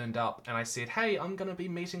I turned up and I said, hey, I'm going to be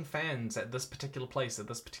meeting fans at this particular place at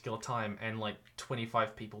this particular time, and like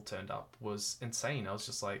 25 people turned up, was insane. I was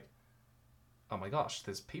just like, oh my gosh,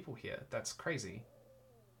 there's people here. That's crazy.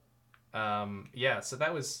 So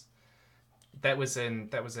that was in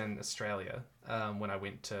Australia when I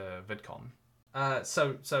went to VidCon.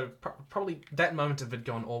 So probably that moment at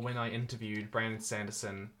VidCon, or when I interviewed Brandon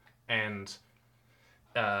Sanderson and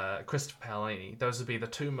Christopher Paolini, those would be the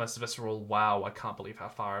two most visceral, wow, I can't believe how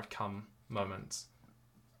far I've come moments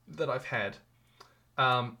that I've had.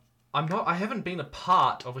 I haven't been a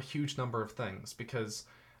part of a huge number of things because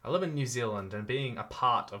I live in New Zealand, and being a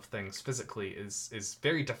part of things physically is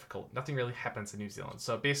very difficult. Nothing really happens in New Zealand,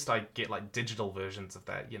 so at best I get like digital versions of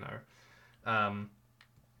that, you know.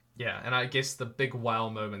 Yeah, and I guess the big wow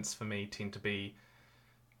moments for me tend to be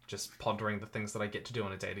just pondering the things that I get to do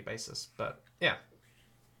on a daily basis. But yeah.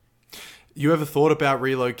 You ever thought about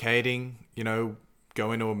relocating, you know,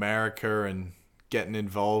 going to America and getting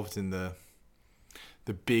involved in the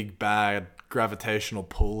big bad gravitational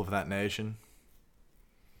pull of that nation?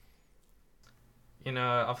 You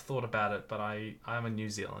know, I've thought about it, but I'm a New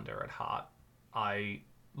Zealander at heart. I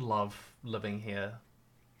love living here.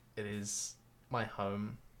 It is my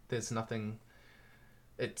home. There's nothing...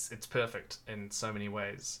 It's perfect in so many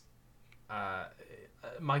ways.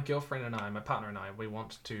 My girlfriend and I, my partner and I, we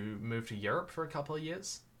want to move to Europe for a couple of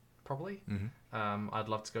years, probably. Mm-hmm. I'd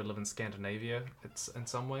love to go live in Scandinavia. It's in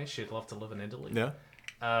some way. She'd love to live in Italy. Yeah.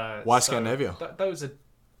 Why Scandinavia? Those are...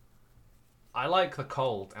 I like the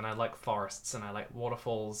cold, and I like forests, and I like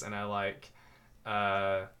waterfalls, and I like...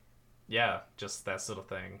 yeah, just that sort of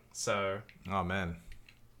thing. So... Oh, man.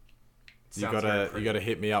 You gotta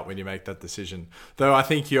hit me up when you make that decision. Though I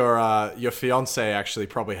think your fiance actually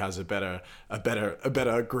probably has a better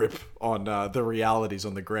grip on the realities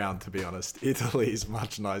on the ground. To be honest, Italy is a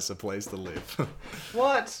much nicer place to live.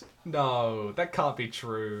 What? No, that can't be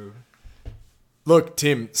true. Look,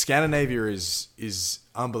 Tim, Scandinavia is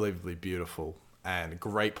unbelievably beautiful and a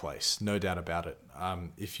great place, no doubt about it.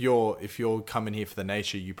 If you're coming here for the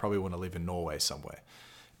nature, you probably want to live in Norway somewhere.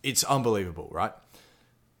 It's unbelievable, right?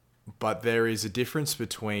 But there is a difference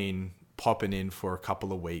between popping in for a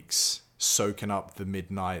couple of weeks, soaking up the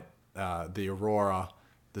midnight, the aurora,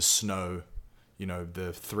 the snow, you know,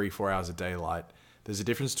 the 3-4 hours of daylight. There's a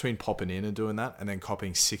difference between popping in and doing that and then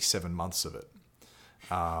copping 6-7 months of it.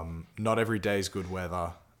 Not every day is good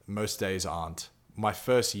weather. Most days aren't. My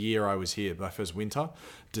first year I was here, my first winter,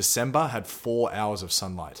 December had 4 hours of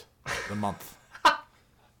sunlight a month.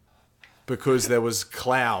 Because there was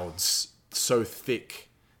clouds so thick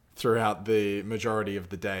throughout the majority of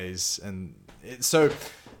the days. And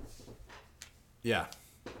yeah.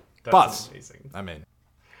 That's amazing. I mean...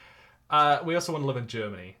 we also want to live in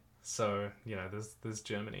Germany. So, you know, there's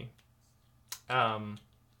Germany.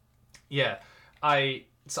 Yeah. I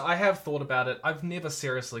have thought about it. I've never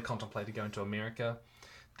seriously contemplated going to America.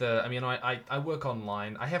 I work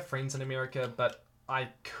online. I have friends in America, but I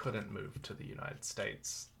couldn't move to the United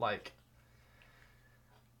States. Like,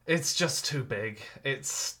 it's just too big.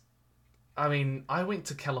 I went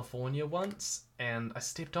to California once, and I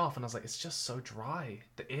stepped off, and I was like, it's just so dry.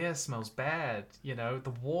 The air smells bad, you know, the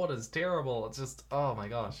water's terrible. It's just, oh my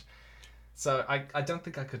gosh. So I don't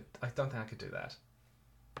think I could do that.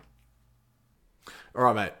 All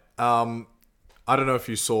right, mate. I don't know if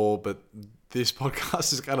you saw, but this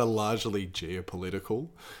podcast is kind of largely geopolitical,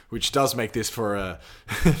 which does make this for a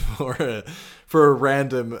for a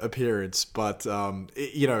random appearance. But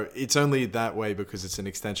it's only that way because it's an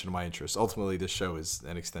extension of my interest. Ultimately, this show is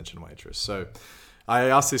an extension of my interest. So I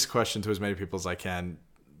ask this question to as many people as I can.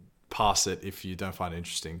 Pass it if you don't find it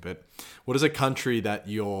interesting. But what is a country that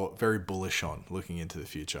you're very bullish on looking into the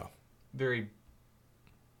future? Very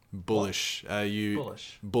bullish.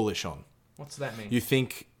 Bullish on? What's that mean? You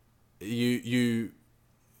think you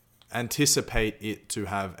anticipate it to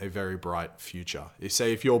have a very bright future. You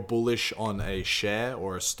say if you're bullish on a share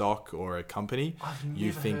or a stock or a company,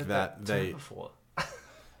 you think that they before.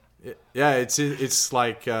 Yeah, it's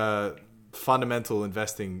like fundamental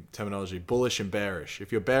investing terminology, bullish and bearish.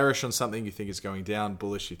 If you're bearish on something, you think it's going down.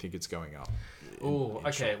 Bullish, you think it's going up. Oh,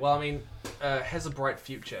 okay. Short. Well, I mean, has a bright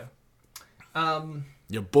future.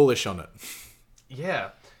 You're bullish on it.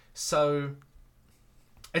 Yeah. So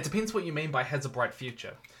it depends what you mean by has a bright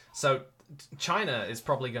future. So China is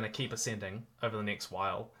probably going to keep ascending over the next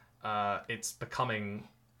while. It's becoming,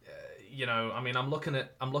 I'm looking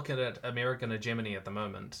at American hegemony at the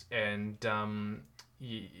moment, and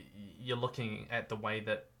you're looking at the way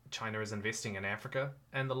that China is investing in Africa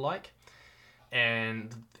and the like,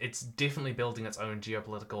 and it's definitely building its own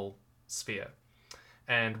geopolitical sphere.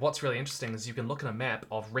 And what's really interesting is you can look at a map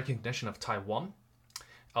of recognition of Taiwan,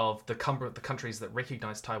 of the countries that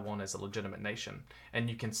recognize Taiwan as a legitimate nation, and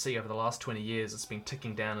you can see over the last 20 years it's been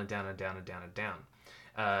ticking down and down and down and down and down.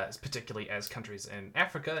 Particularly as countries in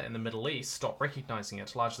Africa and the Middle East stop recognizing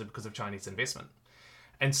it, largely because of Chinese investment.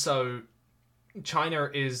 And so China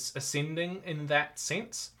is ascending in that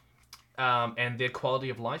sense, and their quality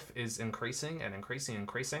of life is increasing and increasing and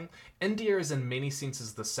increasing. India is in many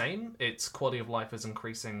senses the same. Its quality of life is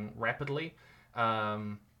increasing rapidly,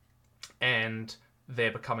 and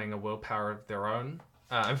they're becoming a world power of their own.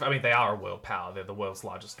 I mean, they are a world power. They're the world's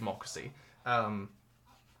largest democracy. But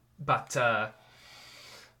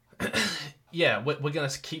yeah, we're going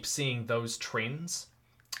to keep seeing those trends.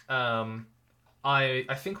 I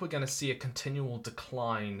think we're going to see a continual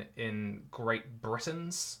decline in Great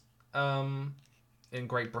Britain's hegemony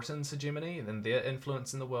and their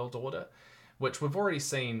influence in the world order, which we've already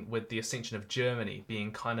seen with the ascension of Germany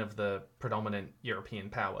being kind of the predominant European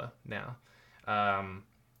power now,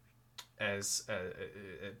 as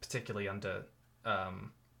particularly under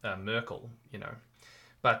Merkel, you know.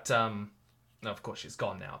 But of course she's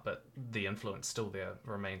gone now, but the influence still there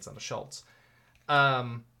remains under Scholz.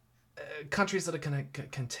 Countries that are going to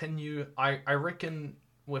continue, I reckon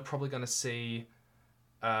we're probably going to see.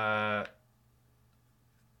 I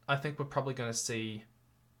think we're probably going to see.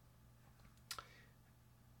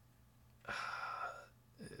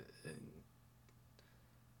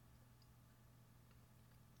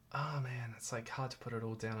 Oh man, it's like hard to put it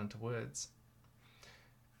all down into words.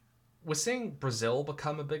 We're seeing Brazil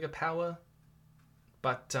become a bigger power,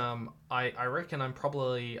 but I reckon I'm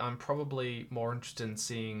probably more interested in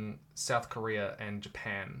seeing South Korea and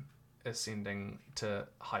Japan ascending to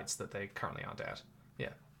heights that they currently aren't at. Yeah.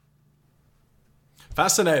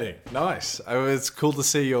 Fascinating. Nice. It's cool to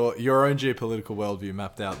see your own geopolitical worldview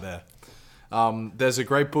mapped out there. There's a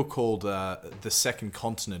great book called The Second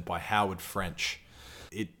Continent by Howard French.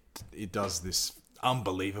 It does this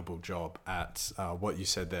unbelievable job at what you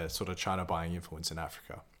said there, sort of China buying influence in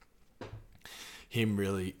Africa. Him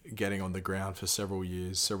really getting on the ground for several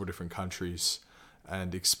years, several different countries,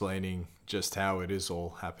 and explaining just how it is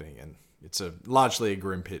all happening. And it's largely a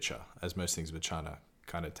grim picture, as most things with China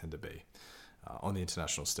kind of tend to be, on the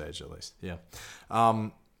international stage at least. Yeah.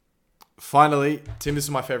 Finally, Tim, this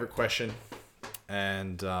is my favorite question,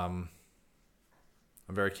 and I'm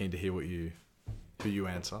very keen to hear who you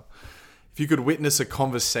answer. If you could witness a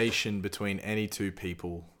conversation between any two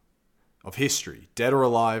people of history, dead or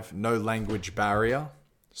alive, no language barrier.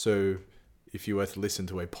 So if you were to listen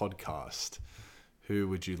to a podcast, who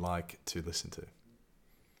would you like to listen to?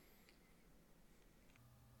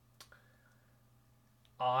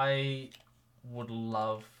 I would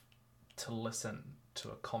love to listen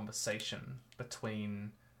to a conversation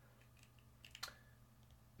between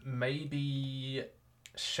maybe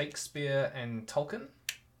Shakespeare and Tolkien,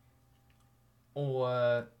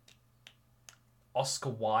 or Oscar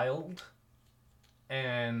Wilde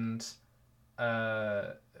and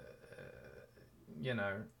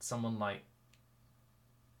someone like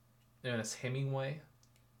Ernest Hemingway.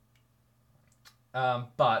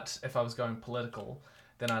 But if I was going political,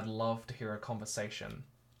 then I'd love to hear a conversation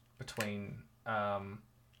between oh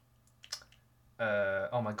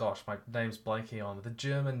my gosh, my name's blanking on the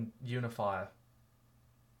German unifier.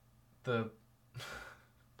 What's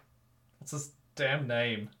his damn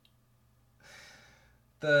name?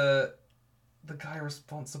 The guy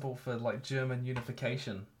responsible for like German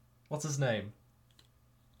unification. What's his name?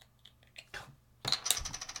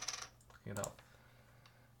 Looking it up.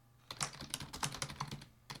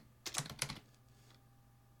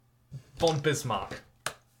 Von Bismarck.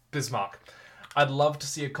 Bismarck. I'd love to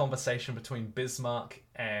see a conversation between Bismarck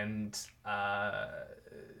and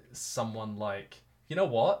someone like, you know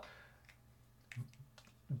what?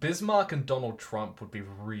 Bismarck and Donald Trump would be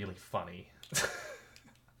really funny.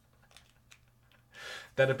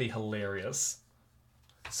 That'd be hilarious.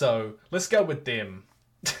 So let's go with them.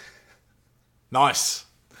 Nice.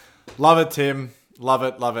 Love it, Tim. Love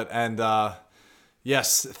it. And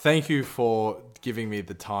yes, thank you for giving me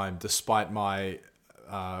the time despite my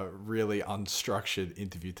really unstructured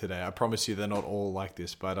interview today. I promise you they're not all like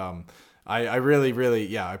this, but I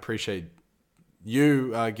really I appreciate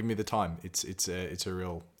you giving me the time. It's a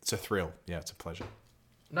thrill. Yeah, it's a pleasure.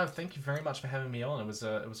 No, thank you very much for having me on. It was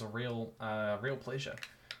a real pleasure.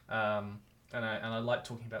 And I like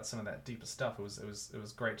talking about some of that deeper stuff. It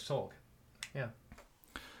was great to talk. Yeah.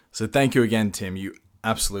 So thank you again, Tim. You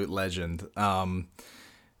absolute legend.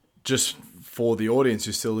 Just for the audience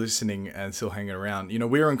who's still listening and still hanging around, we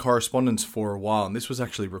were in correspondence for a while, and this was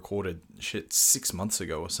actually recorded 6 months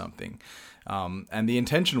ago or something. And the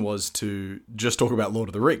intention was to just talk about Lord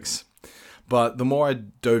of the Rings. But the more I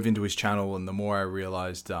dove into his channel and the more I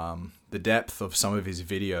realized the depth of some of his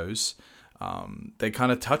videos, they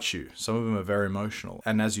kind of touch you. Some of them are very emotional.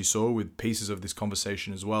 And as you saw with pieces of this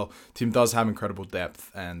conversation as well, Tim does have incredible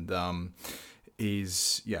depth, and I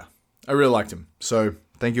really liked him. So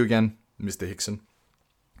thank you again, Mr. Hickson,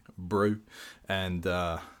 bro. And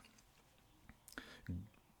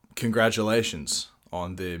congratulations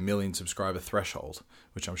on the 1 million subscriber threshold,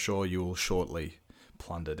 which I'm sure you will shortly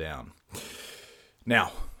plunder down.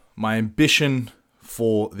 Now, my ambition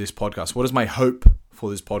for this podcast? What is my hope for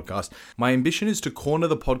this podcast? My ambition is to corner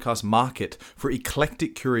the podcast market for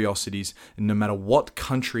eclectic curiosities, no matter what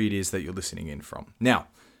country it is that you're listening in from. Now,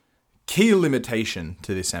 key limitation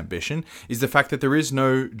to this ambition is the fact that there is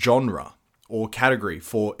no genre or category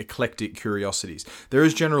for eclectic curiosities. There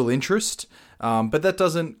is general interest, but that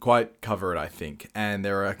doesn't quite cover it, I think. And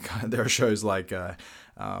there are shows like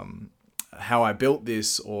How I Built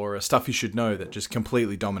This or Stuff You Should Know that just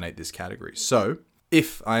completely dominate this category. So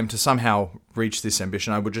if I am to somehow reach this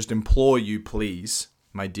ambition, I would just implore you, please,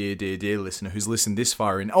 my dear listener who's listened this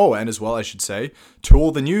far in. Oh, and as well, I should say, to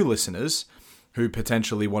all the new listeners who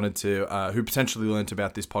potentially learnt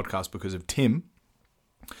about this podcast because of Tim,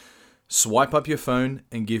 swipe up your phone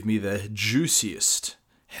and give me the juiciest,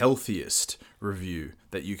 healthiest review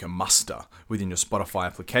that you can muster within your Spotify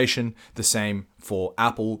application. The same for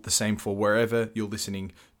Apple, the same for wherever you're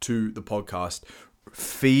listening to the podcast.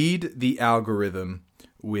 Feed the algorithm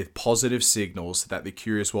with positive signals that the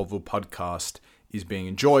Curious Worldville podcast is being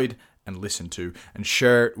enjoyed and listened to, and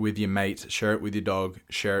share it with your mate, share it with your dog,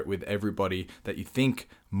 share it with everybody that you think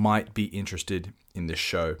might be interested in this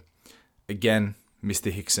show. Again,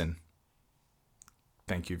 Mr. Hickson,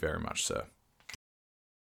 thank you very much, sir.